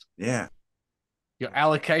waste. Yeah. Your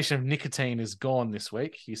allocation of nicotine is gone this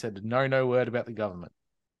week. You said no word about the government.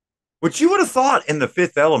 Which you would have thought in the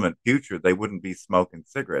Fifth Element future, they wouldn't be smoking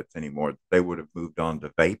cigarettes anymore. They would have moved on to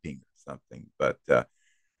vaping or something. But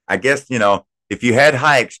I guess, if you had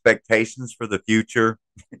high expectations for the future,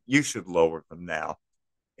 you should lower them now.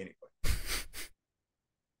 Anyway.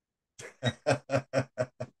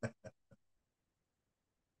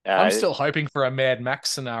 I'm still hoping for a Mad Max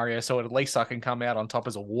scenario so at least I can come out on top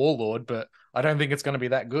as a warlord, but I don't think it's going to be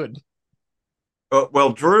that good.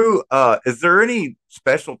 Well, Drew, is there any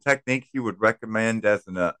special techniques you would recommend as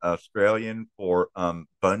an Australian for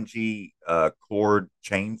bungee cord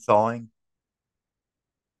chainsawing?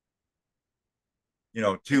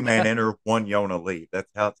 2-man enter, 1 Yona leave.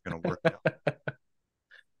 That's how it's going to work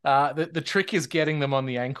out. The trick is getting them on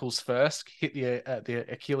the ankles first, hit the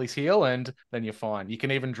Achilles heel, and then you're fine. You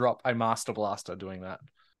can even drop a Master Blaster doing that.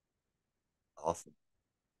 Awesome.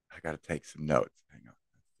 I got to take some notes. Hang on.